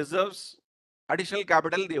from the reserves, additional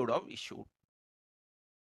capital they would have issued.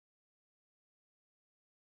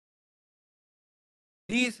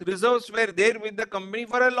 These reserves were there with the company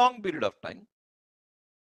for a long period of time.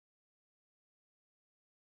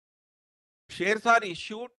 Shares are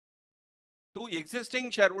issued to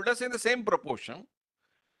existing shareholders in the same proportion.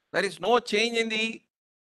 There is no change in the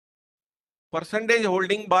percentage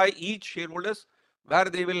holding by each shareholders. where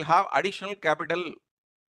they will have additional capital,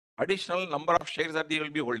 additional number of shares that they will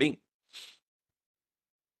be holding.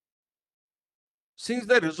 Since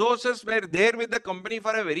the resources were there with the company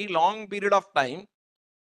for a very long period of time,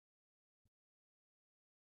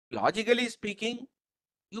 logically speaking,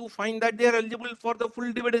 you find that they are eligible for the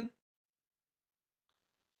full dividend.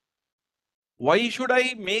 Why should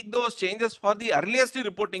I make those changes for the earliest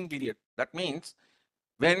reporting period? That means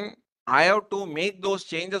when I have to make those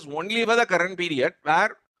changes only for the current period,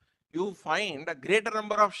 where you find a greater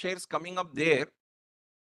number of shares coming up there,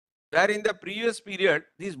 where in the previous period,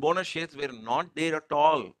 these bonus shares were not there at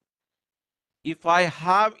all. If I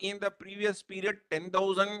have in the previous period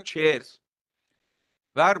 10,000 shares,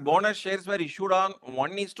 where bonus shares were issued on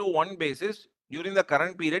 1:1 basis, during the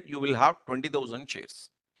current period, you will have 20,000 shares.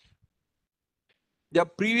 The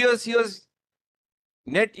previous year's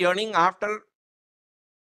net earning after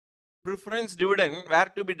preference dividend were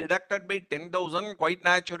to be deducted by 10,000. Quite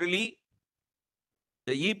naturally,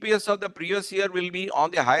 the EPS of the previous year will be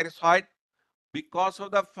on the higher side because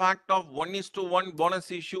of the fact of 1:1 bonus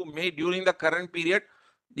issue made during the current period.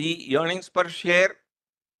 The earnings per share,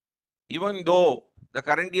 even though the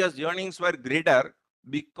current year's earnings were greater,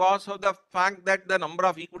 because of the fact that the number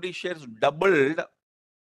of equity shares doubled,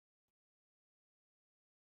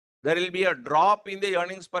 there will be a drop in the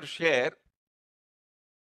earnings per share.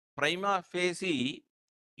 Prima facie,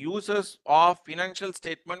 users of financial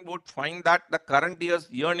statement would find that the current year's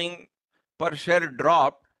earning per share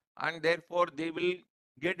dropped, and therefore they will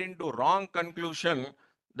get into wrong conclusion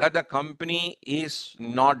that the company is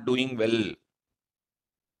not doing well.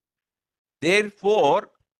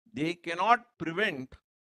 Therefore, they cannot prevent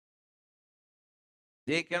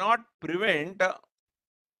the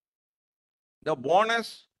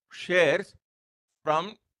bonus shares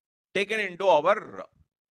from taken into our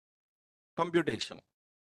computation.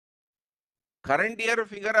 Current year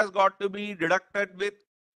figure has got to be deducted with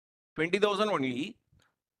 20,000 only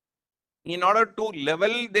in order to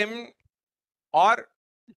level them or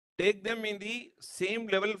take them in the same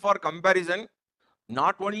level for comparison.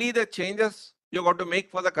 Not only the changes you got to make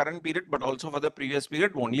for the current period, but also for the previous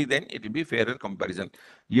period. Only then it will be fairer comparison.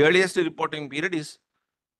 The earliest reporting period is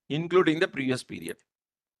including the previous period.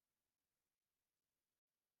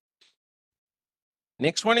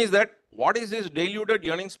 Next one is that what is this diluted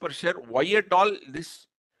earnings per share? Why at all this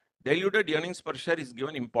diluted earnings per share is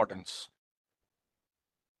given importance?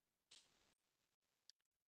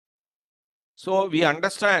 So we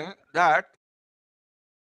understand that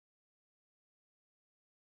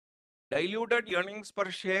diluted earnings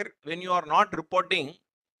per share, when you are not reporting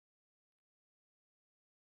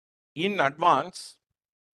in advance,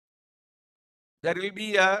 there will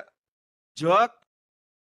be a jerk.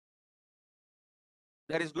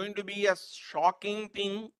 There is going to be a shocking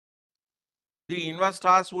thing the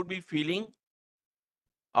investors would be feeling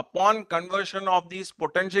upon conversion of these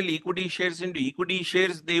potential equity shares into equity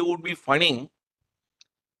shares. They would be finding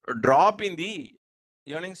a drop in the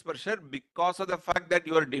earnings per share because of the fact that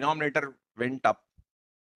your denominator went up.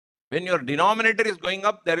 When your denominator is going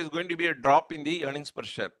up, there is going to be a drop in the earnings per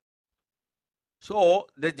share. So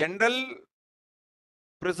the general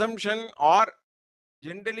presumption, or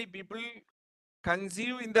generally people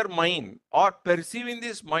conceive in their mind or perceive in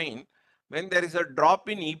this mind, when there is a drop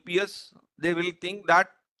in EPS, they will think that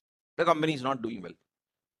the company is not doing well.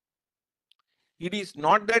 It is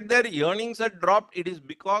not that their earnings are dropped, it is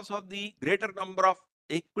because of the greater number of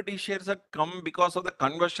equity shares that come because of the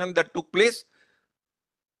conversion that took place.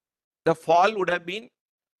 The fall would have been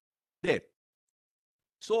there.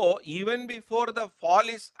 So even before the fall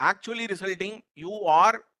is actually resulting, you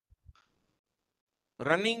are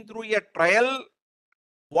running through a trial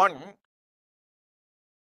one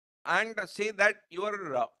and say that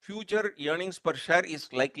your future earnings per share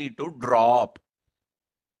is likely to drop.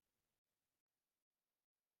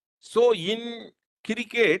 So in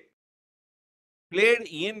cricket, played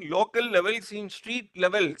in local levels, in street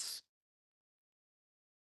levels,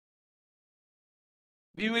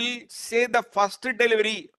 we will say the first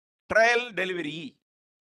delivery, trial delivery,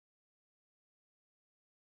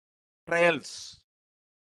 trials.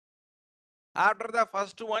 After the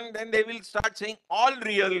first one, then they will start saying all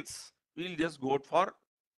reals. We'll just go for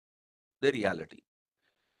the reality.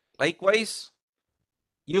 Likewise,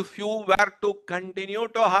 if you were to continue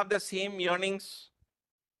to have the same earnings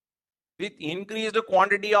with increased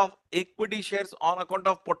quantity of equity shares on account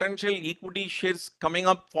of potential equity shares coming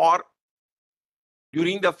up for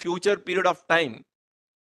during the future period of time,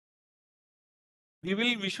 we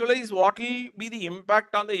will visualize what will be the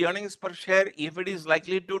impact on the earnings per share. If it is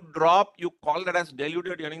likely to drop, you call that as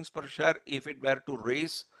diluted earnings per share. If it were to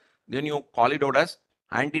raise, then you call it out as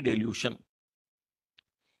anti-dilution.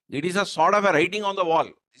 It is a sort of a writing on the wall.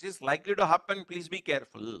 This is likely to happen. Please be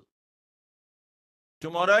careful.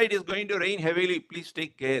 Tomorrow it is going to rain heavily. Please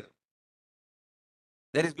take care.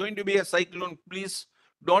 There is going to be a cyclone. Please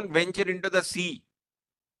don't venture into the sea.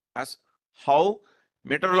 As how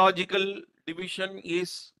meteorological division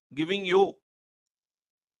is giving you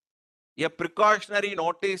a precautionary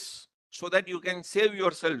notice so that you can save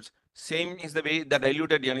yourselves. Same is the way the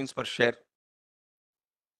diluted earnings per share.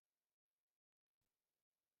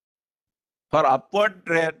 For upward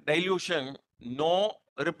dilution, no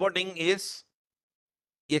reporting is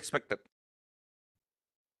expected.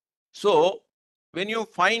 So, when you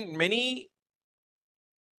find many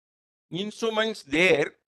instruments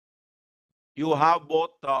there, you have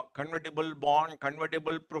both convertible bond,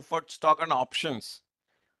 convertible preferred stock and options.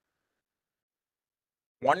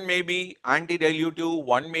 One may be anti-dilutive,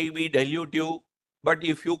 one may be dilutive, but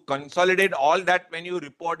if you consolidate all that when you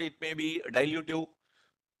report, it may be dilutive.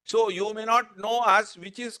 So you may not know as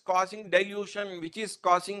which is causing dilution, which is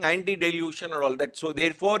causing anti-dilution or all that. So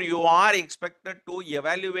therefore, you are expected to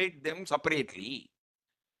evaluate them separately.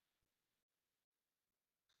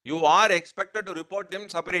 You are expected to report them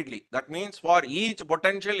separately. That means for each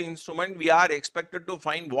potential instrument, we are expected to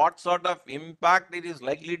find what sort of impact it is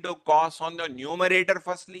likely to cause on the numerator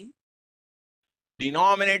firstly,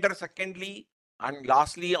 denominator secondly, and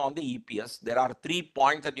lastly on the EPS. There are 3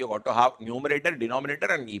 points that you got to have: numerator, denominator,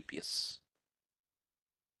 and EPS.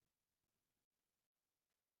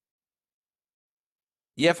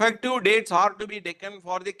 Effective dates are to be taken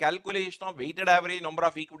for the calculation of weighted average number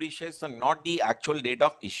of equity shares and not the actual date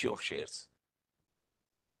of issue of shares.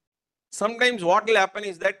 Sometimes what will happen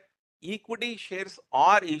is that equity shares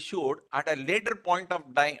are issued at a later point of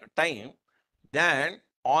time than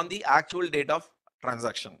on the actual date of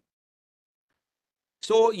transaction.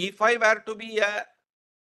 So if I were to be a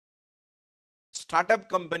startup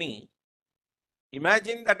company,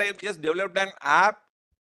 imagine that I've just developed an app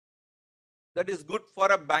that is good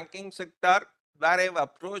for a banking sector where I've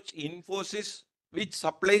approached Infosys, which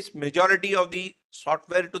supplies majority of the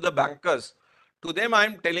software to the bankers. To them,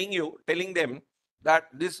 I'm telling them that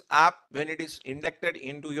this app, when it is inducted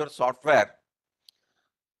into your software,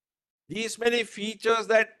 these many features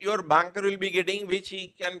that your banker will be getting, which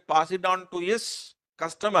he can pass it on to his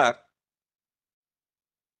customer,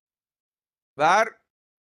 where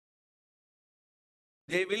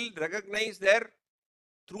they will recognize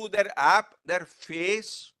through their app, their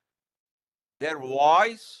face, their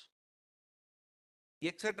voice,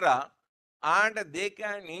 etc. And they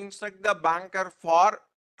can instruct the banker for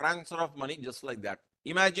transfer of money just like that.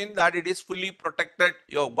 Imagine that it is fully protected.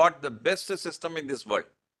 You've got the best system in this world.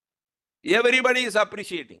 Everybody is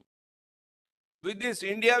appreciating. With this,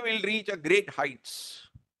 India will reach a great heights.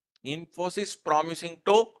 Infosys promising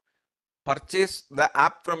to purchase the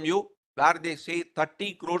app from you, where they say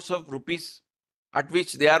 30 crores of rupees at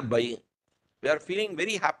which they are buying. We are feeling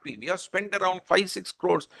very happy. We have spent around 5-6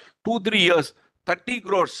 crores, 2-3 years, 30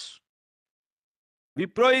 crores.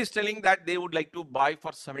 Wipro is telling that they would like to buy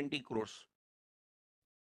for 70 crores.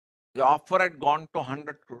 The offer had gone to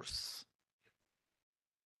 100 crores.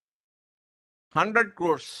 100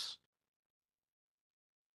 crores.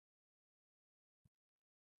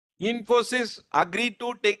 Infosys agreed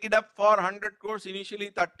to take it up for 100 crores,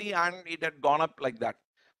 initially 30, and it had gone up like that.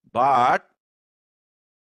 But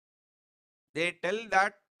they tell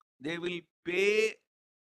that they will pay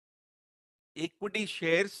equity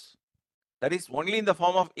shares, that is only in the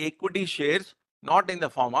form of equity shares, not in the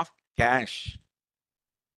form of cash.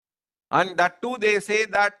 And that too, they say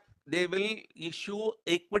that they will issue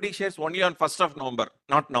equity shares only on 1st of November,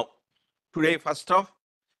 not now. Today, 1st of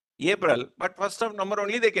April, but 1st of November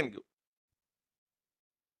only they can give.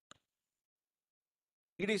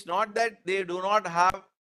 It is not that they do not have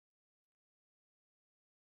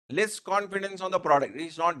less confidence on the product. It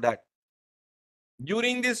is not that.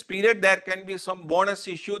 During this period, there can be some bonus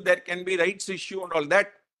issue, there can be rights issue and all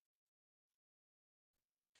that.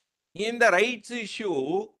 In the rights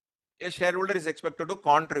issue, a shareholder is expected to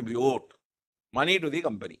contribute money to the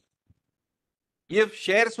company. If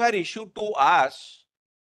shares were issued to us,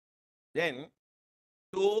 then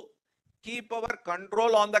to keep our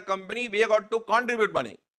control on the company, we have got to contribute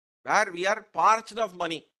money. Where we are parched of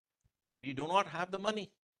money, we do not have the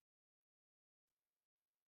money.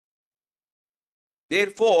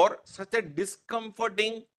 Therefore, such a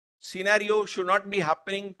discomforting scenario should not be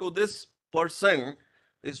happening to this person,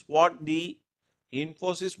 is what the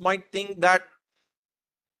Infosys might think, that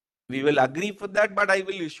we will agree for that, but I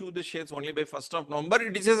will issue the shares only by 1st of November.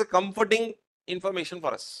 It is just a comforting information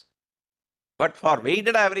for us. But for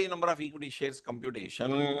weighted average number of equity shares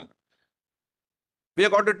computation, we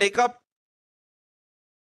have got to take up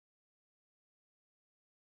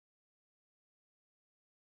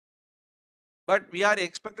we are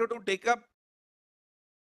expected to take up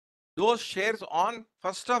those shares on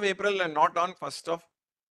 1st of April and not on 1st of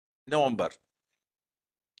November.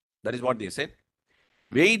 That is what they said.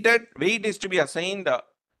 Weight is to be assigned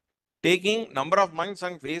taking number of months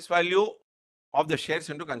and face value of the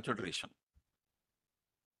shares into consideration.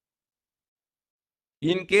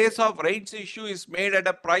 In case of rights issue is made at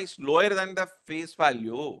a price lower than the face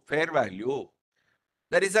value, fair value,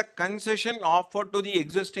 there is a concession offered to the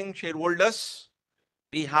existing shareholders.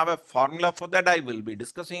 We have a formula for that. I will be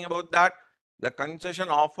discussing about that. The concession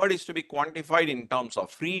offered is to be quantified in terms of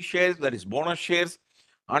free shares, that is bonus shares,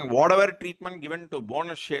 and whatever treatment given to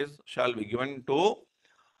bonus shares shall be given to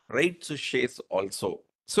rights shares also.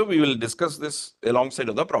 So we will discuss this alongside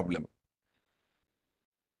of the problem.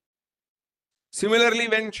 Similarly,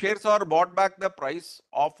 when shares are bought back, the price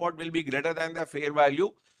offered will be greater than the fair value.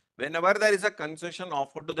 Whenever there is a concession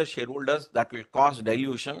offered to the shareholders that will cause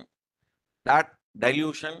dilution, that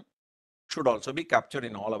dilution should also be captured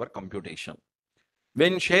in all our computation.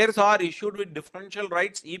 When shares are issued with differential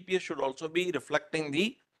rights, EPS should also be reflecting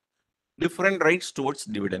the different rights towards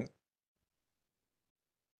dividend.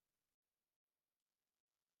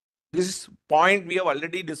 This point we have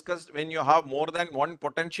already discussed. When you have more than one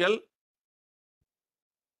potential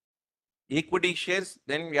equity shares,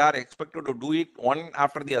 then we are expected to do it one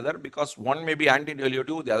after the other, because one may be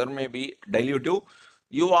anti-dilutive, the other may be dilutive.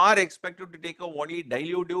 You are expected to take only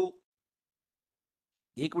dilutive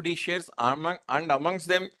equity shares and amongst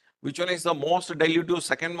them, which one is the most dilutive,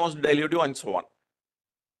 second most dilutive, and so on.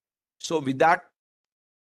 So with that,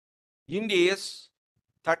 in days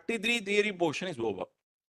 33 theory portion is over.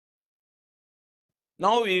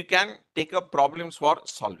 Now we can take up problems for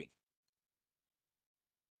solving.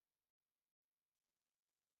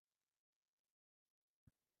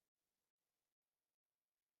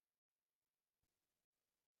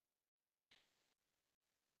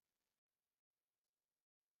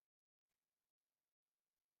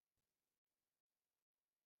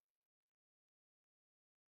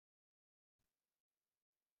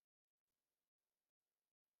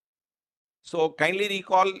 So kindly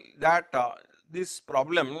recall that this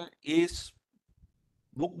problem is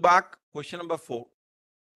book back question number 4.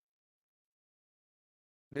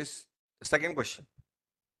 This second question.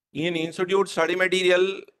 In institute study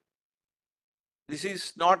material, this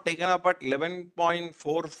is not taken up at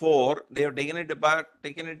 11.44. They have taken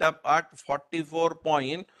it up at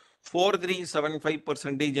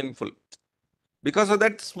 44.4375% in full. Because of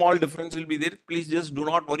that, small difference will be there. Please just do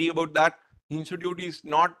not worry about that. Institute is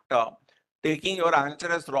not taking your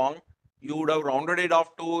answer as wrong. You would have rounded it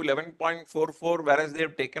off to 11.44, whereas they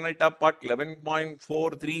have taken it up at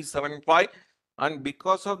 11.4375. And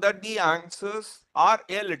because of that, the answers are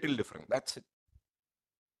a little different. That's it.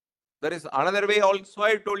 There is another way also.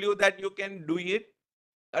 I told you that you can do it.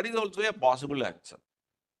 That is also a possible answer.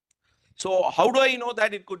 So how do I know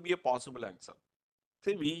that it could be a possible answer?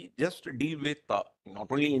 See, we just deal with not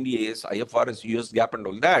only in the AS, IFRS, US GAAP and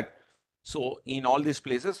all that. So in all these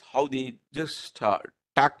places, how they just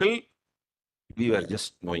tackle, we were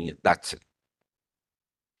just knowing it. That's it.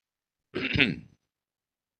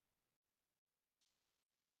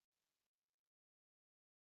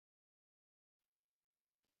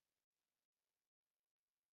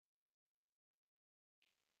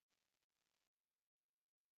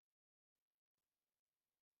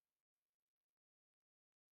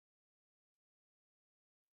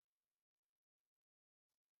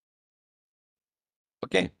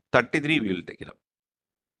 Okay, 33, we will take it up.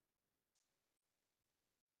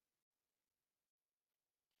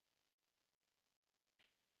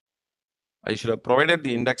 I should have provided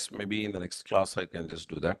the index. Maybe in the next class, I can just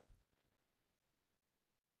do that.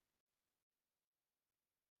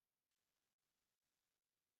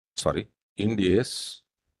 Sorry, India's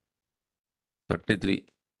 33.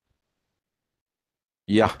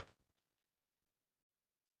 Yeah.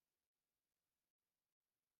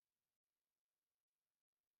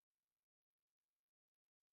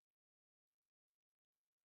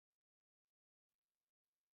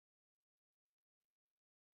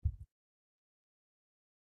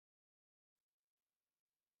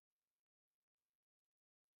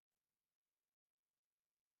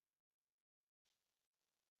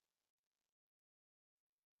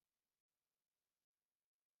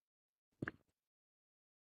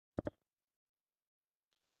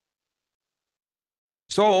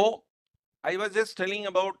 So I was just telling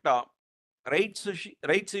about rights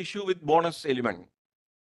issue with bonus element.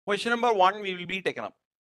 Question number 1 we will be taken up.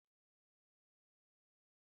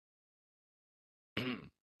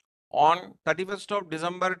 On 31st of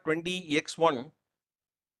December 20X1,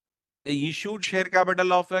 the issued share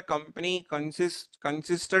capital of a company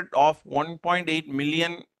consisted of 1.8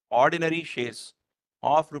 million ordinary shares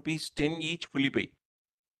of rupees 10 each fully paid.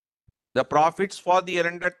 The profits for the year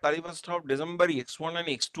ended 31st of December X1 and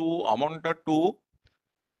X2 amounted to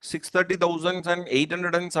 630,000 and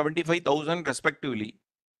 875,000 respectively.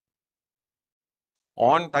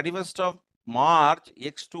 On 31st of March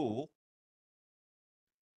X2,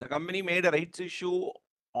 the company made a rights issue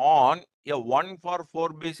on a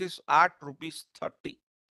 1-for-4 basis at rupees 30.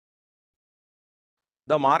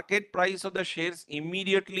 The market price of the shares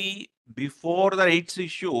immediately before the rights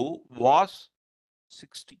issue was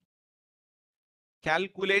 60.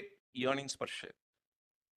 Calculate earnings per share.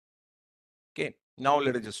 Okay, now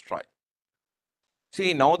let us just try.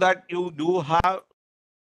 See, now that you do have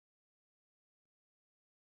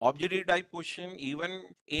objective type question, even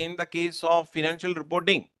in the case of financial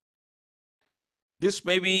reporting, this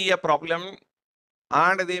may be a problem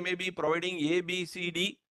and they may be providing A, B, C,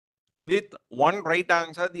 D with one right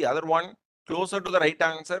answer, the other one closer to the right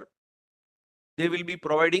answer. They will be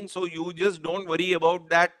providing. So you just don't worry about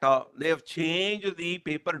that. They have changed the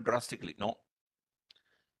paper drastically. No.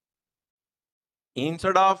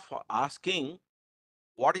 Instead of asking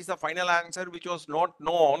what is the final answer which was not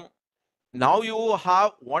known, now you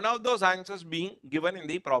have one of those answers being given in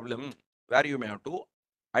the problem where you may have to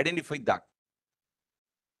identify that.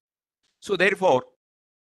 So therefore,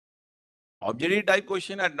 objective type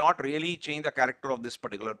question had not really changed the character of this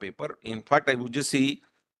particular paper. In fact, I would just see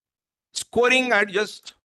scoring had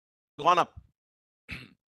just gone up.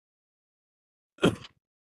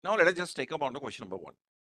 Now let us just take up on to question number 1.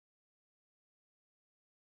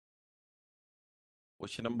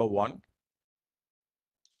 Question number 1.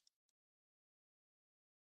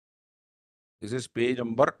 This is page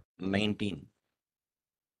number 19.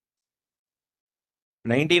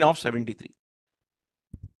 19 of 73.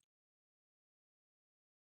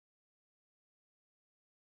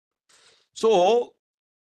 So,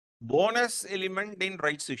 bonus element in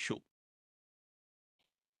rights issue.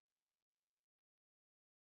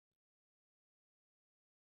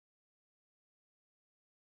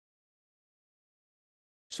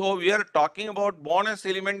 So, we are talking about bonus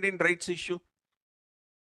element in rights issue.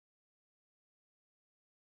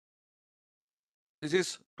 This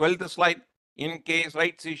is 12th slide. In case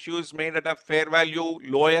rights issue is made at a fair value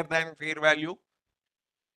lower than fair value,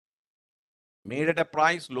 made at a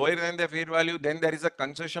price lower than the fair value, then there is a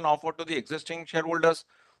concession offered to the existing shareholders.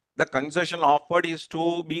 The concession offered is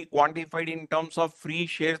to be quantified in terms of free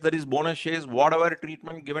shares, that is bonus shares. Whatever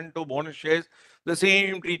treatment given to bonus shares, the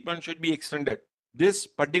same treatment should be extended. This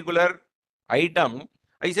particular item,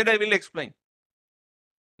 I said I will explain.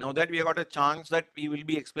 Now that we have got a chance that we will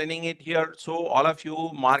be explaining it here, so all of you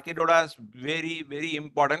mark it out as very, very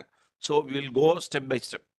important. So we will go step by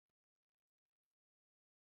step.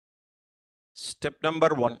 Step number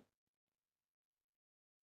 1.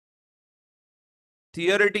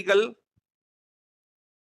 Theoretical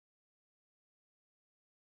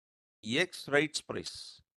X rights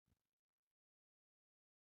price.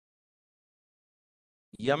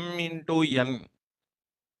 M into N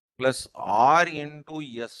plus R into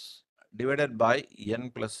S divided by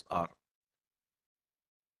N plus R.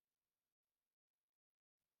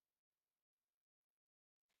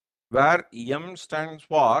 Where M stands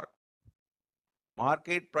for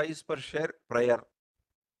market price per share prior.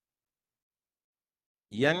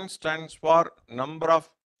 N stands for number of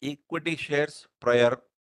equity shares prior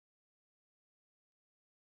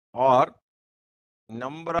or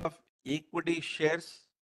number of equity shares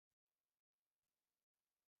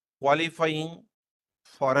qualifying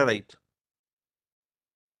for a right.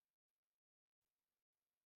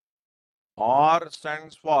 R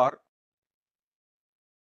stands for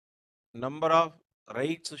number of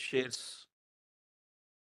rights shares.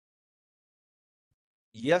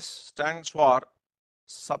 S stands for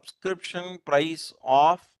subscription price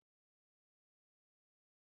of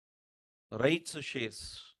rights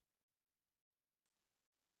shares.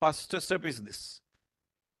 First step is this.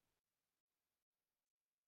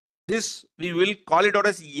 This we will call it out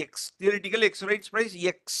as X, theoretical X rights price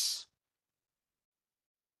X.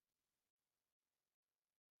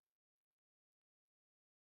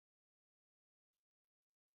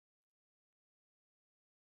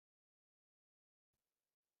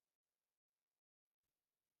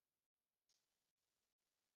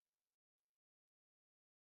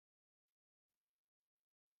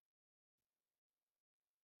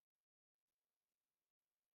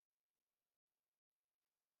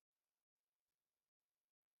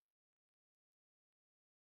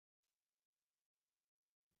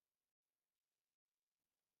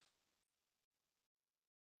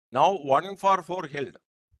 Now 1 for 4 held.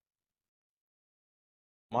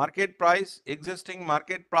 Market price, existing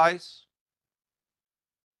market price.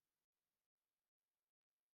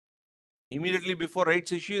 Immediately before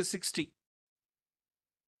rights issue is 60.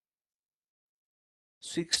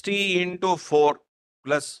 60 into 4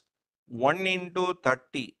 plus 1 into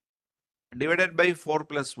 30 divided by 4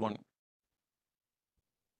 plus 1.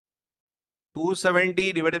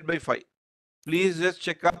 270 divided by 5. Please just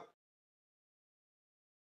check up.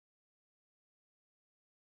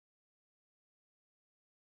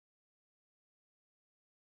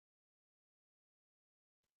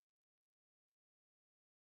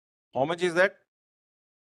 How much is that?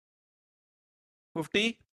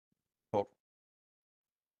 54.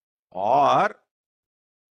 Or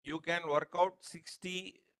you can work out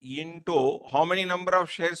 60 into how many number of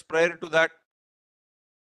shares prior to that?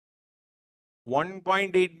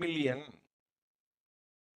 1.8 million.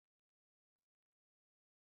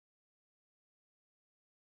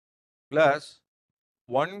 Plus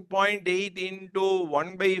 1.8 into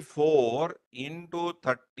 1 by 4 into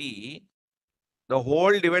 30, the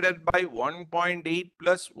whole divided by 1.8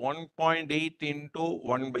 plus 1.8 into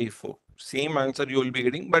 1 by 4. Same answer you will be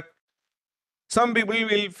getting, but some people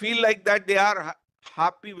will feel like that they are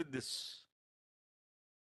happy with this.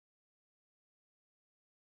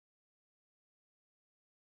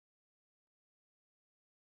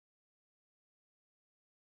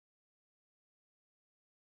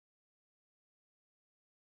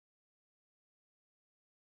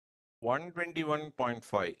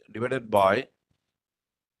 $121.5 divided by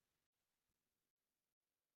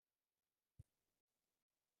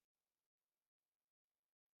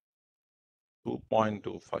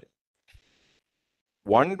 2.25.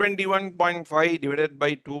 121.5 divided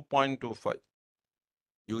by 2.25.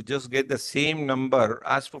 You just get the same number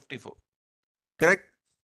as 54. Correct?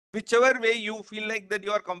 Whichever way you feel like that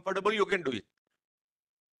you are comfortable, you can do it.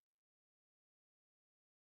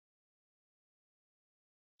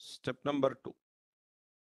 Step number 2.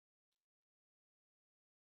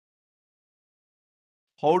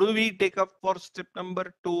 How do we take up for step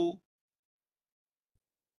number 2?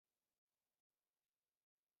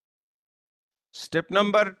 Step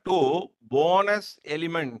number 2, bonus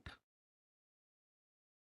element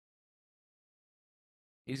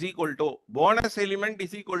is equal to, bonus element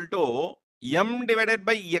is equal to M divided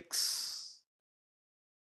by X.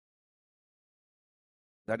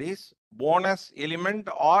 That is bonus element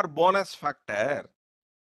or bonus factor.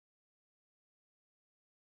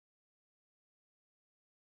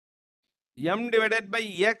 M divided by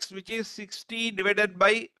X, which is 60 divided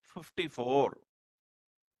by 54.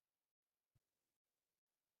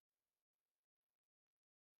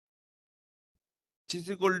 Which is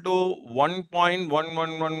equal to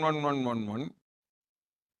 1.111111.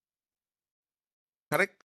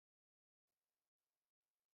 Correct?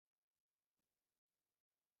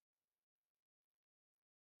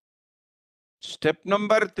 Step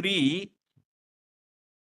number 3,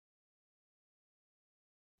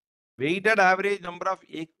 weighted average number of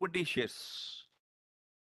equity shares.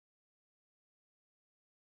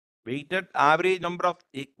 Weighted average number of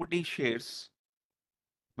equity shares,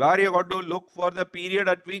 where you got to look for the period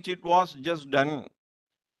at which it was just done.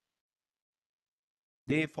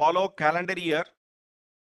 They follow calendar year,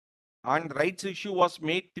 and rights issue was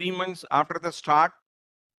made 3 months after the start.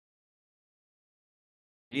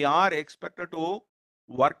 We are expected to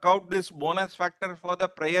work out this bonus factor for the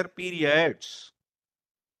prior periods.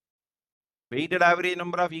 Weighted average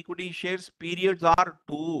number of equity shares periods are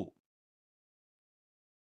 2.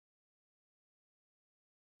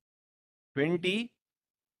 20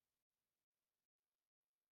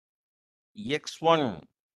 X1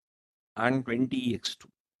 and 20 X2.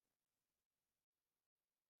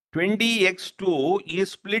 20 X2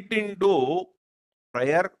 is split into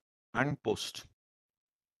prior and post.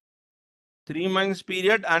 3 months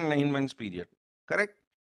period and 9 months period. Correct?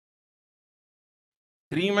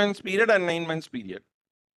 3 months period and 9 months period.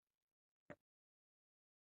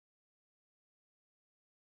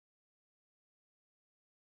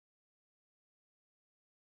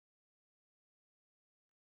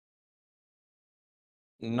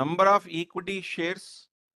 Number of equity shares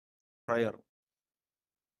prior.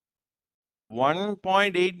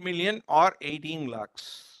 1.8 million or 18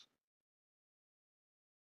 lakhs.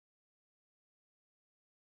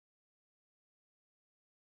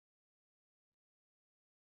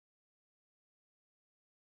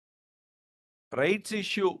 Rights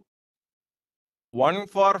issue 1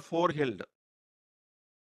 for 4 held.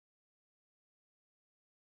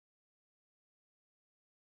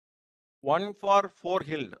 1 for 4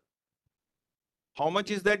 held. How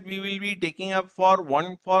much is that we will be taking up for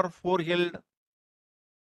 1 for 4 held?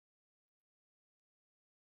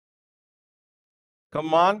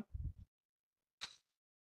 Come on.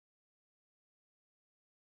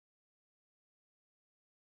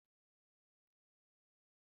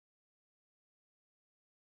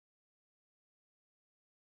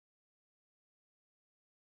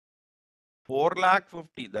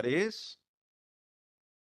 ₹4,50,000, that is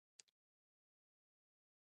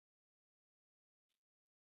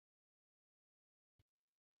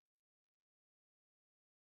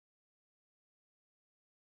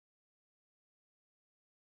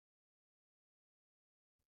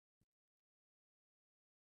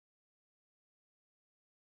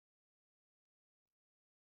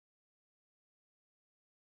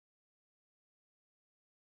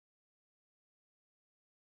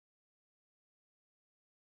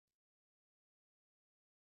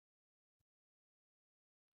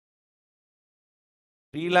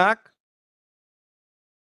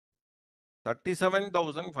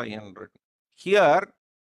 ₹3,37,500. Here,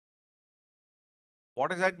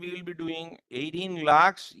 what is that we will be doing? 18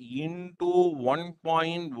 lakhs into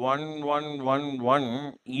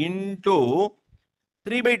 1.1111 into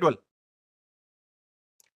 3 by 12.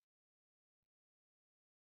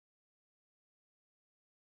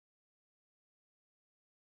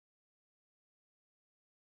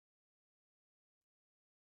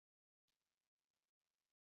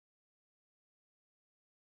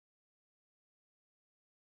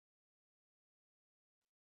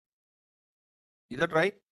 Is that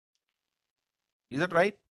right? Is that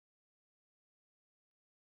right?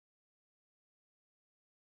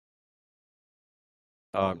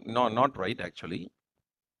 No, not right actually.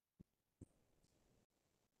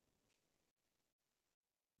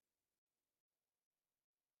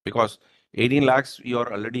 Because 18 lakhs you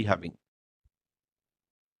are already having.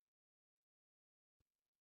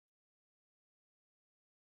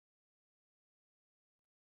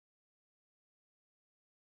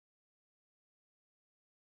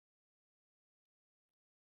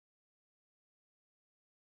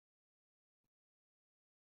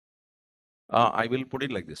 I will put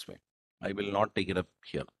it like this way. I will not take it up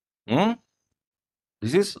here.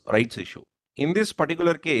 This is rights issue. In this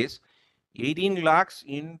particular case, 18 lakhs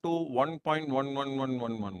into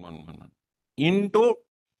 1.111111 into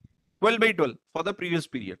 12 by 12 for the previous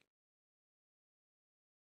period.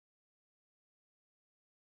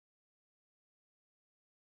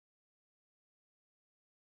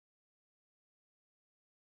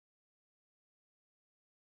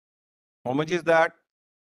 How much is that?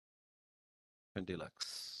 20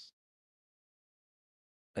 lakhs.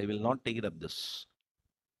 I will not take it up this.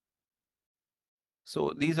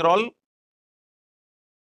 So these are all,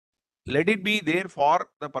 let it be there for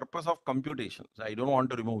the purpose of computation. So I don't want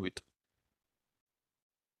to remove it.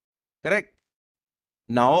 Correct.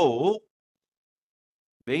 Now,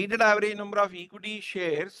 weighted average number of equity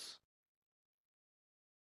shares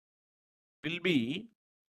will be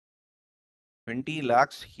 20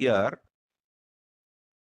 lakhs here,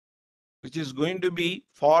 which is going to be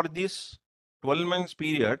for this 12 months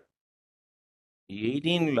period,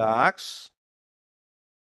 18 lakhs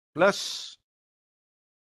plus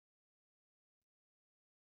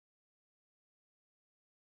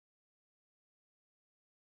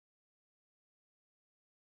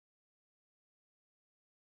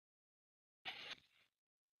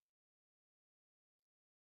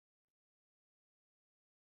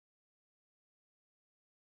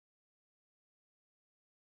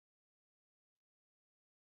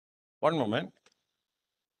 1 moment.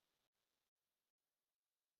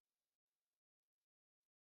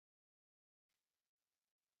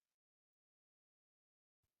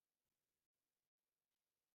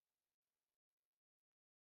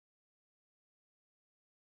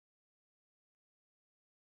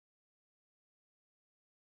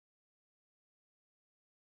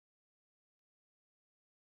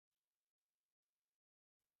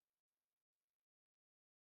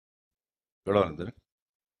 Hold on.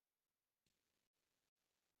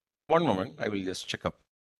 1 moment. I will just check up.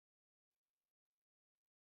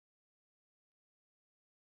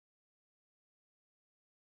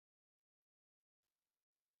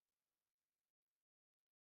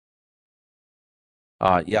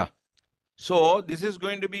 Yeah. So this is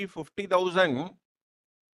going to be 50,000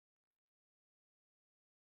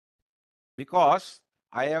 because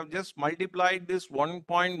I have just multiplied this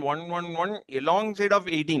 1.111 alongside of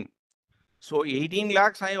 18. So 18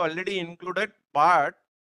 lakhs I already included, but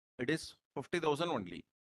it is 50,000 only.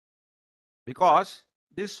 Because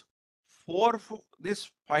this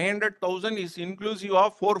 500,000 is inclusive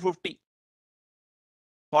of 450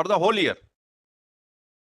 for the whole year.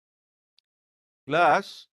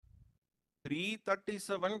 plus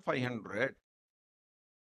 337,500.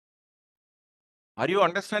 Are you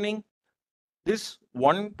understanding? This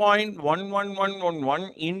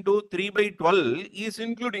 1.11111 into 3 by 12 is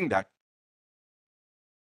including that.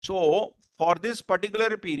 So for this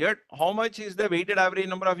particular period, how much is the weighted average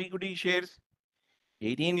number of equity shares?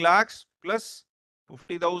 18 lakhs plus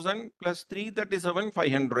 50,000 plus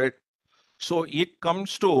 337,500. So it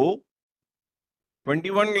comes to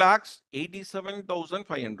 21 lakhs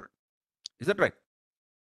 87,500. Is that right?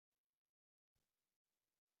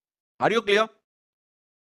 Are you clear?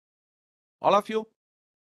 All of you?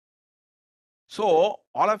 So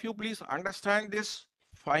all of you please understand this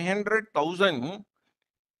 500,000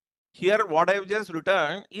 here what I have just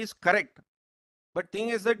written is correct. But thing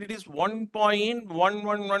is that it is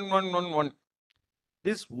 1.111111.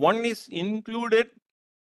 This one is included,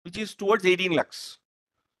 which is towards 18 lakhs.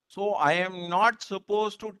 So I am not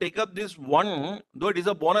supposed to take up this one, though it is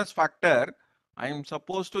a bonus factor. I am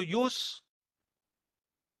supposed to use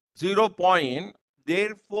 0 point.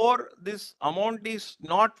 Therefore, this amount is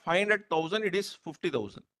not 500,000, it is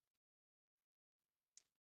 50,000.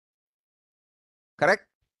 Correct?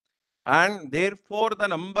 And therefore, the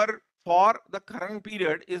number for the current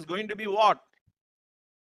period is going to be what?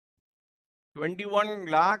 21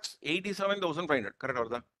 lakhs 87,500. Correct,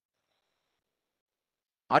 Arda?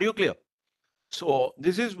 Are you clear? So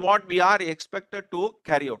this is what we are expected to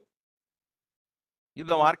carry out. If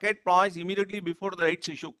the market price immediately before the rights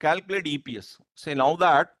issue, calculate EPS. Say now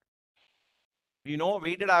that we know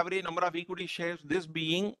weighted average number of equity shares, this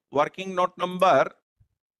being working note number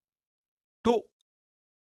 2.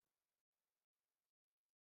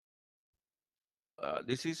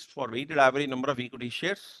 This is for weighted average number of equity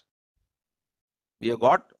shares. We have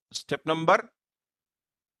got step number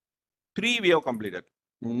 3 we have completed.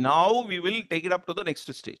 Now we will take it up to the next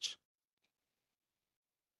stage.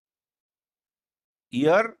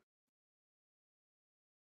 Year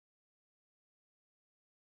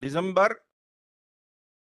December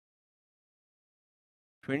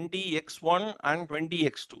 20x1 and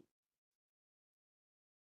 20x2.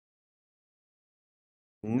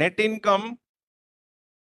 Net income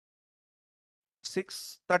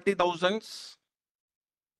 630,000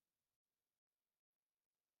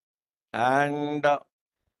 and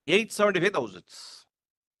 875,000.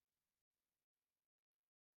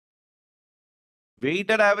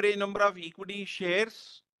 Weighted average number of equity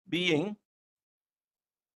shares being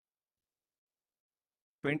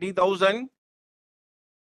 20,000,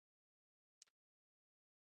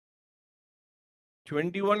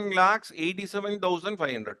 21 lakhs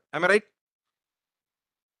 87,500. Am I right?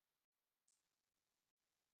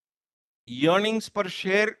 Earnings per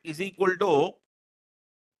share is equal to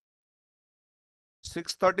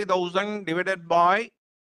 630,000 divided by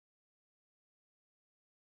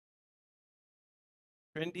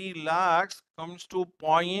 20 lakhs comes to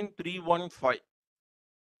 0.315.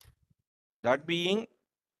 That being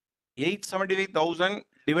 875,000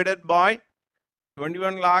 divided by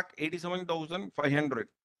 21 lakh 87,500.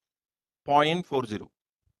 0.40.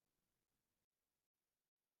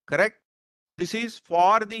 Correct? This is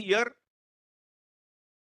for the year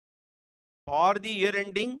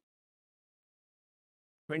ending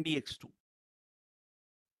 20x2.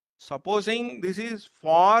 Supposing this is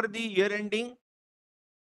for the year ending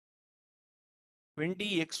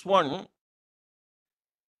 20x1,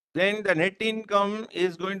 then the net income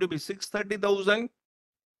is going to be 630,000.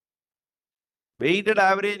 Weighted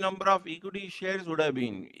average number of equity shares would have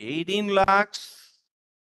been 18 lakhs.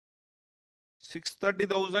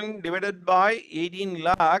 630,000 divided by 18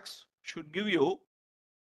 lakhs should give you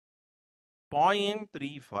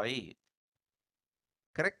 0.35.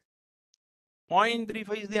 Correct?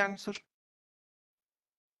 0.35 is the answer.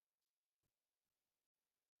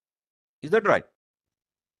 Is that right?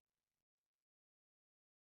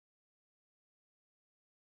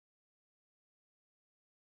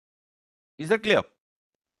 Is that clear?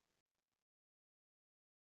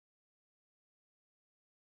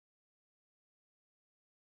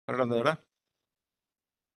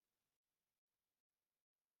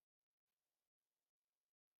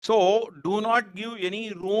 So do not give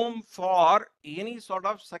any room for any sort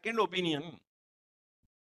of second opinion.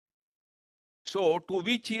 So to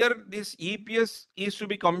which year this EPS is to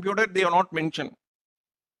be computed, they are not mentioned.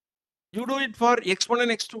 You do it for X1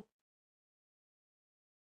 and X2.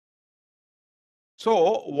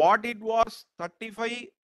 So what it was 35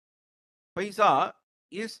 paisa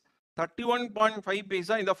is 31.5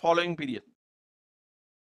 paisa in the following period.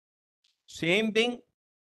 Same thing,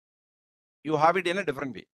 you have it in a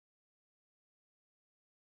different way.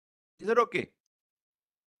 Is that okay?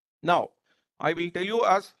 Now, I will tell you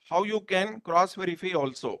as how you can cross verify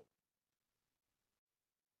also.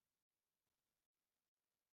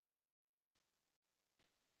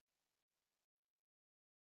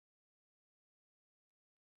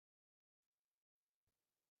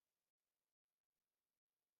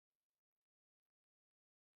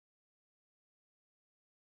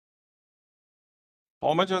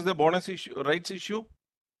 How much was the bonus issue, rights issue?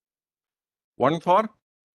 1 for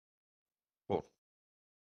 4.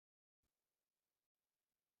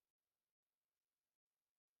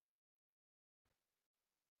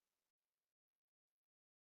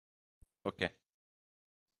 Okay.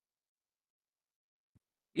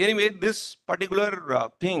 Anyway, this particular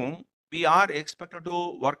thing we are expected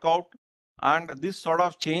to work out, and this sort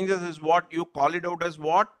of changes is what you call it out as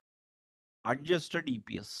what? Adjusted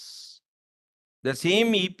EPS. The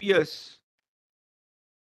same EPS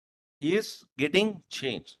is getting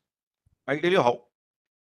changed. I'll tell you how.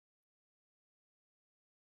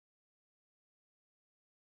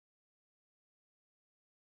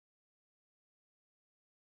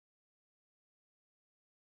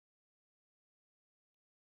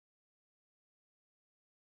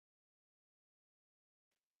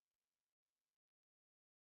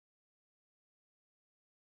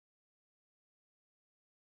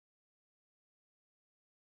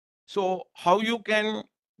 So how you can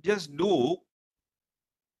just do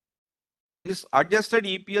this adjusted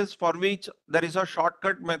EPS, for which there is a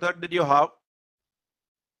shortcut method that you have.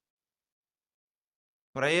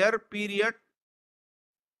 Prior period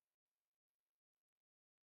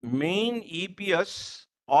main EPS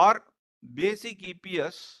or basic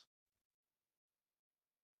EPS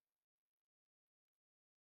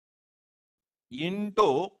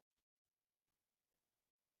into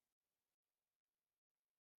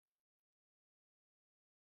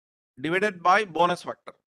divided by bonus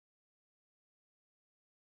factor.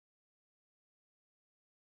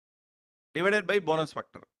 Divided by bonus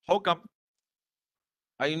factor. How come?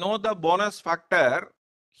 I know the bonus factor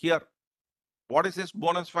here. What is this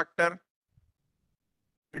bonus factor?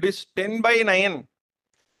 It is 10 by 9.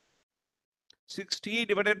 60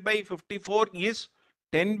 divided by 54 is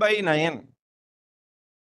 10 by 9.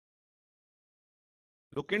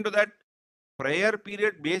 Look into that. Prior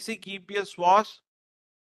period basic EPS was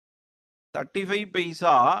 35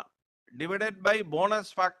 paisa divided by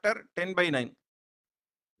bonus factor 10 by 9.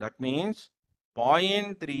 That means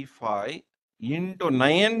 0.35 into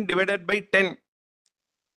 9 divided by 10.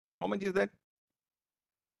 How much is that?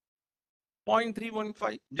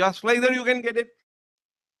 0.315. Just like that you can get it.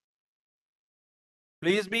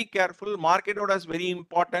 Please be careful. Mark it out as very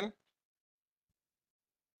important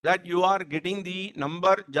that you are getting the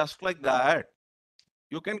number just like that.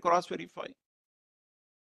 You can cross verify.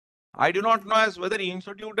 I do not know as whether the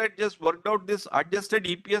institute had just worked out this adjusted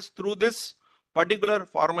EPS through this particular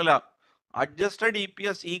formula. Adjusted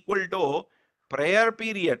EPS equal to prior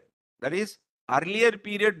period, that is earlier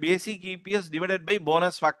period basic EPS divided by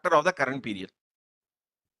bonus factor of the current period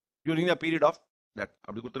during the period of that.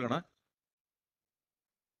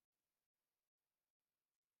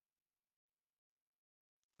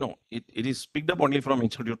 No, it is picked up only from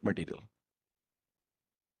institute material.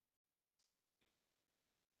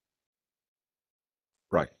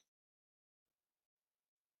 Right.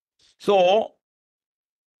 So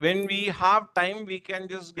when we have time, we can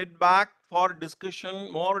just get back for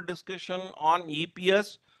discussion, more discussion on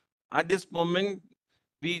EPS. At this moment,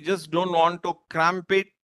 we just don't want to cramp it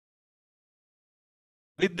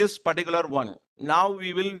with this particular one. Now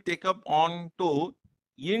we will take up on to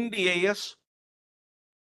Ind AS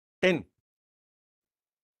 10.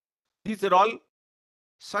 These are all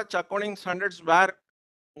such accounting standards where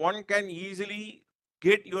one can easily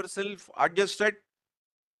get yourself adjusted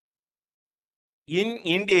in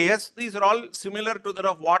Ind AS. These are all similar to that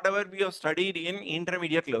of whatever we have studied in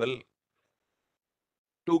intermediate level.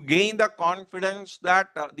 To gain the confidence that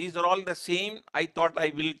these are all the same, I thought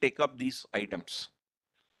I will take up these items.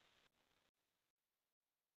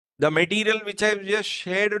 The material which I have just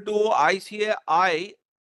shared to ICAI,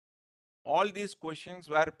 all these questions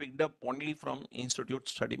were picked up only from institute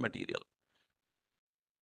study material.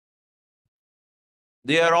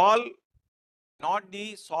 They are all not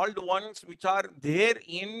the solved ones which are there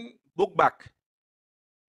in book back.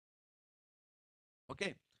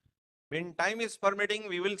 Okay. When time is permitting,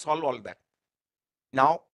 we will solve all that.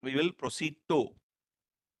 Now we will proceed to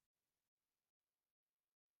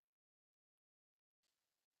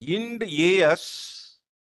Ind AS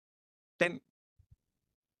 10.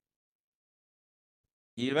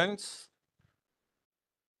 Events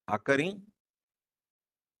occurring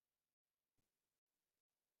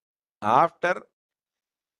after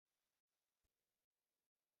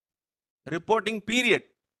reporting period.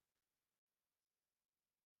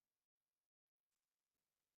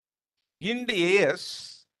 Ind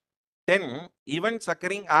AS 10, events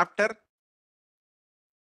occurring after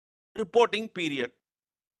reporting period.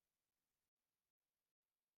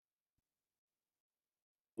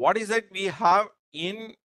 What is it we have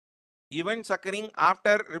in events occurring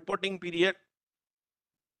after reporting period?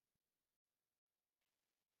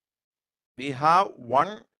 We have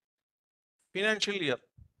one financial year.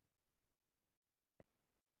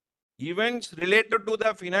 Events related to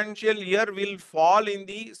the financial year will fall in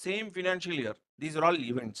the same financial year. These are all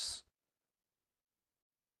events.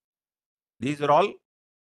 These are all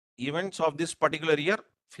events of this particular year,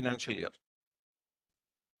 financial year.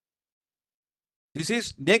 This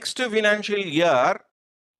is next financial year.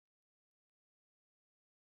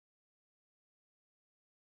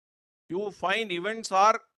 You find events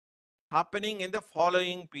are happening in the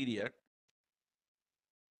following period.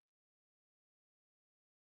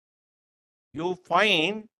 You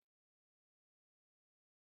find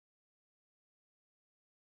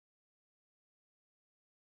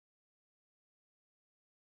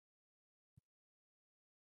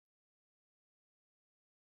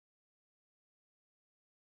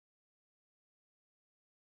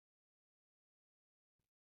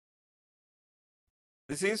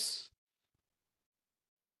this is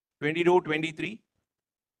 22-23.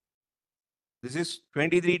 This is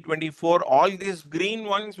 23-24. All these green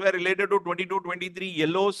ones were related to 22-23.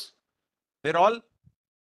 Yellows were all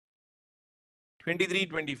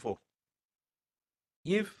 23-24.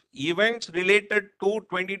 If events related to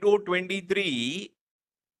 22-23,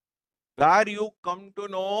 where you come to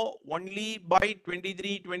know only by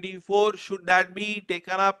 23-24, should that be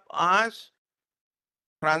taken up as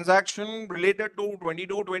transaction related to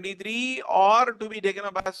 22-23 or to be taken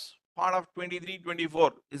up as part of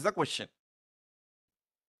 23-24 is the question.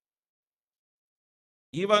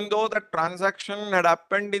 Even though the transaction had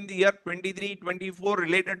happened in the year 23-24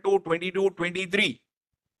 related to 22-23,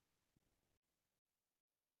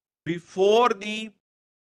 before the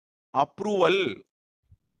approval,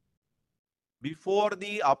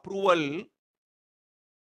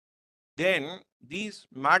 then these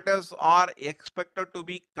matters are expected to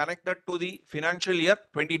be connected to the financial year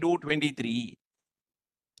 22-23.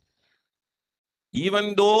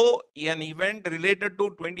 Even though an event related to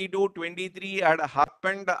 22-23 had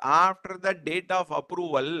happened after the date of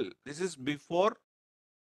approval, this is before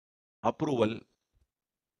approval.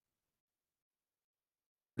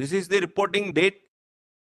 This is the reporting date.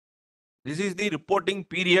 This is the reporting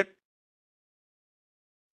period.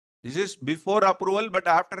 This is before approval, but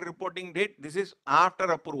after reporting date, this is after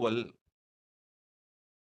approval.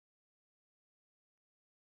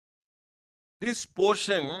 This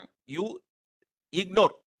portion you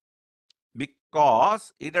ignore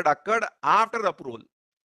because it had occurred after approval.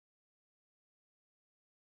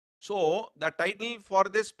 So the title for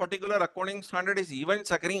this particular accounting standard is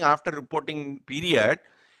events occurring after reporting period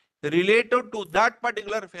related to that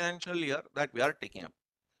particular financial year that we are taking up.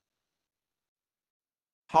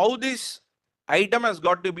 How this item has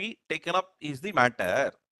got to be taken up is the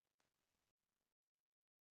matter.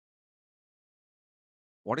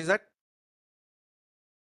 What is that?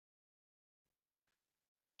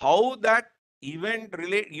 How that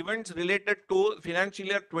events related to financial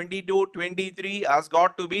year 22-23 has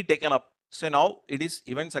got to be taken up. So now it is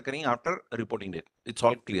events occurring after reporting date. It's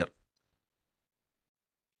all clear.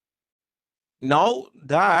 Now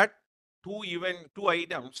that two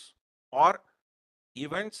items or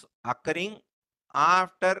events occurring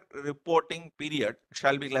after reporting period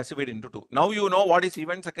shall be classified into two. Now you know what is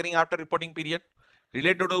events occurring after reporting period.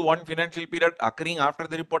 Related to one financial period occurring after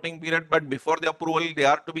the reporting period, but before the approval, they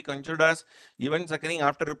are to be considered as events occurring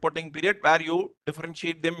after reporting period, where you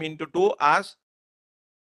differentiate them into two as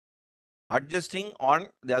adjusting on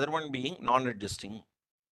the other one being non-adjusting.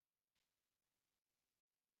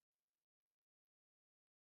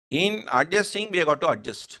 In adjusting, we have got to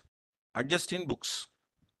adjust in books.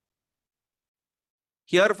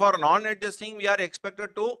 Here for non-adjusting, we are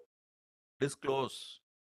expected to disclose.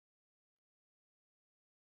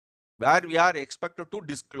 Where we are expected to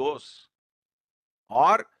disclose,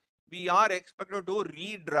 or we are expected to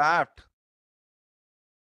redraft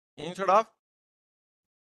instead of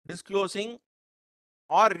disclosing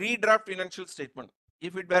or redraft financial statement.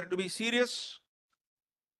 If it were to be serious,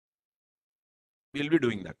 we will be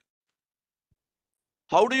doing that.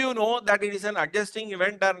 How do you know that it is an adjusting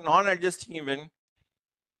event or non-adjusting event?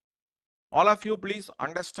 All of you please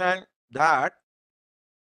understand that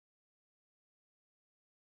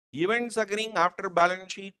events occurring after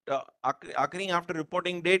balance sheet, occurring after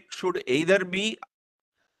reporting date should either be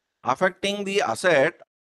affecting the asset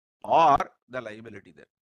or the liability there.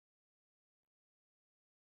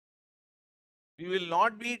 We will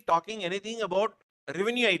not be talking anything about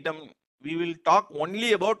revenue item. We will talk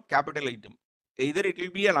only about capital item. Either it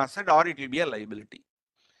will be an asset or it will be a liability.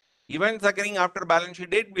 Events occurring after balance sheet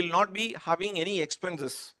date will not be having any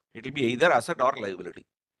expenses. It will be either asset or liability.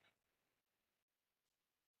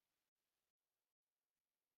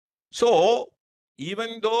 So,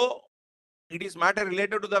 even though it is matter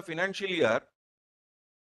related to the financial year,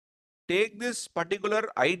 take this particular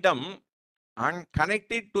item and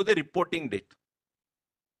connect it to the reporting date.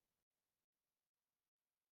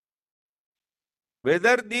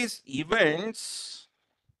 Whether these events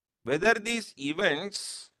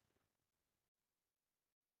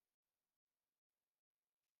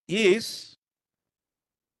is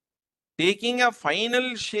taking a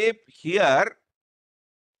final shape here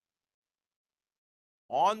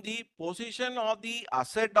on the position of the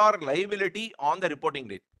asset or liability on the reporting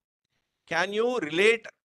date. Can you relate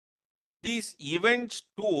these events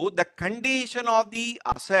to the condition of the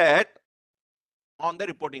asset on the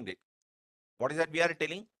reporting date? What is that we are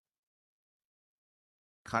telling?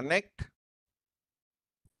 Connect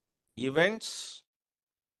events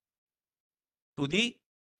to the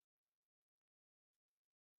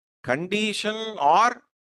condition or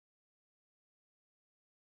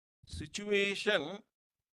situation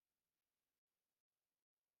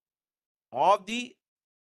of the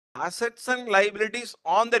assets and liabilities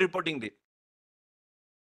on the reporting date.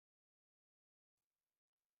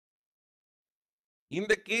 In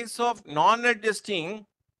the case of non-adjusting,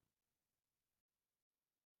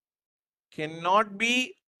 cannot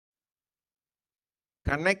be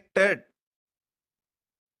connected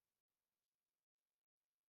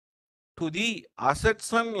to the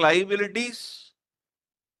assets and liabilities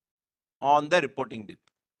on the reporting date.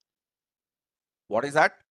 What is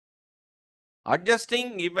that?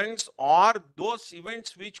 Adjusting events are those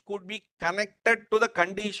events which could be connected to the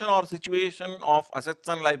condition or situation of assets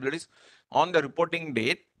and liabilities on the reporting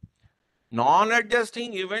date.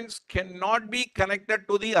 Non-adjusting events cannot be connected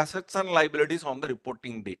to the assets and liabilities on the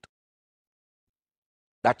reporting date.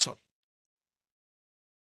 That's all.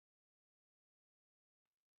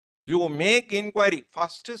 You make inquiry.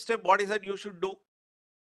 First step, what is that you should do?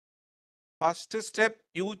 First step,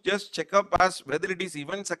 you just check up as whether it is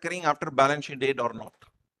events occurring after balance sheet date or not.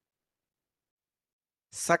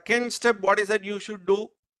 Second step, what is that you should do?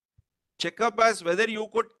 Check up as whether you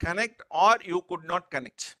could connect or you could not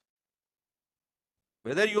connect.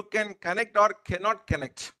 Whether you can connect or cannot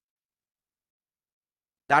connect.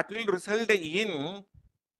 That will result in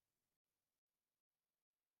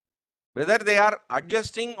whether they are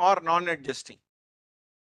adjusting or non-adjusting.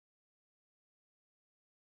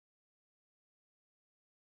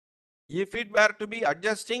 If it were to be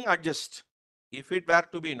adjusting, adjust. If it were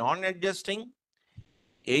to be non-adjusting,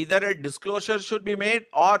 either a disclosure should be made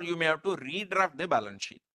or you may have to redraft the balance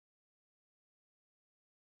sheet.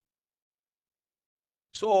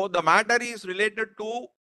 So the matter is related to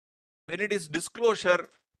when it is disclosure,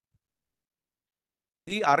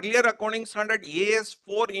 the earlier accounting standard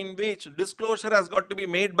AS4 in which disclosure has got to be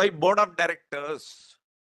made by board of directors.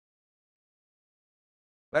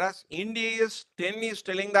 Whereas Ind AS 10 is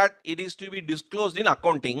telling that it is to be disclosed in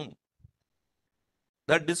accounting.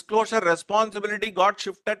 The disclosure responsibility got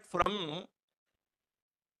shifted from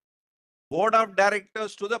board of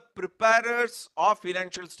directors to the preparers of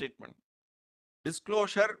financial statement.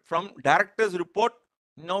 Disclosure from director's report,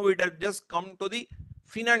 now it has just come to the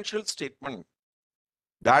financial statement.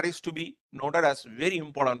 That is to be noted as very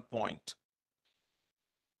important point.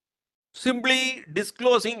 Simply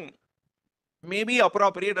disclosing may be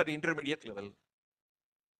appropriate at intermediate level.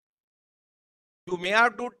 You may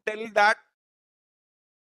have to tell that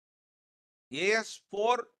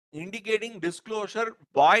AS4 indicating disclosure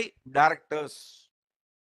by directors.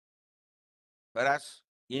 Whereas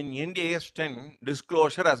in Ind AS 10,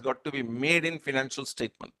 disclosure has got to be made in financial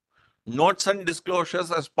statement. Notes and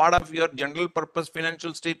disclosures as part of your general purpose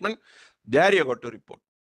financial statement, there you got to report.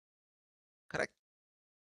 Correct.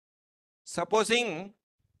 Supposing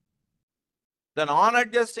the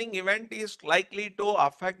non-adjusting event is likely to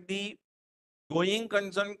affect the going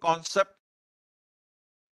concern concept,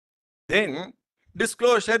 then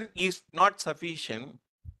disclosure is not sufficient.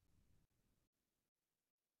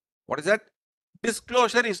 What is that?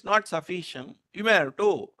 Disclosure is not sufficient. You may have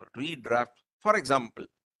to redraft. For example,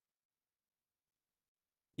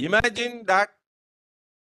 imagine that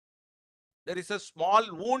there is a small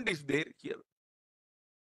wound is there here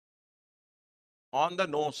on the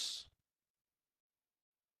nose.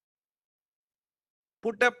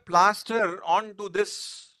 Put a plaster onto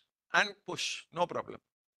this and push, no problem.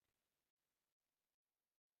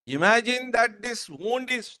 Imagine that this wound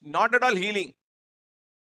is not at all healing.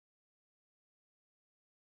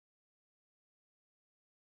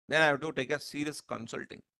 Then I have to take a serious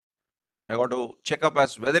consulting. I got to check up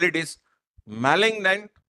as whether it is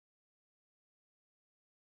malignant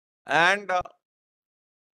and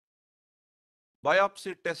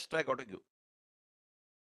biopsy test I got to give.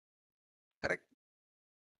 Correct.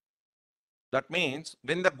 That means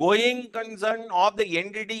when the going concern of the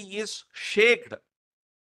entity is shaken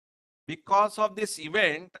because of this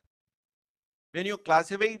event, when you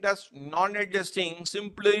classify it as non-adjusting,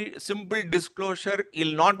 simple disclosure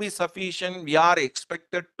will not be sufficient. We are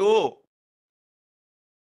expected to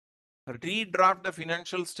redraft the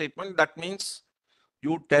financial statement. That means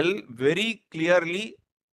you tell very clearly,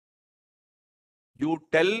 you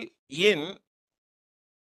tell in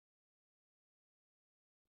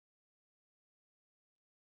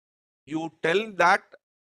that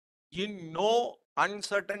in no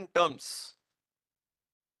uncertain terms.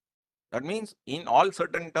 That means in all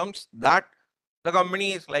certain terms that the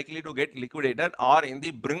company is likely to get liquidated or in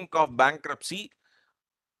the brink of bankruptcy,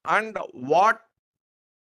 and what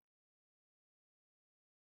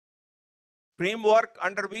framework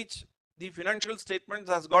under which the financial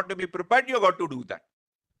statements has got to be prepared, you got to do that.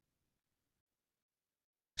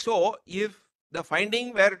 So if the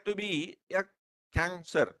finding were to be a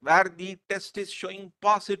cancer where the test is showing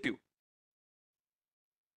positive,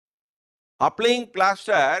 applying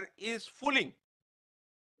plaster is fooling.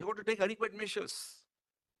 You got to take adequate measures.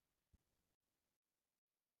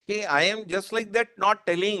 Okay, I am just like that, not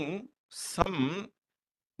telling some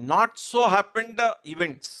not so happened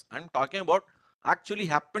events. I'm talking about actually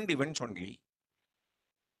happened events only.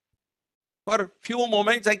 For few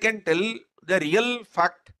moments, I can tell the real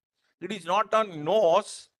fact. It is not on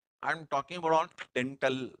nose. I'm talking about on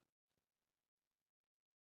dental.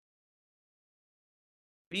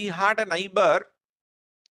 We had a neighbor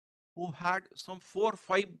who had some 4 or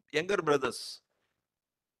 5 younger brothers.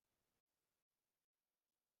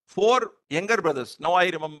 4 younger brothers. Now I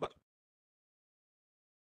remember.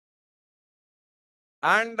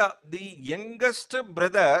 And the youngest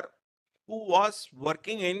brother who was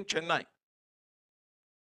working in Chennai,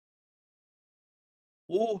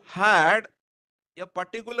 who had a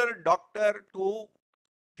particular doctor to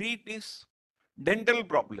treat his dental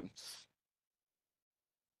problems.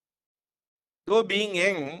 Though being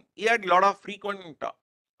young, he had a lot of frequent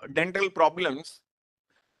dental problems.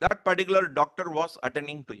 That particular doctor was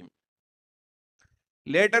attending to him.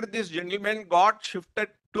 Later, this gentleman got shifted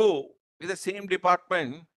to with the same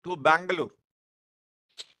department to Bangalore.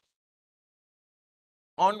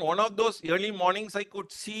 On one of those early mornings, I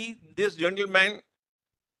could see this gentleman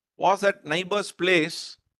was at neighbor's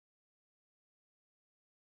place.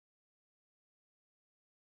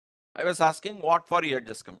 I was asking what for he had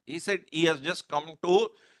just come. He said he has just come to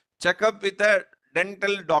check up with a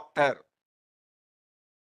dental doctor.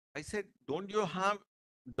 I said, don't you have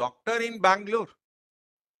doctor in Bangalore?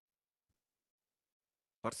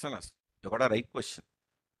 Person asked, you got a right question.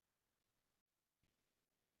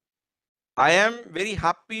 I am very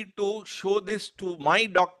happy to show this to my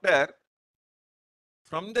doctor.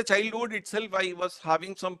 From the childhood itself, I was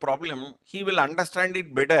having some problem. He will understand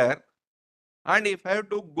it better. And if I have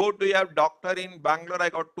to go to a doctor in Bangalore, I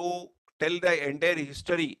got to tell the entire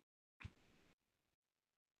history.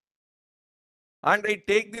 And I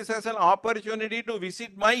take this as an opportunity to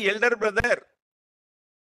visit my elder brother.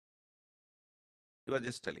 He was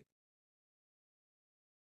just telling.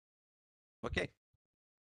 Okay.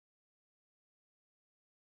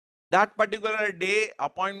 That particular day,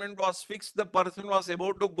 appointment was fixed. The person was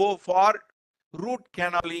about to go for root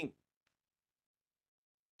canaling.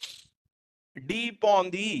 Deep on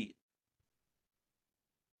the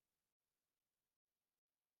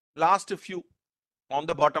last few on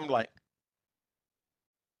the bottom line.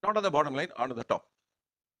 Not on the bottom line, on the top.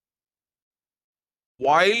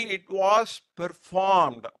 While it was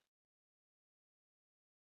performed,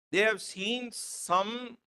 they have seen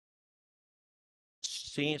some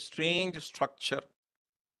strange structure.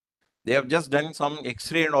 They have just done some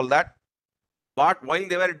X-ray and all that. But while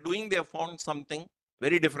they were doing, they found something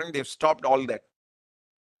very different. They've stopped all that.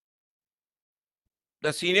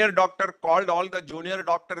 The senior doctor called all the junior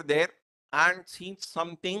doctor there and seen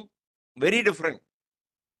something very different.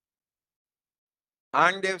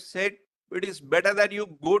 And they've said, it is better that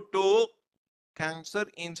you go to Cancer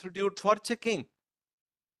Institute for checking.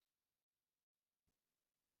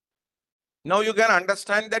 Now you can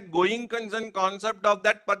understand that going concern concept of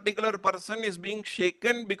that particular person is being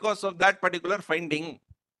shaken because of that particular finding.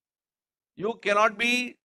 You cannot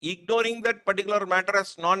be ignoring that particular matter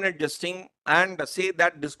as non-adjusting and say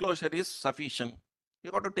that disclosure is sufficient.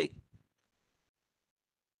 You got to take.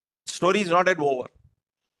 Story is not yet over.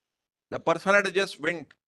 The person had just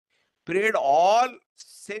went, prayed all,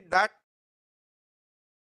 said that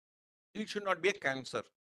it should not be a cancer.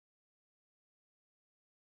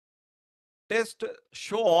 Test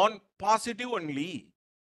shown positive only.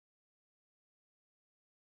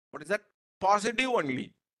 What is that? Positive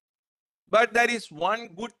only. But there is one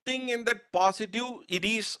good thing in that positive. It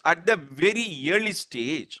is at the very early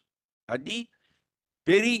stage. At the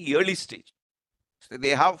very early stage. So they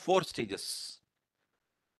have 4 stages.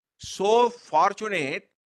 So fortunate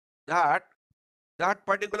that that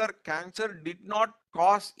particular cancer did not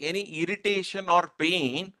cause any irritation or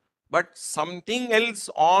pain, but something else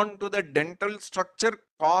onto the dental structure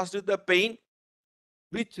caused the pain,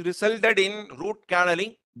 which resulted in root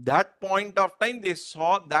canalling. That point of time, they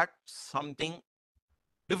saw that something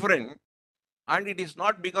different, and it is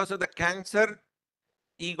not because of the cancer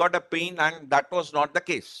he got a pain, and that was not the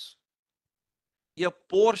case. A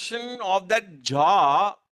portion of that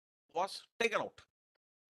jaw was taken out.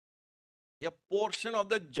 A portion of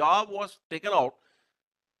the jaw was taken out.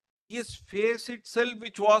 His face itself,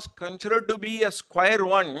 which was considered to be a square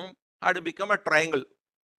one, had become a triangle.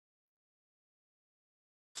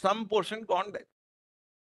 Some portion gone there.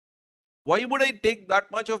 Why would I take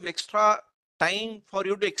that much of extra time for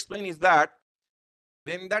you to explain is that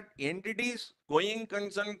when that entity's going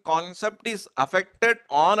concern concept is affected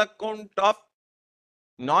on account of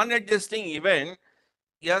non-adjusting event,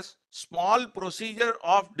 yes, small procedure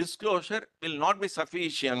of disclosure will not be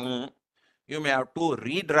sufficient. You may have to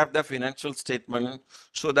redraft the financial statement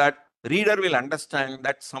so that reader will understand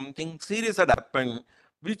that something serious had happened,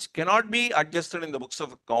 which cannot be adjusted in the books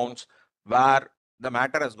of accounts where the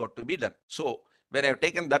matter has got to be done. So when I have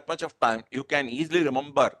taken that much of time, you can easily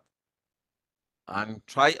remember and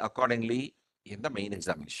try accordingly in the main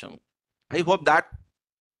examination. I hope that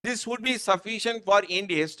this would be sufficient for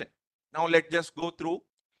India. Now let's just go through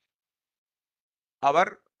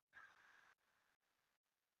our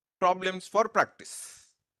problems for practice.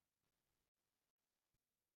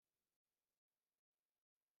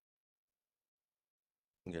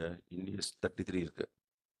 India's 33 இருக்கு.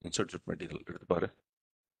 Institute material எடுத்து பாரு.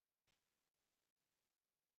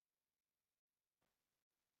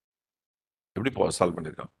 எப்படி solve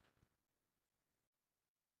பண்ணிருக்கான்?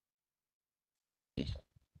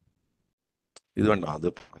 இது வேண்டாம்,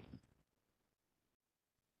 அது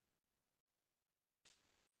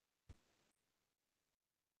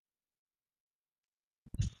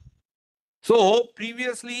so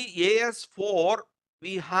previously AS4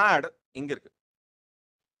 we had இங்க இருக்கு.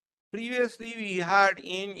 Previously we had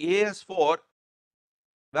in AS4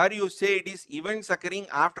 where you say it is events occurring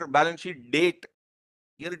after balance sheet date.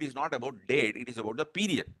 Here it is not about date, it is about the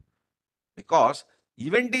period, because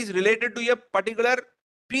event is related to a particular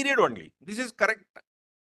period only. This is correct.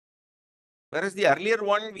 Whereas the earlier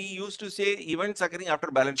one we used to say events occurring after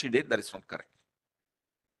balance sheet date, that is not correct.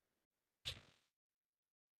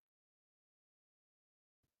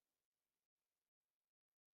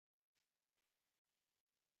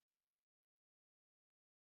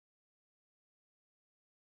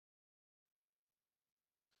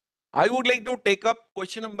 I would like to take up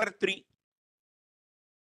question number 3.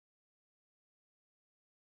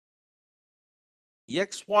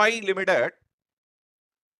 XY Limited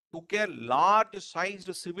took a large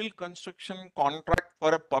sized civil construction contract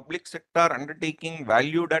for a public sector undertaking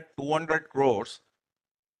valued at 200 crores.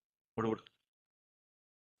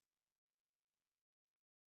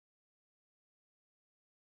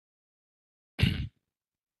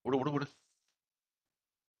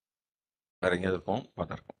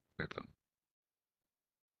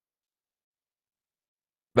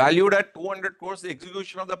 Valued at 200 crores, the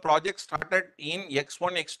execution of the project started in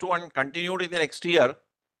X1, X2 and continued in the next year.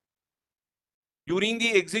 During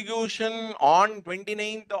the execution on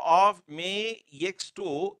 29th of May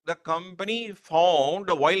X2, the company found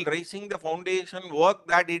while raising the foundation work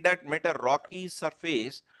that it had met a rocky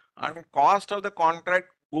surface and cost of the contract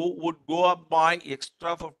would go up by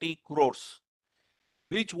extra 50 crores,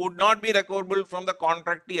 which would not be recoverable from the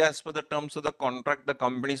contractee as per the terms of the contract, the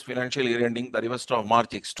company's financial year ending 31st of March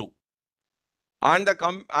X2. And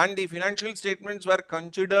the financial statements were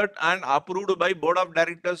considered and approved by Board of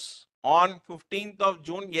Directors on 15th of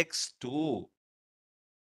June X2.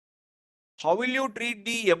 How will you treat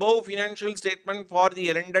the above financial statement for the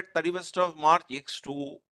year ended 31st of March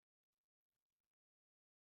X2?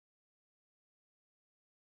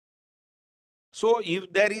 So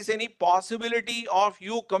if there is any possibility of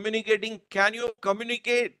you communicating, can you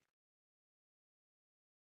communicate?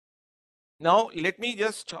 Now, let me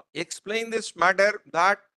just explain this matter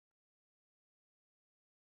that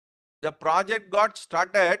the project got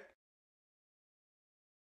started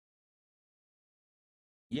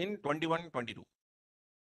in 21-22.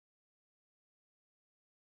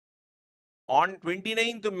 On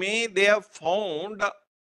 29th May, they have found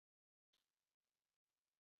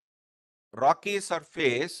rocky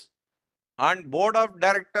surface and board of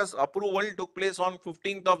directors approval took place on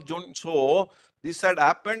 15th of June. So this had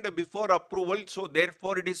happened before approval. So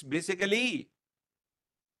therefore it is basically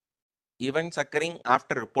events occurring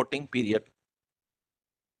after reporting period.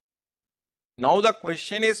 Now the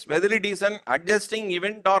question is whether it is an adjusting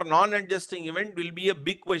event or non-adjusting event will be a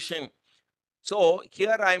big question. So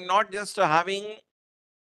here I am not just having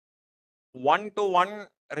one-to-one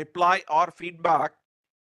reply or feedback.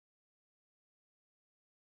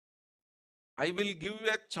 I will give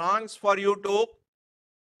you a chance for you to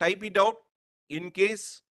type it out in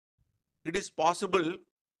case it is possible.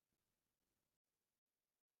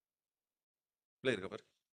 Live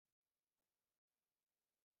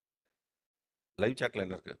chat line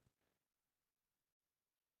irukku.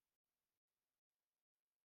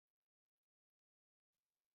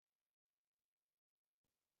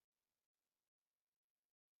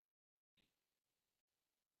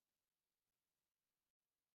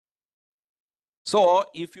 So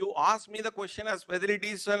if you ask me the question as whether it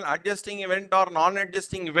is an adjusting event or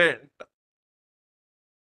non-adjusting event,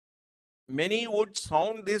 many would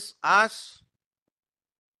sound this as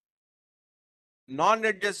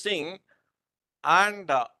non-adjusting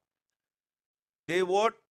and they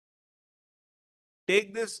would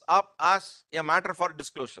take this up as a matter for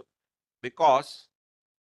disclosure, because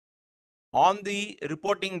on the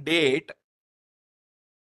reporting date,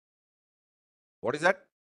 what is that?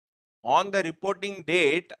 On the reporting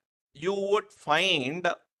date, you would find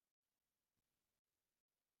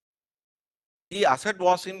the asset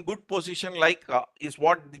was in good position, like is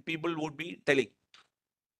what the people would be telling.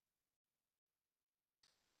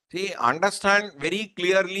 See, understand very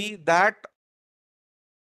clearly that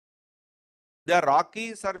the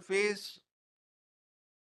rocky surface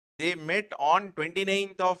they met on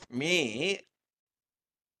 29th of May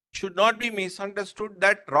should not be misunderstood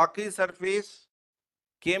that rocky surface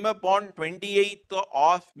came up on 28th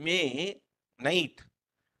of May night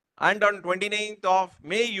and on 29th of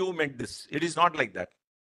May you met this. It is not like that.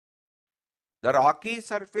 The rocky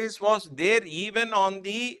surface was there even on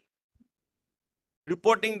the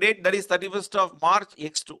reporting date, that is 31st of March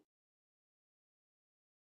X2.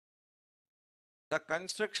 The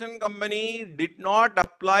construction company did not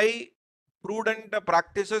apply prudent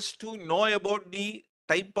practices to know about the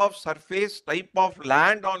type of surface, type of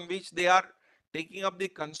land on which they are taking up the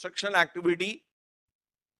construction activity.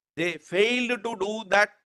 They failed to do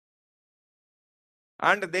that,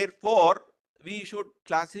 and therefore we should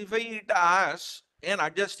classify it as an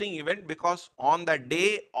adjusting event, because on the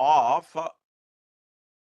day of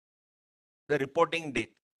the reporting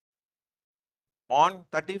date, on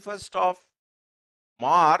 31st of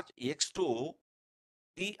March X2,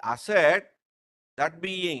 the asset, that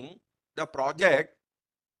being the project,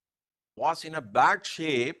 was in a bad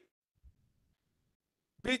shape,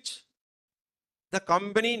 which the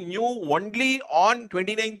company knew only on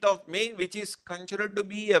 29th of May, which is considered to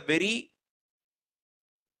be a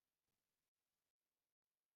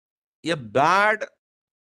bad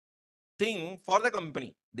thing for the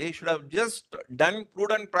company. They should have just done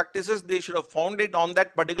prudent practices. They should have found it on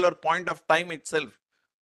that particular point of time itself.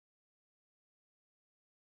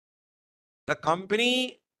 The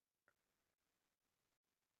company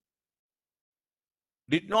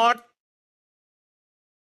did not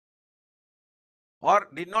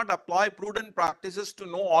apply prudent practices to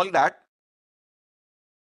know all that,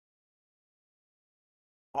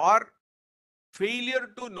 or failure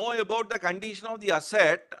to know about the condition of the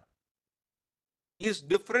asset is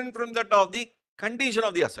different from that of the condition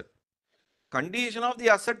of the asset. Condition of the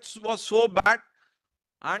assets was so bad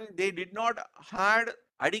and they did not had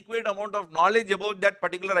adequate amount of knowledge about that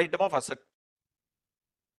particular item of asset.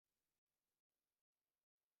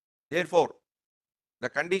 Therefore, the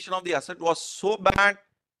condition of the asset was so bad,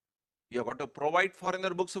 you have got to provide for in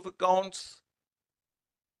their books of accounts,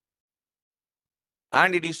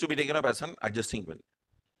 and it is to be taken up as an adjusting event.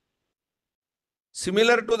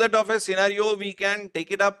 Similar to that of a scenario, we can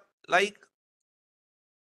take it up like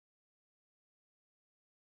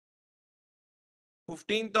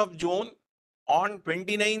 15th of June, on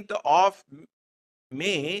 29th of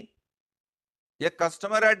May, a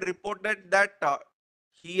customer had reported that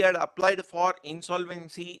he had applied for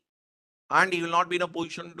insolvency and he will not be in a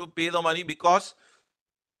position to pay the money because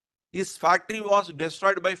his factory was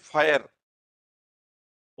destroyed by fire.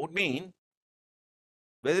 would mean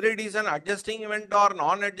whether it is an adjusting event or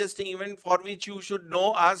non-adjusting event for which you should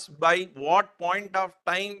know as by what point of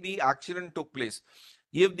time the accident took place.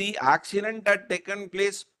 If the accident had taken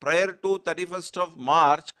place prior to 31st of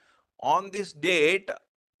March, on this date,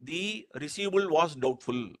 the receivable was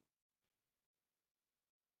doubtful.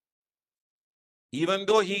 Even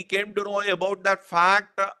though he came to know about that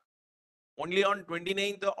fact only on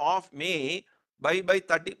 29th of May, by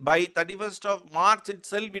 31st of March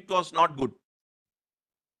itself, it was not good.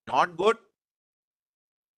 Not good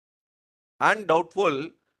and doubtful.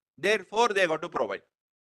 Therefore, they got to provide.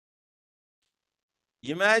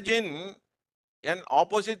 Imagine an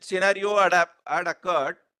opposite scenario had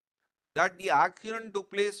occurred, that the accident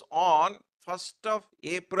took place on 1st of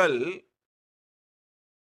April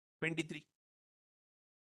 23.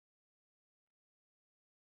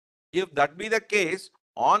 If that be the case,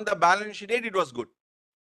 on the balance sheet date, it was good.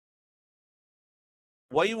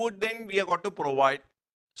 Why would then we have got to provide?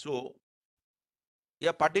 So,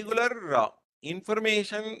 a particular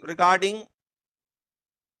information regarding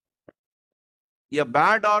a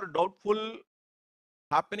bad or doubtful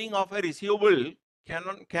happening of a receivable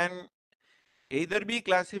can either be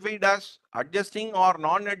classified as adjusting or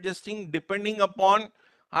non-adjusting depending upon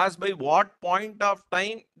as by what point of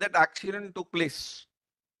time that accident took place.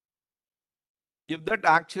 If that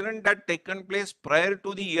accident had taken place prior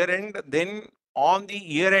to the year end, then on the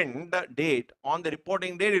year end date, on the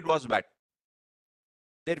reporting date, it was bad.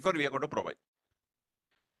 Therefore, we are going to provide.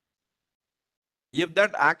 If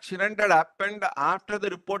that accident had happened after the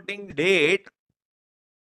reporting date,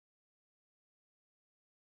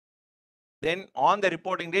 then on the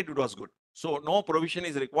reporting date, it was good. So no provision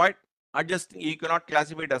is required. Adjusting, you cannot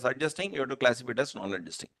classify it as adjusting, you have to classify it as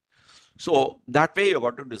non-adjusting. So that way you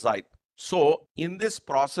got to decide. So in this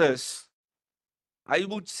process, I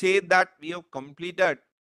would say that we have completed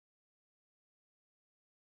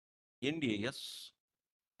Ind AS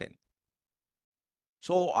 10.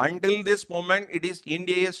 So until this moment, it is Ind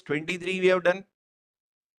AS 23 we have done,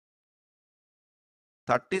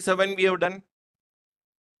 37 we have done,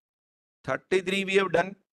 33 we have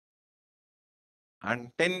done,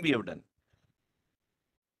 and 10 we have done.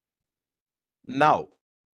 Now,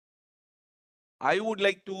 I would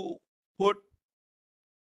like to put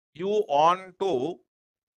you on to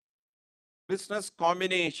business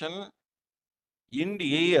combination Ind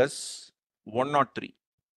AS 103.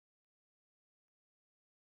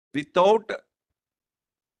 Without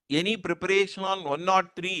any preparation on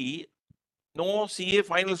 103, no CA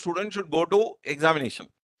final student should go to examination.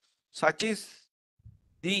 Such is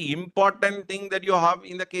the important thing that you have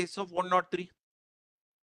in the case of 103.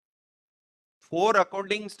 4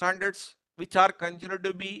 accounting standards which are considered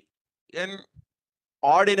to be an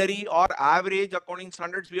ordinary or average accounting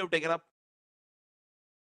standards we have taken up.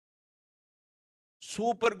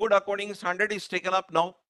 Super good accounting standard is taken up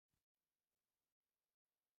now.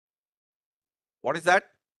 What is that?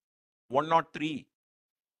 103.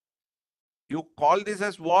 You call this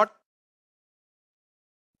as what?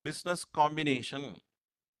 Business combination.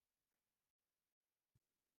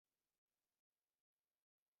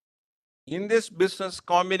 In this business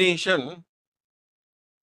combination,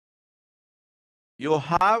 you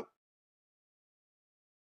have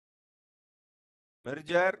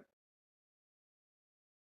merger,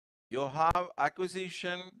 you have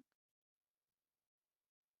acquisition,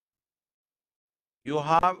 you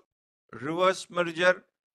have reverse merger,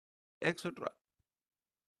 etc.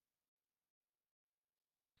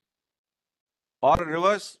 or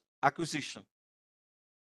reverse acquisition.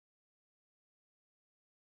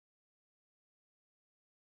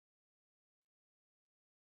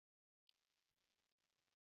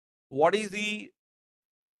 What is the,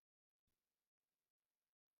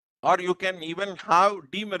 or you can even have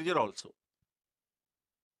demerger also.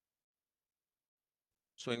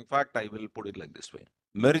 So in fact, I will put it like this way.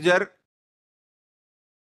 Merger,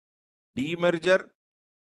 demerger,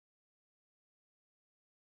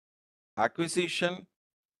 acquisition,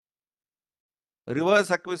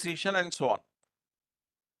 reverse acquisition, and so on.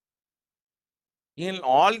 In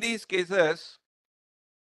all these cases,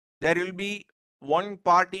 there will be one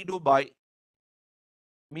party to buy.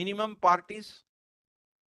 Minimum parties,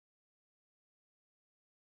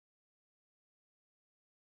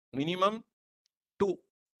 minimum 2.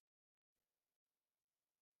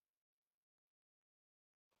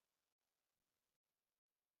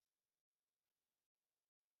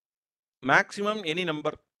 Maximum any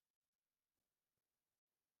number.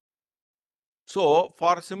 So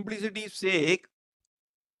for simplicity's sake,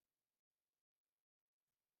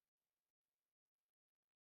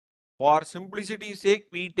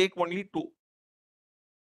 we take only 2.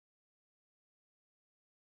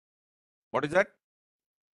 What is that?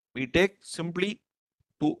 We take simply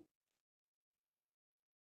 2.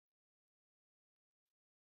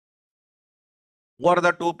 Who are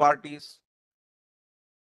the 2 parties?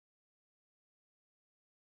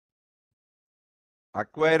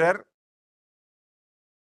 Acquirer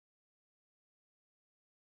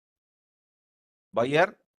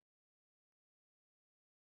buyer,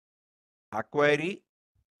 acquiree,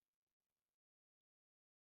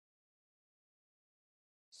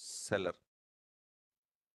 seller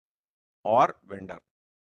or vendor.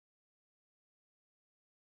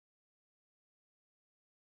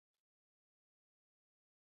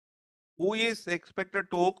 Who is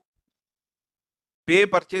expected to pay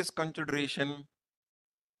purchase consideration?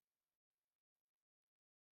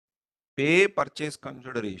 Pay purchase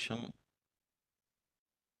consideration.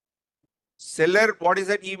 Seller, what is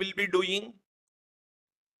that he will be doing?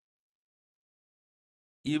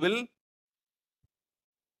 He will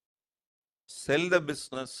sell the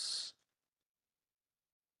business.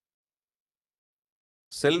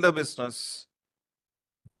 Sell the business.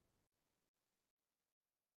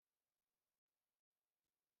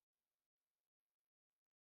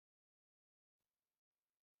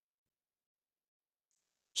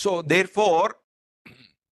 So therefore,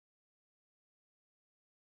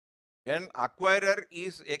 an acquirer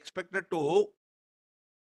is expected to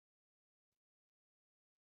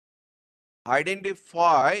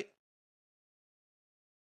identify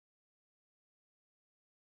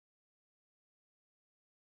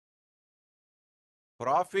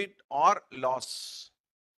profit or loss.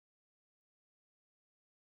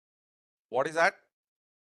 What is that?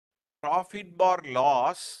 Profit or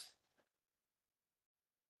loss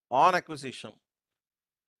on acquisition.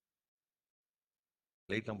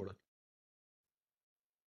 Late number.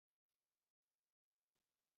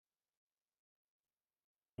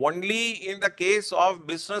 Only in the case of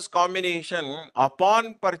business combination,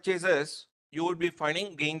 upon purchases, you would be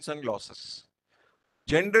finding gains and losses.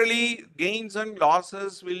 Generally, gains and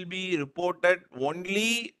losses will be reported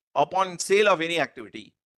only upon sale of any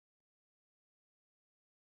activity.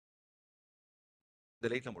 The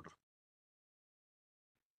late number.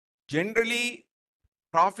 Generally,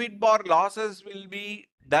 profit or losses will be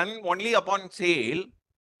done only upon sale.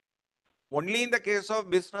 Only in the case of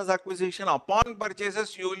business acquisition, upon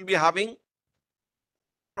purchases, you will be having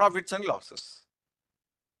profits and losses.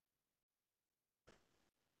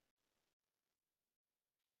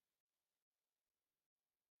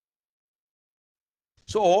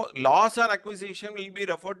 So, loss on acquisition will be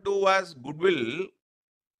referred to as goodwill.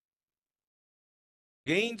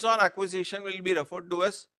 Gains on acquisition will be referred to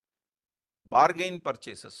as bargain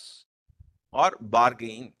purchases or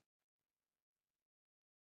bargain.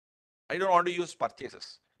 I don't want to use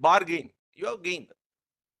purchases. Bargain. You have gained.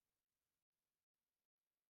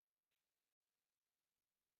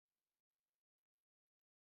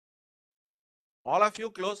 All of you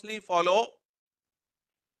closely follow.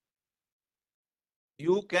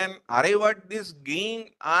 You can arrive at this gain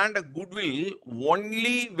and goodwill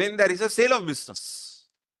only when there is a sale of business.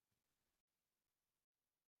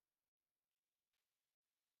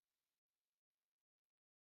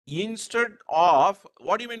 Instead of,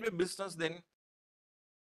 what do you mean by business then?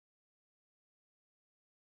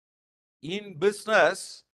 In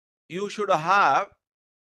business, you should have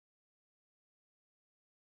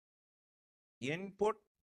input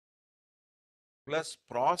plus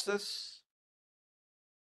process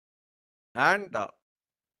and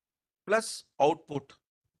plus output.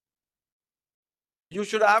 You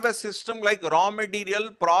should have a system like raw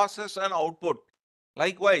material, process and output.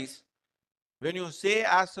 Likewise, when you say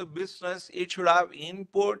as a business, it should have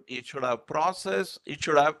input, it should have process, it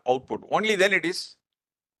should have output. Only then it is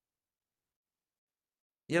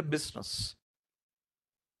a business.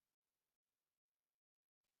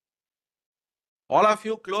 All of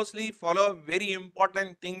you closely follow a very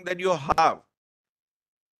important thing that you have.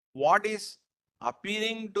 What is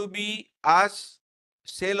appearing to be as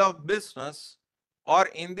sale of business, or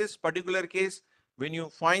in this particular case, when you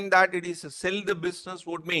find that it is a sell the business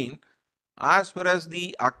would mean, as far as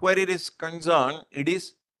the acquirer is concerned, it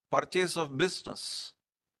is purchase of business.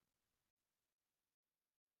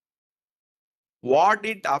 What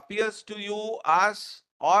it appears to you as,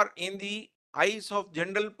 or in the eyes of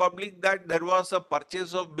general public, that there was a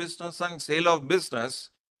purchase of business and sale of business,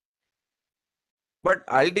 but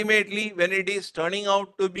ultimately when it is turning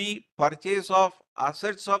out to be purchase of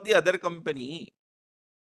assets of the other company,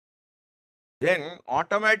 then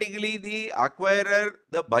automatically the acquirer,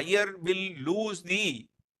 the buyer will lose the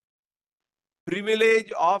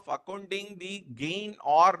privilege of accounting the gain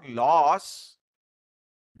or loss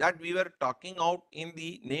that we were talking out in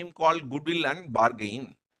the name called goodwill and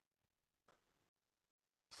bargain.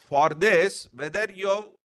 For this, whether you have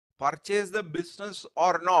purchased the business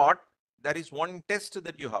or not, there is one test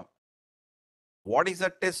that you have. What is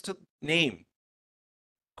the test name?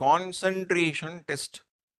 Concentration test.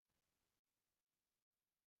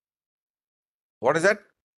 What is that?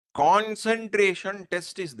 Concentration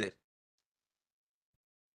test is there.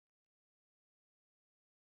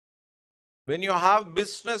 When you have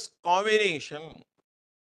business combination,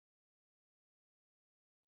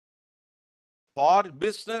 for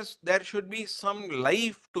business, there should be some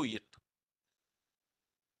life to it.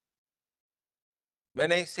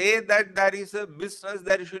 When I say that there is a business,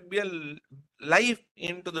 there should be a life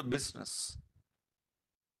into the business.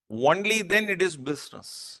 Only then it is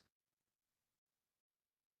business.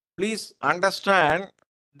 Please understand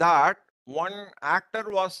that one actor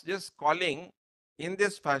was just calling in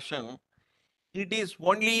this fashion, it is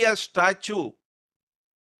only a statue.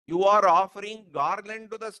 You are offering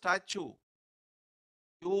garland to the statue.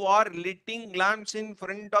 You are lighting lamps in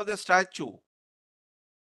front of the statue.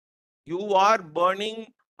 You are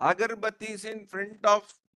burning agarbattis in front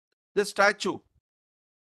of the statue.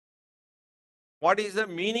 What is the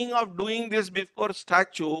meaning of doing this before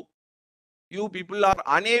statue? You people are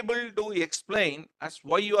unable to explain as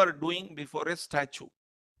why you are doing before a statue.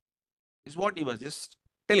 Is what he was just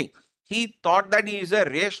telling. He thought that he is a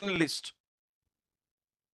rationalist.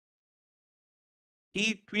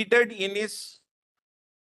 He tweeted in his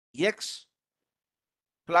X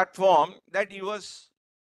platform that he was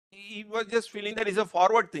just feeling that he's a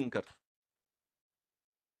forward thinker.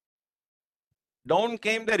 Down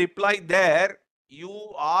came the reply there,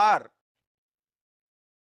 you are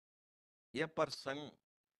a person.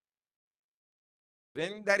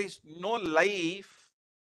 When there is no life,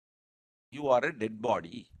 you are a dead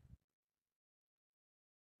body.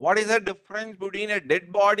 What is the difference between a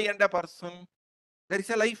dead body and a person? There is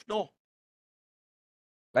a life, no.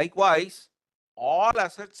 Likewise, all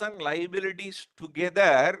assets and liabilities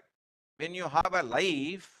together, when you have a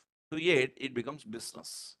life to it, it becomes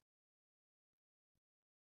business.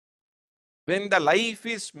 When the life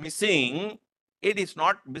is missing, it is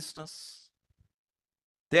not business.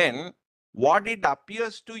 Then what it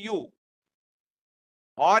appears to you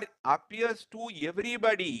or appears to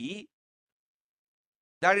everybody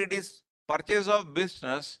that it is purchase of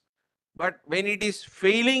business, but when it is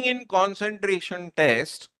failing in concentration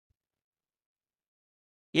test,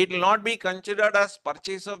 it will not be considered as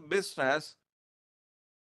purchase of business.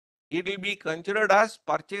 It will be considered as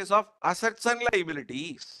purchase of assets and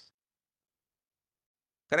liabilities.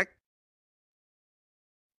 Correct?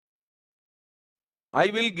 I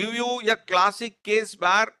will give you a classic case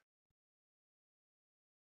where,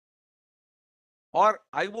 or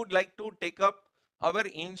I would like to take up our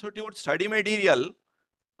institute study material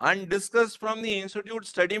and discuss from the institute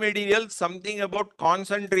study material something about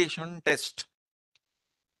concentration test.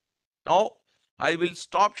 Now, I will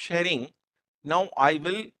stop sharing. Now, I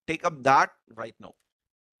will take up that right now.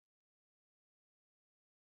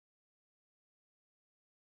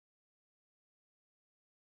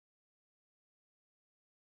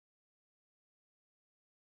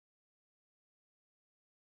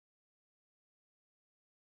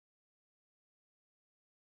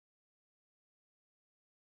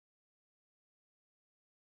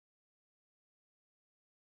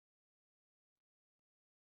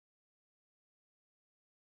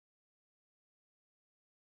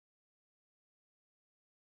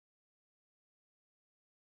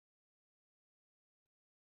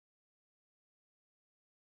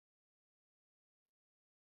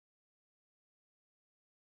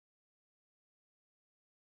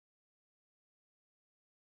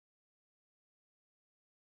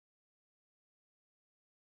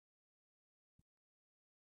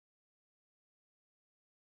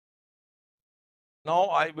 Now,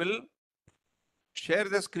 I will share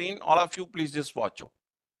the screen. All of you, please just watch.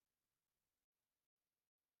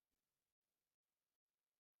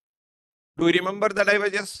 Do you remember that I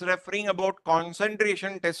was just referring about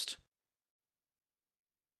concentration test?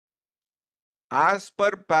 As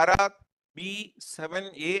per para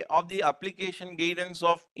B7A of the application guidance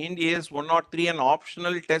of Ind AS 103, an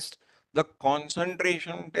optional test, the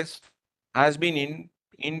concentration test has been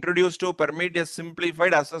introduced to permit a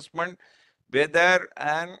simplified assessment whether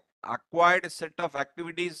an acquired set of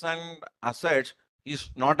activities and assets is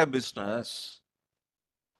not a business.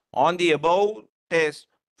 On the above test,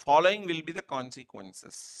 following will be the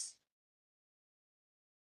consequences.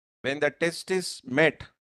 When the test is met,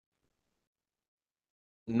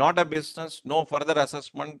 not a business, no further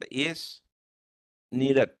assessment is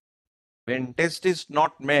needed. When test is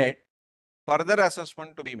not met, further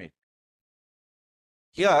assessment to be made.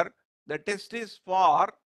 Here, the test is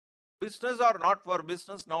for business or not for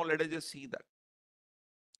business. Now let us just see that.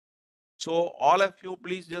 So all of you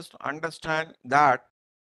please just understand that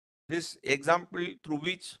this example through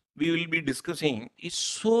which we will be discussing is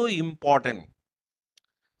so important.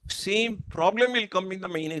 Same problem will come in the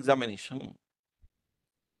main examination.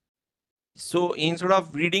 So instead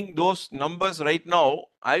of reading those numbers right now,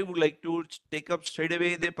 I would like to take up straight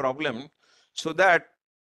away the problem so that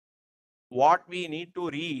what we need to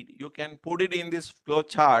read, you can put it in this flow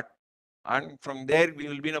chart, and from there we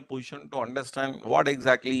will be in a position to understand what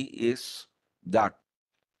exactly is that.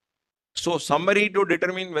 So summary to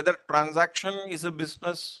determine whether transaction is a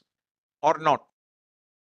business or not.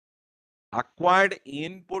 Acquired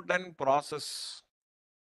input and process.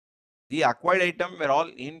 The acquired item were all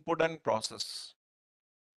input and process.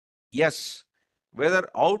 Yes. Whether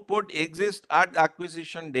output exists at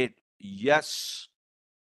acquisition date. Yes.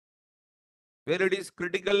 Where it is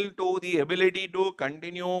critical to the ability to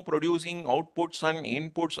continue producing outputs and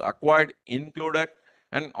inputs acquired, included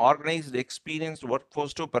an organized, experienced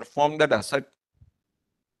workforce to perform that asset.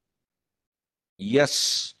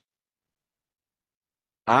 Yes.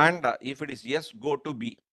 And if it is yes, go to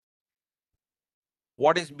B.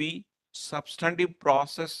 What is B? Substantive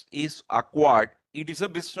process is acquired. It is a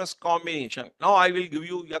business combination. Now I will give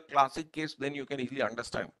you a classic case, then you can easily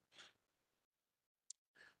understand.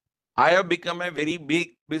 I have become a very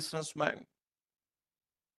big businessman.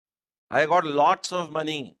 I got lots of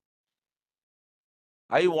money.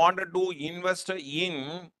 I wanted to invest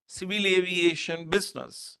in civil aviation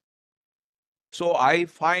business. So I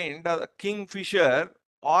find Kingfisher,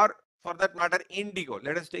 or for that matter, Indigo.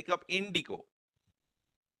 Let us take up Indigo.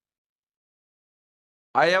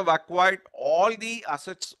 I have acquired all the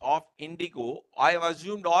assets of Indigo. I have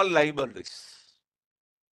assumed all liabilities.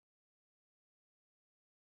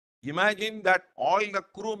 Imagine that all the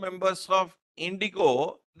crew members of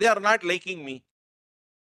Indigo, they are not liking me.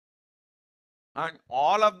 And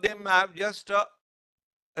all of them have just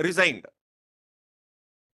resigned.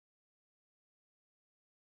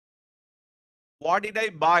 What did I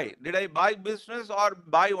buy? Did I buy business or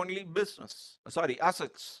buy only business? Sorry,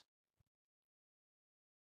 assets.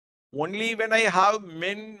 Only when I have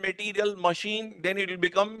men, material, machine, then it will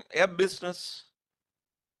become a business.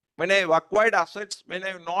 When I have acquired assets, when I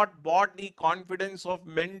have not bought the confidence of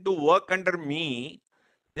men to work under me,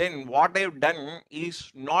 then what I have done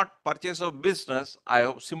is not purchase of business. I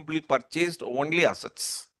have simply purchased only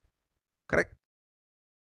assets. Correct?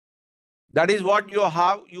 That is what you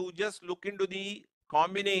have. You just look into the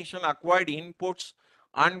combination acquired inputs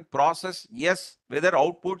and process. Yes. Whether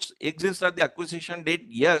outputs exist at the acquisition date.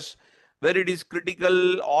 Yes. Where it is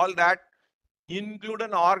critical, all that. Include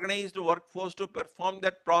an organized workforce to perform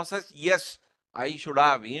that process. Yes. I should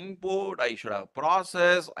have input, I should have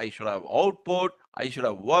process, I should have output, I should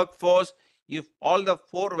have workforce. If all the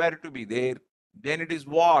four were to be there, then it is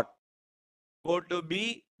what? Go to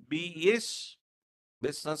B. B is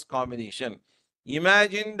business combination.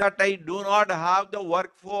 Imagine that I do not have the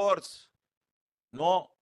workforce. No.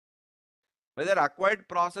 Whether acquired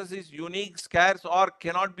process is unique, scarce, or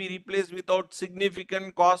cannot be replaced without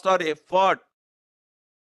significant cost or effort.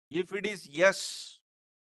 If it is yes,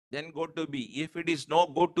 then go to B. If it is no,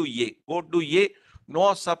 go to A. Go to A.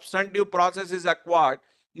 No substantive process is acquired.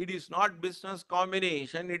 It is not business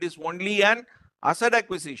combination. It is only an asset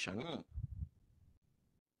acquisition.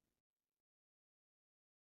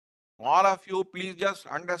 All of you, please just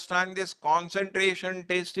understand this concentration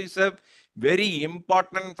test is a very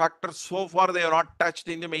important factor. So far, they are not touched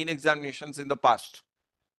in the main examinations in the past.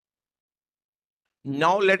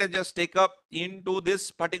 Now, let us just take up into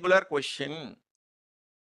this particular question.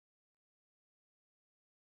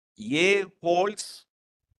 A holds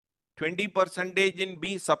 20% in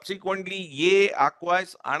B. Subsequently, A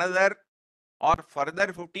acquires another or further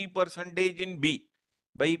 50% in B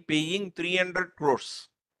by paying 300 crores.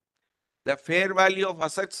 The fair value of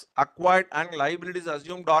assets acquired and liabilities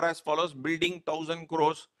assumed are as follows: building 1000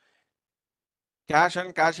 crores, cash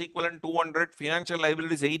and cash equivalent 200, financial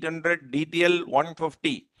liabilities 800, DTL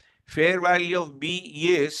 150. Fair value of B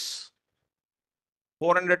is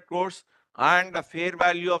 400 crores and the fair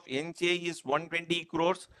value of NCI is 120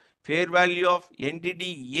 crores. Fair value of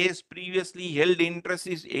entity A's previously held interest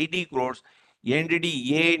is 80 crores.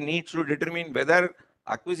 Entity A needs to determine whether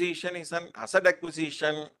acquisition is an asset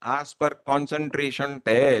acquisition as per concentration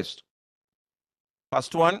test.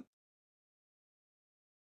 First one,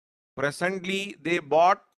 presently they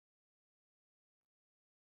bought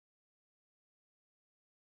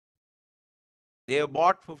They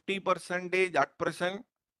bought 50% at present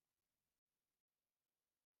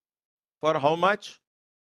for how much?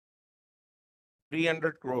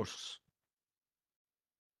 300 crores.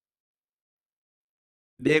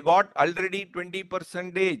 They got already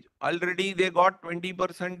 20%. Already they got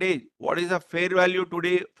 20%. What is the fair value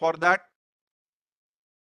today for that?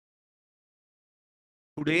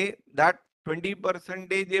 Today, that 20%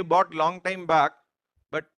 they bought long time back,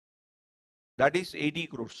 but that is 80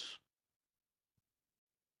 crores.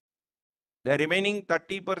 The remaining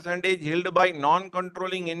 30% held by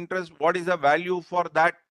non-controlling interest. What is the value for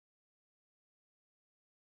that?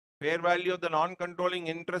 Fair value of the non-controlling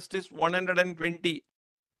interest is 120.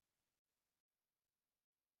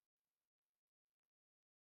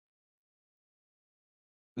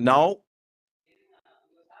 Now,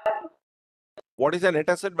 what is the net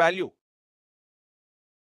asset value?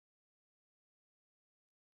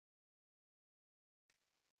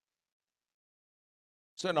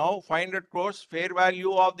 So now 500 crores, fair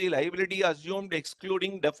value of the liability assumed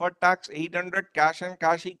excluding deferred tax 800, cash and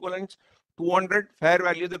cash equivalents 200, fair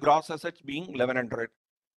value of the gross assets being 1100.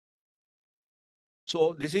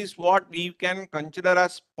 So this is what we can consider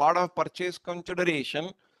as part of purchase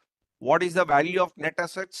consideration. What is the value of net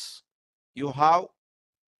assets? You have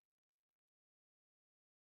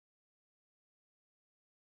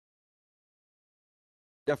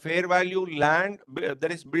the fair value land,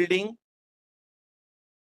 there is building,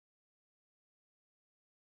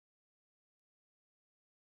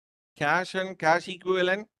 cash and cash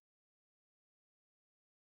equivalent,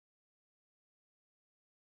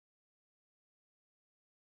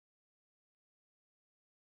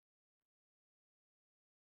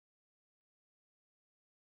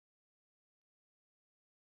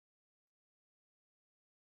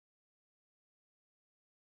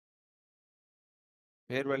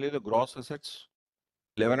 fair value of the gross assets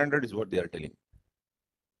 1100 is what they are telling.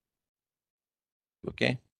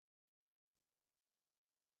 Okay.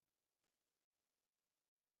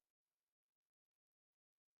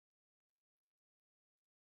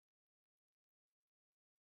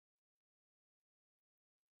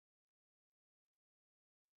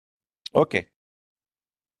 Okay.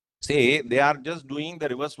 Say they are just doing the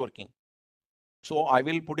reverse working. So I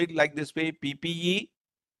will put it like this way, PPE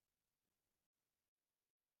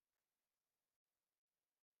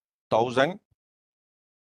 1000,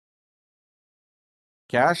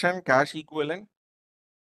 cash and cash equivalent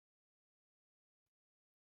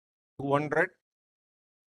 200,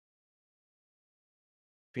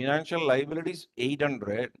 financial liabilities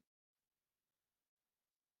 800.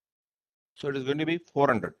 So it is going to be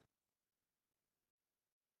 400.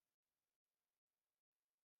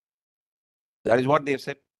 That is what they have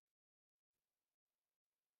said.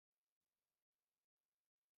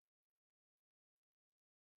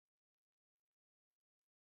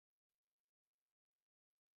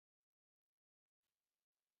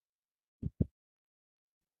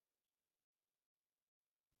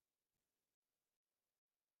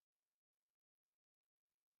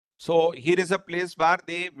 So here is a place where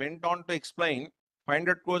they went on to explain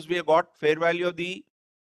 500 crores we have got, fair value of the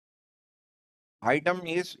item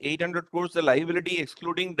is 800 crores, the liability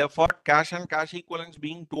excluding deferred cash and cash equivalents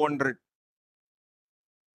being 200.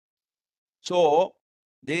 So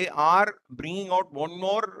they are bringing out one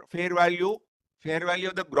more fair value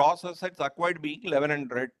of the gross assets acquired being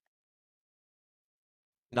 1100.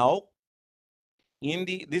 Now,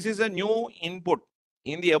 this is a new input.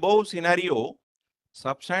 In the above scenario,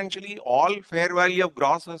 substantially all fair value of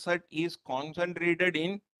gross asset is concentrated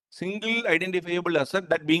in single identifiable asset,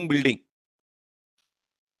 that being building.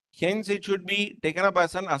 Hence, it should be taken up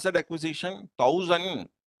as an asset acquisition 1000.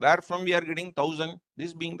 Where from we are getting 1000?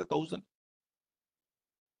 This being the 1000.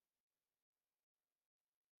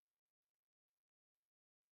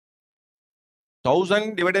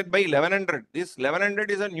 Thousand divided by 1100. This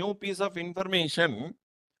 1100 is a new piece of information.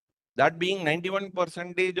 That being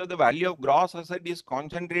 91% of the value of gross asset is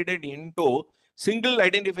concentrated into single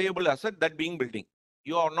identifiable asset, that being building.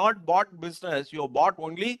 You have not bought business, you have bought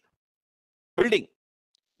only building.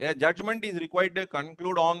 A judgment is required to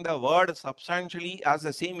conclude on the word substantially, as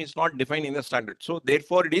the same is not defined in the standard. So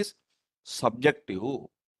therefore it is subjective.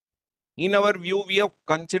 In our view, we have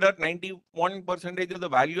considered 91% of the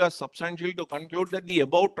value as substantial to conclude that the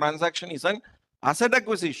above transaction is an asset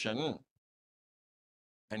acquisition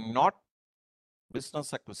and not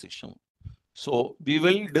business acquisition. So we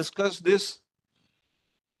will discuss this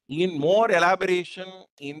in more elaboration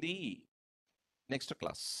in the next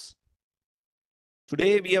class.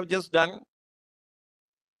 Today we have just done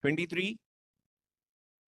 23,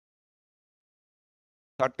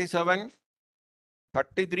 37,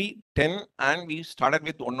 33, 10, and we started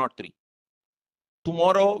with 103.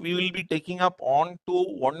 Tomorrow, we will be taking up on to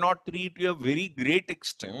 103 to a very great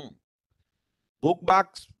extent. Book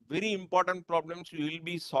backs, very important problems we will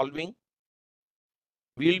be solving.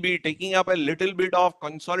 We will be taking up a little bit of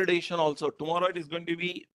consolidation also. Tomorrow, it is going to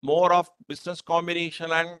be more of business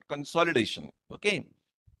combination and consolidation. Okay.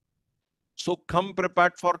 So come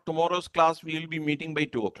prepared for tomorrow's class. We will be meeting by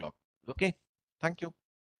 2 o'clock. Okay. Thank you.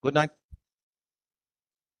 Good night.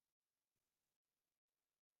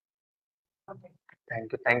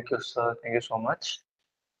 Thank you, sir. Thank you so much.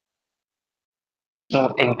 So,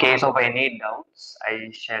 in case of any doubts, I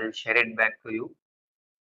shall share it back to you,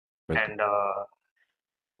 Welcome. and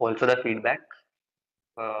also the feedback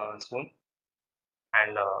soon.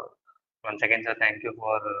 And once again, sir, thank you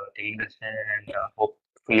for taking the session, and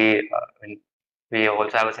hopefully, we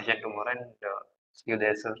also have a session tomorrow, and see you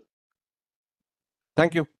there, sir.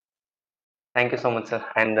 Thank you. Thank you so much, sir.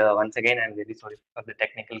 And once again, I'm very sorry for the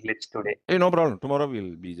technical glitch today. Hey, no problem. Tomorrow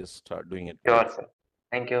we'll be just doing it. Sure, sir.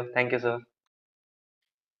 Thank you. Thank you, sir.